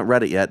apparently I haven't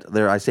read it yet.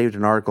 I saved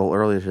an article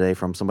earlier today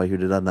from somebody who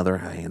did another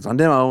hands-on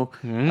demo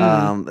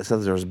that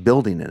says there's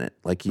building in it.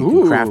 Like you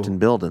can craft and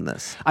build in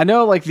this. I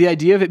know, the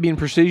idea of it being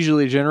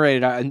procedurally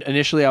generated,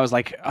 initially I was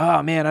like,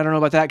 oh man, I don't know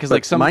about that. Because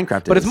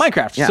Minecraft But it's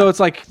Minecraft. Yeah. So it's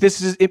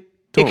it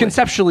Totally. It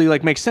conceptually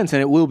makes sense,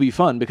 and it will be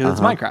fun because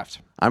it's Minecraft.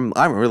 I'm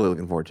really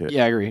looking forward to it.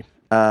 Yeah, I agree.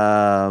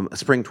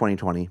 Spring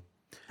 2020.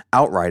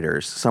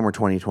 Outriders, Summer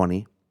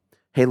 2020.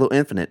 Halo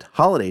Infinite,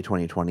 Holiday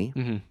 2020.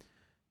 Mm-hmm.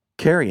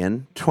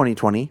 Carrion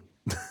 2020.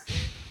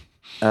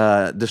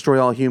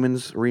 Destroy All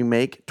Humans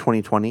Remake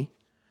 2020.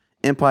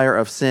 Empire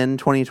of Sin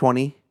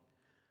 2020.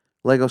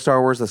 Lego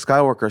Star Wars The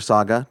Skywalker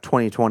Saga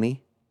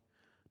 2020.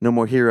 No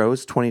More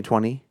Heroes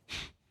 2020.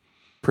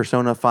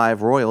 Persona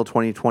 5 Royal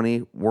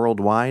 2020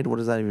 worldwide. What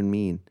does that even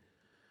mean?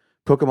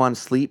 Pokemon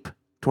Sleep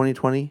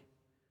 2020.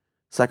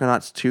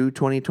 Psychonauts 2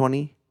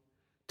 2020.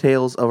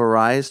 Tales of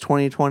Arise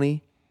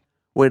 2020.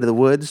 Way to the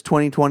Woods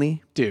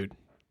 2020. Dude,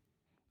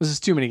 this is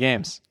too many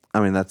games. I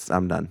mean,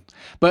 I'm done.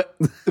 But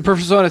the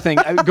Persona thing,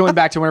 going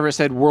back to whenever it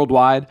said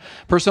worldwide,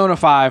 Persona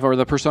 5 or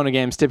the Persona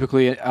games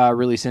typically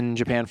release in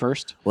Japan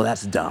first. Well,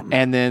 that's dumb.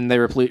 And then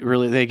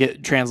they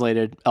get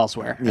translated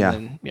elsewhere. Yeah.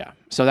 And then,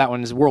 so that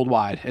one is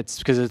worldwide. It's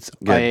because it's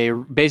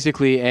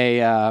basically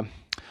a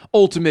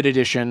Ultimate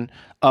Edition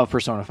of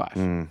Persona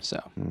 5. So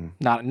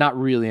not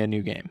really a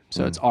new game.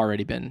 So it's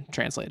already been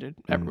translated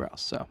everywhere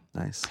else. So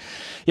nice.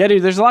 Yeah,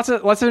 dude, there's lots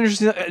of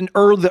interesting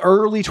the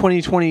early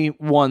 2020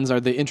 ones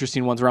are the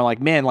interesting ones where I'm like,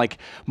 man,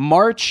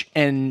 March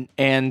and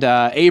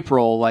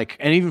April,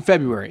 and even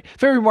February,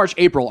 March,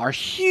 April are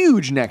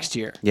huge next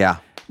year. Yeah.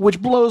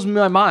 Which blows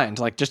my mind,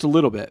 just a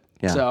little bit.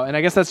 Yeah. So, and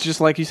I guess that's just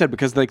like you said,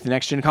 because the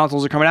next gen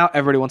consoles are coming out,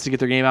 everybody wants to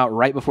get their game out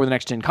right before the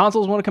next gen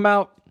consoles want to come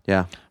out.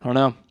 Yeah. I don't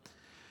know.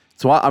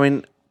 So I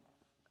mean,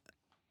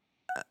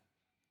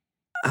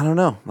 I don't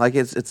know.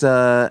 It's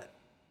a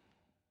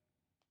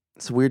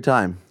weird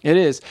time. It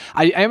is.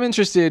 I am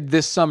interested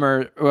this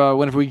summer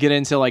whenever we get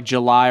into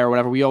July or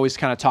whatever. We always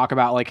kind of talk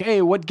about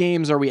hey, what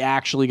games are we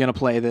actually going to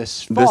play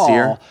this fall? This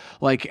year?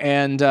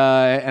 And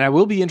I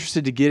will be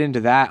interested to get into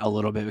that a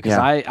little bit because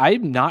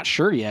I'm not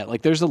sure yet.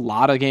 There's a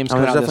lot of games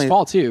coming out this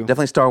fall too.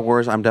 Definitely Star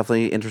Wars. I'm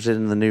definitely interested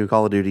in the new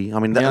Call of Duty. I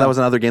mean, that was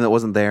another game that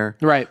wasn't there.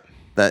 Right.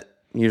 That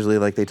usually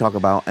they talk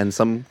about in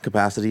some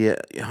capacity.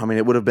 I mean,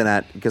 it would have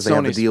been because they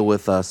have to deal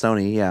with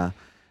Sony. Yeah.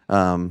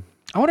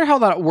 I wonder how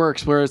that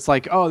works where it's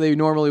they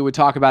normally would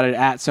talk about it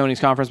at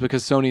Sony's conference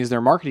because Sony is their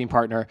marketing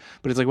partner,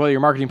 but it's your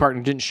marketing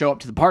partner didn't show up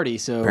to the party,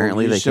 so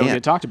apparently they don't can't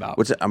get talked about.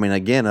 Which, I mean,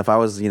 again, if I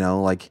was,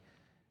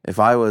 if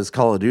I was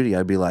Call of Duty,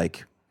 I'd be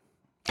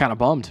kind of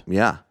bummed.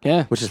 Yeah.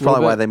 Yeah. Which is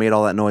probably why they made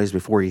all that noise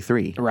before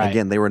E3. Right.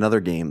 Again, they were another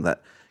game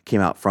that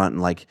came out front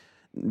and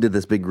did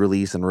this big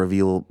release and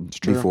reveal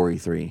before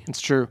E3. It's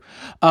true.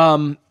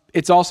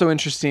 It's also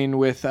interesting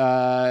with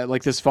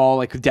like this fall,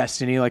 like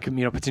Destiny, like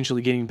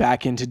potentially getting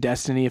back into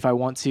Destiny if I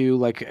want to,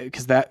 like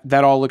because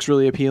that all looks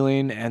really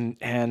appealing,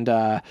 and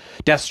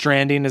Death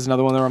Stranding is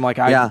another one where I'm like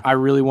I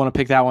really want to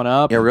pick that one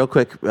up. Yeah, real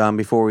quick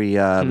before we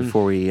end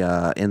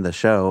the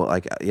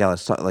show,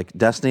 let's talk. Like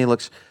Destiny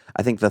looks.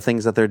 I think the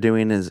things that they're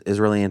doing is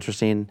really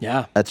interesting.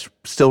 Yeah, it's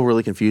still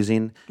really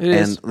confusing. It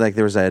is. Like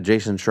there was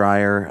Jason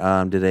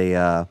Schreier did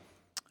a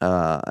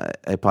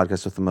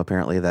podcast with him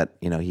apparently that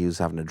he was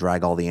having to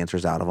drag all the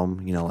answers out of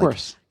him. Of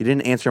course, you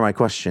didn't answer my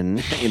question.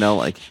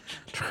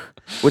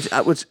 Which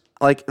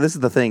like this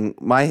is the thing.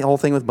 My whole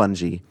thing with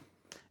Bungie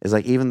is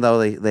like even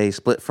though they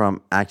split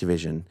from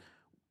Activision,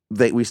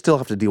 we still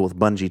have to deal with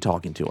Bungie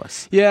talking to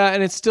us. Yeah,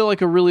 and it's still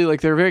like a really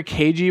like they're very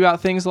cagey about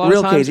things a lot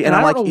of times. Cagey, and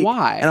I don't know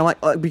why. And I'm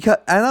like because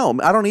I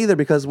don't either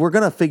because we're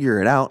gonna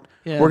figure it out.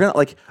 Yeah. We're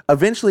gonna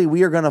eventually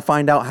we are gonna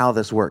find out how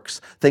this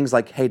works. Things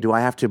like, hey, do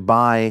I have to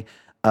buy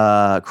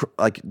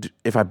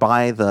if I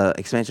buy the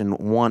expansion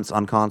once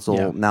on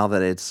console, now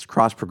that it's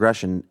cross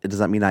progression, does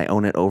that mean I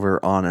own it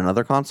over on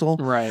another console?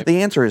 Right.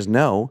 The answer is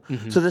no.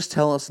 Mm-hmm. So just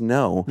tell us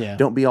no. Yeah.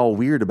 Don't be all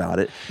weird about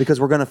it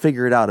because we're going to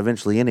figure it out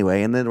eventually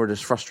anyway. And then we're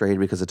just frustrated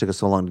because it took us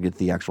so long to get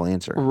the actual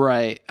answer.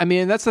 Right. I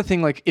mean, that's the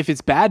thing. Like, if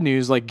it's bad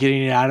news, like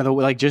getting it out of the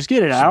way, like just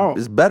get it out.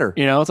 It's better.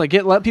 It's like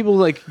let people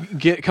like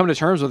come to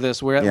terms with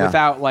this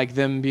without like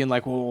them being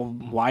like, well,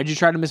 why'd you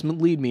try to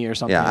mislead me or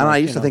something? Yeah. And I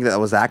used to think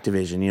that was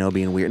Activision,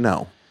 being weird.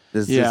 No.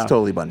 It's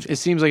totally Bungie. It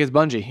seems like it's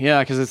Bungie,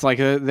 because it's like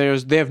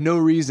they have no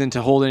reason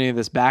to hold any of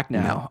this back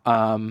now,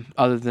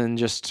 other than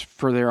just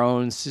for their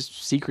own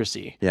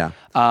secrecy. Yeah,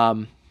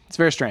 it's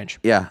very strange.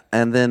 Yeah,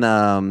 and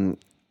then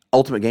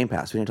Ultimate Game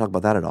Pass. We didn't talk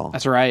about that at all.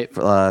 That's right.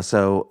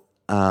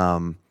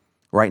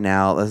 Right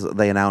now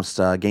they announced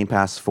Game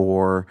Pass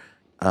for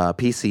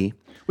PC.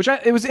 Which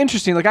it was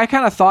interesting. Like I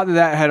kind of thought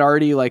that had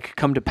already like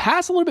come to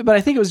pass a little bit, but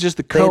I think it was just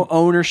the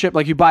co-ownership.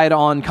 Like you buy it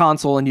on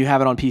console and you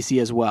have it on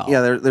PC as well.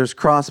 Yeah, there's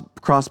cross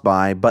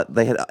buy, but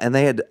they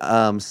had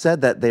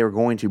said that they were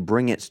going to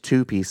bring it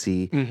to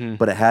PC,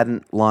 but it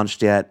hadn't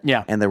launched yet.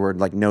 Yeah, and there were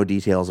like no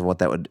details of what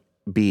that would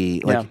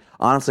be. Like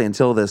honestly,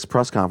 until this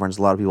press conference,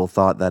 a lot of people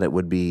thought that it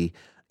would be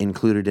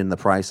included in the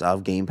price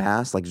of Game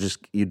Pass. Like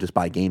you just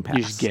buy Game Pass.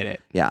 You just get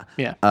it. Yeah.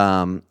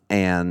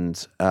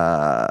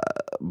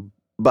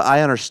 But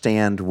I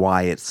understand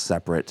why it's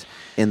separate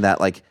in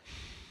that, like,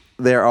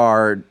 there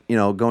are,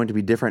 going to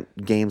be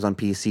different games on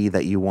PC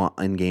that you want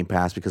in Game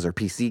Pass because they're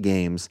PC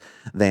games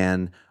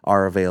than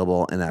are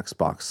available in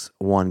Xbox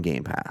One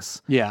Game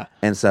Pass. Yeah.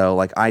 And so,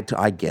 like, I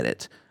get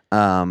it.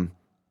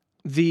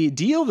 The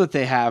deal that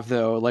they have,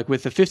 though, like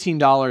with the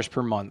 $15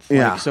 per month.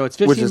 So it's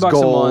 $15 which is bucks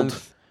gold a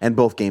month. And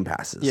both Game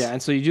Passes. Yeah,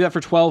 and so you do that for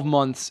 12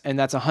 months, and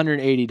that's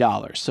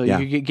 $180. So you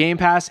could get Game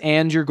Pass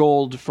and your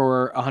gold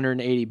for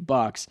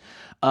 $180.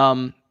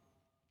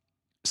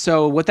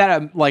 So what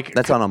that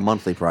that's on a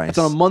monthly price. It's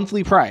on a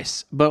monthly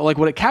price, but like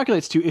what it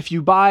calculates to, if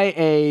you buy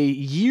a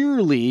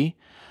yearly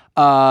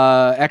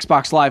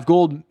Xbox Live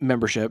Gold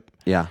membership,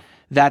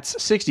 that's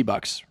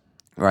 $60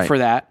 for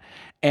that.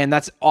 And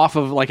that's off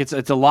of it's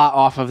a lot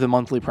off of the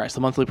monthly price.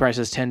 The monthly price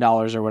is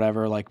 $10 or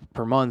whatever, like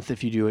per month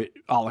if you do it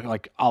a la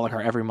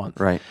carte every month.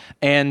 Right.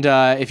 And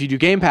if you do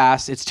Game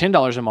Pass, it's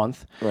 $10 a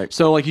month. Right.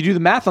 So like you do the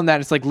math on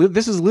that, it's like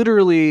this is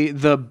literally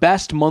the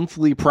best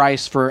monthly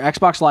price for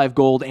Xbox Live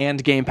Gold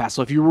and Game Pass.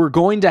 So if you were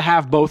going to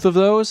have both of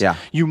those,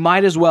 you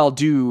might as well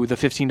do the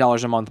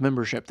 $15 a month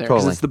membership there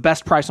because it's the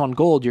best price on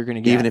Gold you're going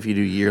to get. Even if you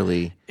do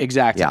yearly.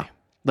 Exactly. Yeah.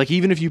 Like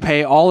even if you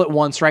pay all at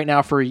once right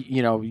now for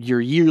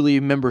your yearly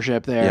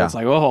membership there, it's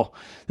like, oh,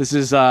 this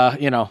is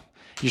you're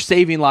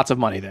saving lots of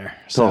money there.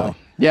 So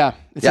totally.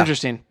 It's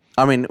interesting.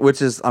 I mean,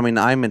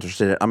 I'm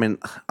interested. I mean,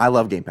 I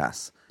love Game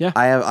Pass. Yeah.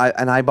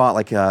 I bought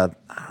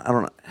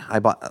I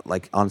bought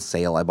like on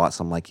sale. I bought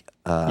some 2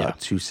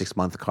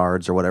 6-month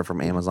cards or whatever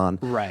from Amazon.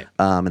 Right.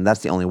 And that's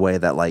the only way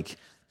that like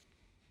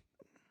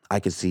I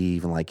could see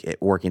even like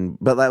it working,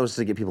 but that was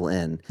to get people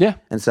in. Yeah.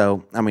 And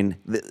so, I mean,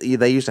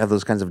 they used to have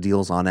those kinds of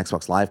deals on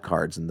Xbox Live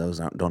cards, and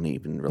those don't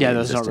even really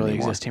those don't really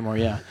exist anymore.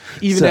 Yeah.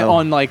 Even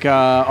on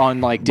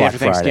Day after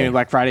Thanksgiving,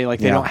 Black Friday, like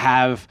they don't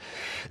have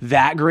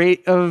that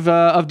great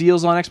of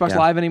deals on Xbox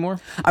Live anymore.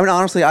 I mean,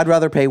 honestly, I'd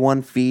rather pay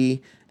one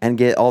fee and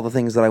get all the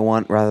things that I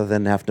want rather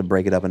than have to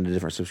break it up into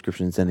different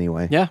subscriptions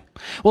anyway. Yeah.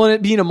 Well, and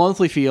it being a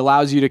monthly fee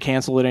allows you to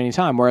cancel at any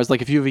time. Whereas,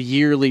 like, if you have a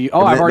yearly,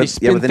 I've already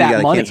spent but then that you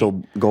gotta money.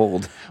 Cancel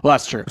gold. Well,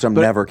 that's true. Which I'm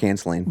never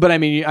canceling. But I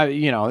mean,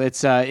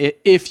 it's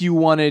if you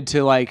wanted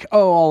to, like,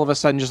 all of a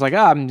sudden just like,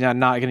 I'm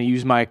not going to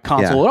use my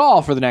console at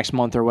all for the next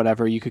month or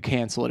whatever, you could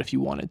cancel it if you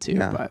wanted to.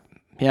 Yeah. But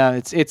yeah,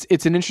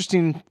 it's an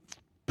interesting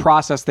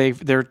process.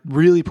 They're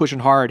really pushing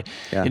hard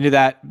into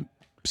that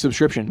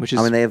subscription, which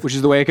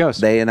is the way it goes.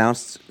 They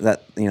announced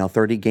that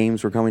 30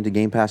 games were coming to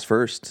Game Pass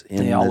first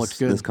in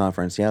this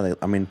conference. Yeah,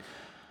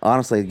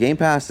 honestly, Game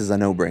Pass is a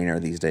no-brainer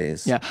these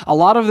days. Yeah, a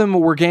lot of them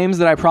were games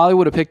that I probably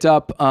would have picked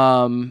up,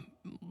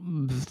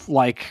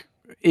 like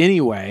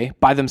anyway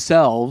by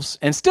themselves,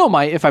 and still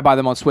might if I buy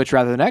them on Switch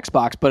rather than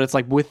Xbox. But it's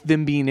like with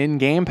them being in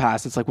Game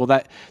Pass, it's like, well,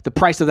 that the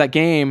price of that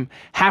game,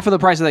 half of the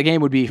price of that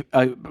game would be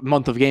a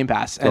month of Game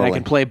Pass, and I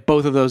can play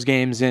both of those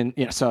games in.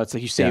 So it's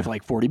like you save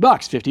like $40,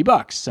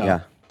 $50.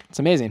 So it's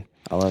amazing.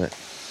 I love it.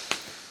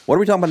 What are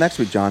we talking about next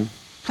week, John?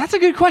 That's a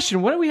good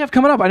question. What do we have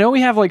coming up? I know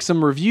we have like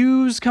some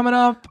reviews coming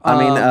up. I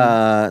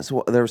mean,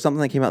 so there was something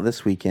that came out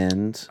this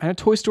weekend. I know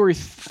Toy Story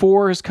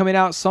 4 is coming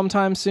out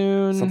sometime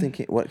soon.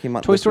 What came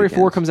out Toy this Story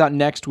weekend? 4 comes out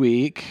next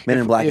week. Men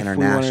in Black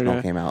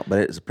International came out, but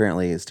it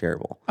apparently is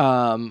terrible.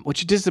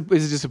 Which is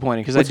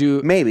disappointing because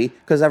Maybe,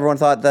 because everyone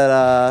thought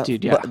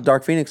that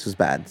Dark Phoenix was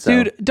bad.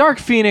 So. Dude, Dark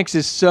Phoenix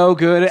is so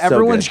good.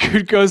 Everyone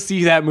should go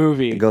see that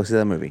movie. Go see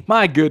that movie.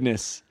 My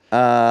goodness.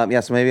 So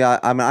maybe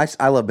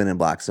I love Men in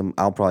Black, so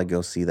I'll probably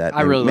go see that.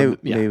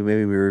 Maybe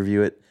we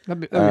review it.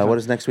 That'd be what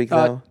is next week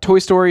though? Toy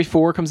Story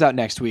 4 comes out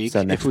next week.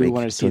 So next if we week,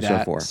 wanted to see Toy Story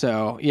that. 4.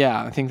 So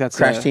yeah, I think that's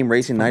Crash Team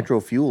Racing Nitro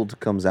Fueled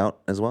comes out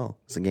as well.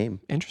 It's a game.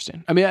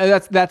 Interesting. I mean,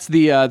 that's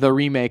the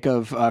remake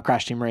of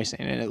Crash Team Racing,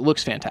 and it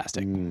looks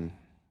fantastic.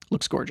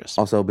 Looks gorgeous.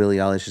 Also, Billie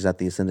Eilish is at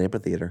the Ascend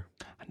Amphitheater.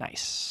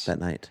 Nice.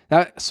 That night.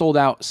 That sold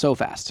out so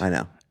fast. I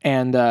know.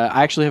 And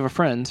I actually have a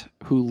friend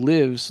who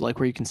lives like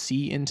where you can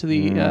see into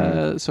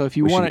the. So if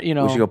you want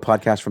to, we should go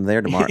podcast from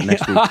there tomorrow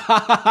next week.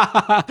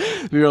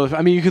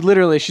 I mean, you could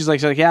literally. She's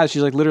like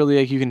literally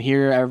like you can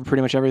hear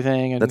pretty much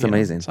everything. And, that's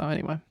amazing. So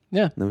anyway,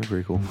 yeah, that was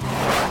pretty cool.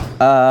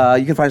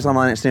 You can find us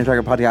online at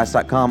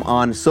StayOnTargetPodcast.com,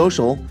 on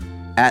social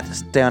at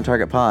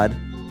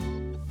StayOnTargetPod.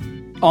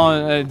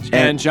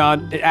 And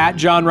John at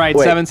John Wright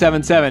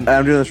 777.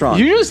 I'm doing this wrong.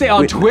 You usually say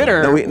on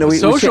Twitter.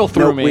 Social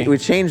threw me. We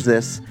changed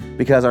this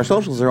because our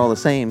socials are all the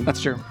same.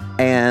 That's true.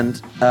 And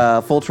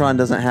Fultron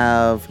doesn't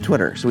have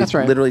Twitter, so we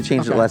literally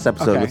changed it last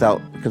episode without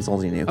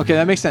consulting you. Okay,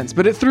 that makes sense.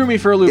 But it threw me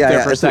for a loop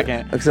there for a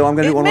second. So I'm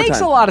going to do one more time. It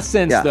makes a lot of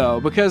sense though,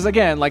 because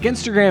again, like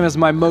Instagram is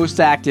my most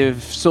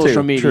active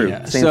social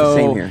media. True.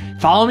 Same here.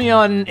 Follow me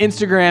on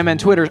Instagram and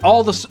Twitter.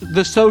 All the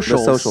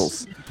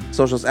socials.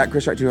 Socials at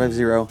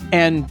ChrisWright250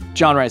 and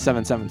John Wright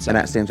 777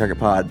 and at Stay on Target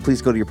Pod.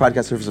 Please go to your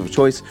podcast service of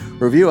choice,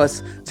 review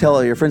us, tell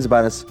all your friends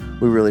about us.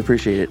 We really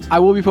appreciate it. I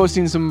will be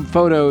posting some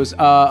photos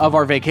of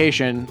our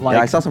vacation.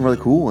 I saw some really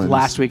cool ones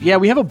last week. Yeah,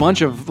 we have a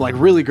bunch of like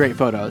really great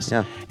photos.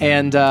 Yeah,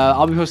 and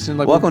I'll be posting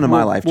like welcome to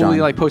my life, John. We'll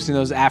be like posting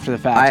those after the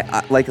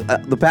fact.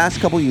 The past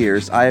couple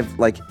years, I've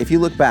like if you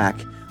look back.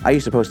 I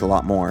used to post a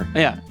lot more.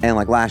 Yeah. And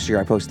like last year,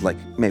 I posted like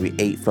maybe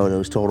 8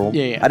 photos total.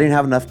 Yeah. I didn't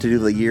have enough to do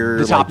the year.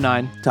 The top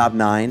 9. Top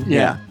 9.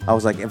 Yeah. I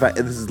was like, in fact,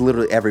 this is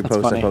literally every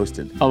post funny. I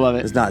posted. I love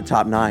it. It's not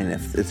top 9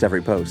 if it's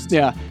every post.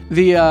 Yeah.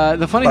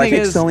 The funny thing is, I take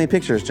is so many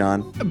pictures,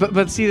 John.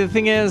 But see, the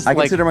thing is, I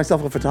consider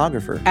myself a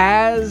photographer.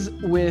 As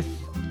with,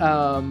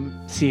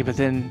 but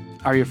then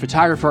are you a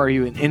photographer? Or are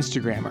you an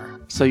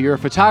Instagrammer? So you're a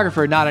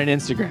photographer, not an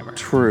Instagrammer.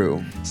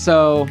 True.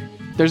 So.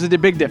 There's a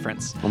big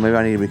difference. Well, maybe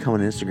I need to become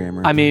an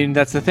Instagrammer. I mean,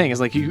 that's the thing. Is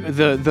like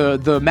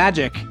the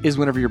magic is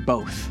whenever you're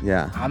both.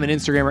 Yeah. I'm an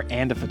Instagrammer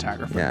and a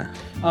photographer. Yeah.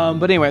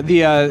 But anyway,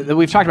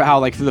 we've talked about how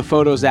like the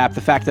Photos app, the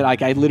fact that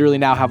like I literally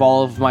now have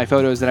all of my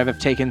photos that I've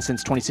taken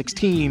since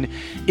 2016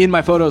 in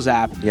my Photos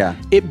app. Yeah.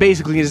 It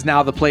basically is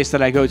now the place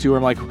that I go to where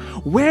I'm like,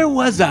 where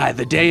was I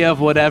the day of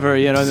whatever?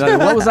 You know, like,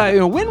 what was I? You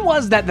know, when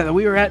was that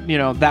we were at? You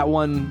know, that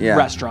one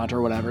restaurant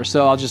or whatever.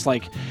 So I'll just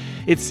like.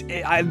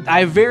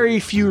 I have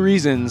very few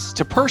reasons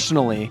to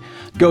personally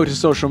go to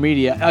social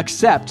media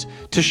except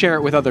to share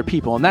it with other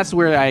people. And that's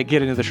where I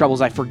get into the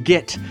troubles. I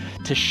forget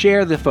to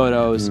share the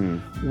photos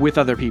with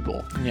other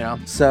people, you know?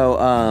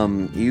 So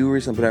you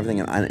recently put everything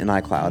in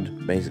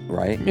iCloud, basically,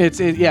 right? It's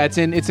in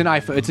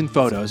iPhone. It's in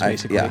Photos,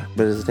 basically. Yeah,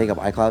 but does it take up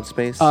iCloud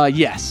space?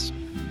 Yes.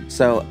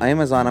 So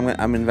Amazon,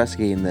 I'm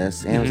investigating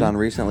this. Amazon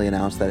recently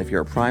announced that if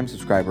you're a Prime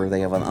subscriber,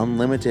 they have an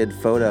unlimited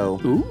photo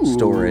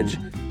storage.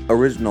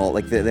 Original,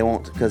 like they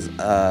won't, because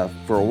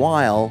for a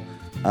while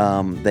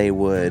they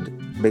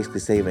would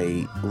basically save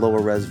a lower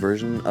res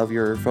version of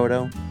your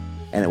photo,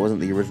 and it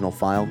wasn't the original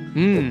file.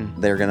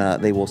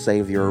 They will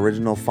save your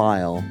original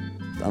file,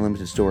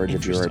 unlimited storage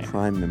if you're a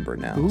Prime member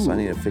now. Ooh. So I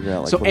need to figure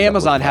out. Like, so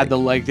Amazon had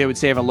they would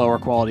save a lower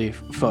quality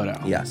photo.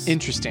 Yes.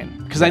 Interesting.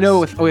 Because I know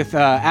with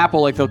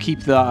Apple, like they'll keep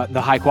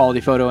the high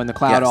quality photo in the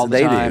cloud all the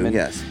time. They do.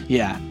 Yes.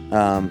 Yeah.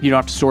 You don't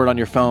have to store it on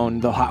your phone,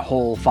 the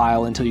whole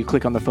file, until you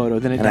click on the photo.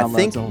 Then it downloads. And I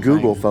think the whole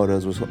Google thing.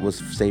 Photos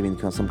was saving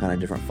some kind of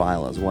different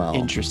file as well.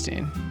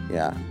 Interesting.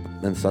 Yeah.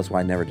 And so that's why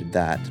I never did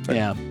that.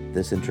 But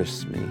this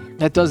interests me.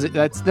 That does it.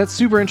 That's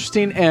super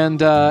interesting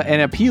and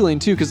appealing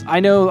too, because I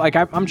know like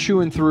I'm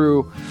chewing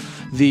through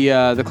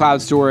the cloud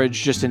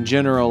storage just in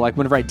general. Like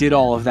whenever I did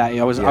all of that,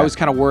 I was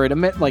kind of worried.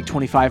 I'm at like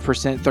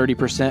 25%,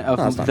 30%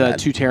 of the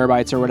 2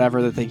 terabytes or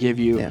whatever that they give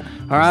you. Yeah.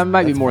 Or I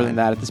might be more than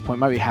that at this point.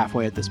 Might be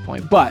halfway at this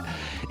point. But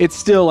it's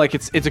still like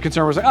it's a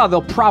concern. Where it's like,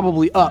 they'll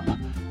probably up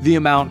the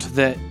amount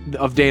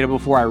of data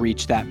before I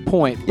reach that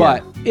point.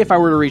 But if I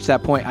were to reach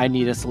that point, I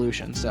need a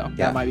solution. So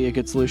that might be a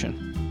good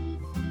solution.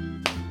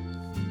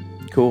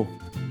 Cool.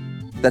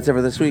 That's it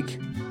for this week.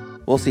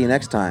 We'll see you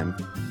next time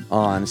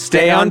on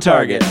Stay on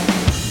Target.